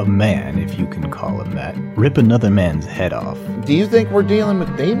witnessed a man, if you can call him that, rip another man's head off. Do you think we're dealing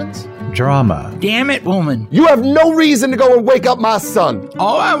with demons? Drama. Damn it, woman. You have no reason to go and wake up my son.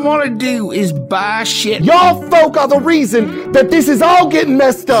 All I want to do is buy shit. Y'all folk are the reason that this is all getting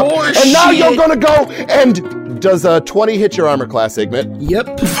messed up. And now you're gonna go and... Does 20 hit your armor class, Igmit?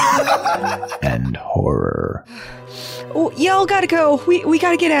 Yep. And horror. Oh, y'all gotta go. We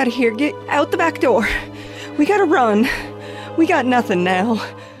gotta get out of here. Get out the back door. We gotta run. We got nothing now.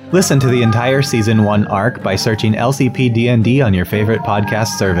 Listen to the entire Season 1 arc by searching LCPDND on your favorite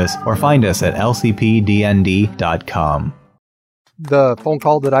podcast service, or find us at lcpdnd.com. The phone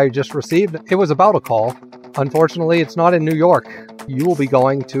call that I just received, it was about a call. Unfortunately, it's not in New York. You will be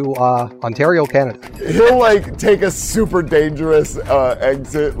going to Ontario, Canada. He'll like take a super dangerous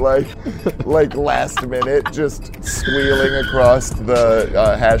exit, like last minute, just squealing across the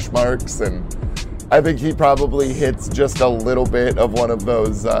hash marks, and I think he probably hits just a little bit of one of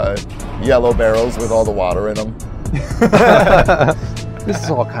those yellow barrels with all the water in them. This is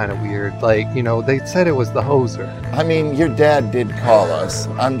all kind of weird. Like, you know, they said it was the hoser. I mean, your dad did call us.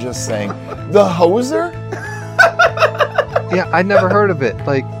 I'm just saying, the hoser? Yeah, I never heard of it.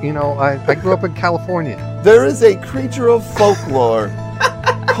 Like, you know, I grew up in California. There is a creature of folklore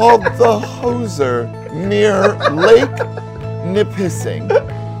called the hoser near Lake Nipissing.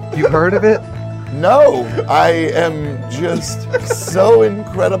 You heard of it? No, I am just so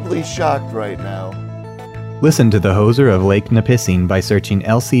incredibly shocked right now. Listen to The Hoser of Lake Nipissing by searching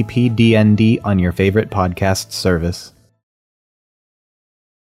LCPDND on your favorite podcast service.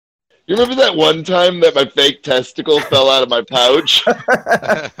 You remember that one time that my fake testicle fell out of my pouch? And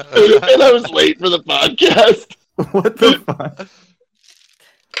I was late for the podcast? What the fuck?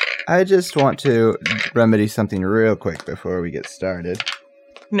 I just want to remedy something real quick before we get started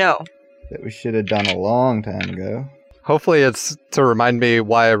No. that we should have done a long time ago. Hopefully it's to remind me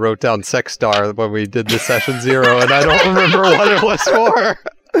why I wrote down Sex Star when we did the session 0, and I don't remember what it was for.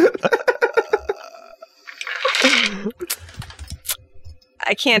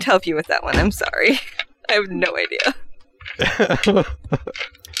 I can't help you with that one. I'm sorry. I have no idea.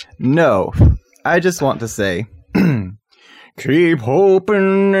 No, I just want to say, keep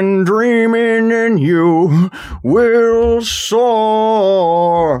hoping and dreaming and you will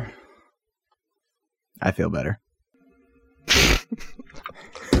soar. I feel better.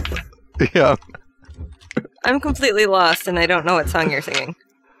 Yeah. I'm completely lost and I don't know what song you're singing.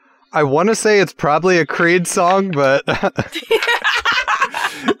 I want to say it's probably a Creed song, but...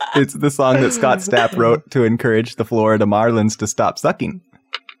 It's the song that Scott Stapp wrote to encourage the Florida Marlins to stop sucking.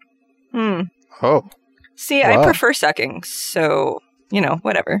 Oh. See, Wow. I prefer sucking, so, you know,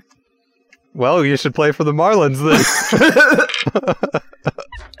 whatever. Well, you should play for the Marlins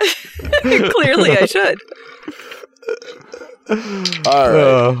then. Clearly I should. All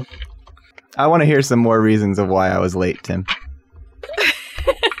right. I want to hear some more reasons of why I was late, Tim.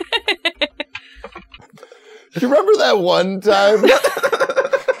 You remember that one time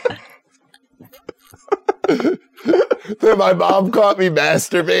that my mom caught me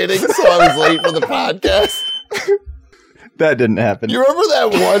masturbating, so I was late for the podcast? That didn't happen. You remember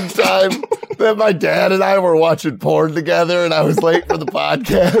that one time that my dad and I were watching porn together and I was late for the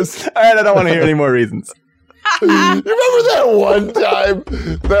podcast? All right, I don't want to hear any more reasons. You remember that one time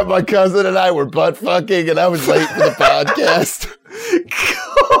that my cousin and I were butt fucking and I was late for the podcast?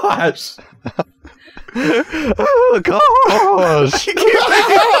 Gosh. Oh, gosh.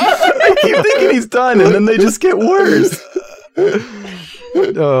 I keep thinking he's done, and then they just get worse.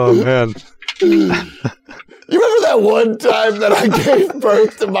 Oh, man. You remember that one time that I gave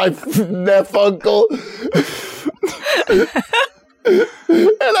birth to my neph-uncle?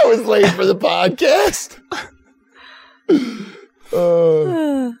 And I was late for the podcast?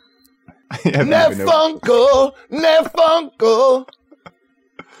 Neph-uncle!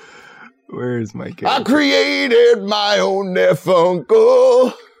 Where's my kid? I created my own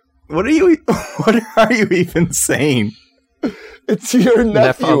neph-uncle. What are you even saying? It's your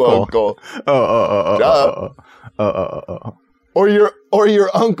nephew uncle. Oh. Or your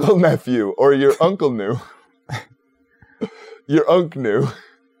uncle nephew, or your uncle new. Your unk new.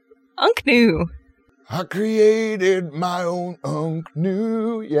 Unk new. I created my own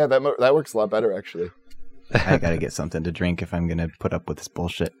canoe. Yeah, that works a lot better, actually. I gotta get something to drink if I'm gonna put up with this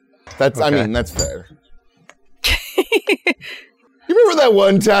bullshit. That's fair. You remember that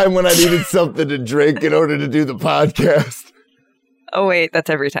one time when I needed something to drink in order to do the podcast? Oh, wait, that's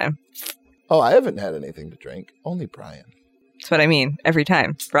every time. Oh, I haven't had anything to drink. Only Brian. That's what I mean. Every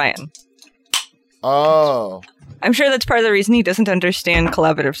time. Brian. Oh. I'm sure that's part of the reason he doesn't understand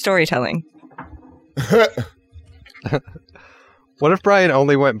collaborative storytelling. What if Brian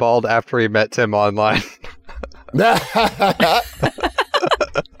only went bald after he met Tim online?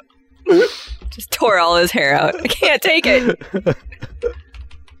 Just tore all his hair out. I can't take it.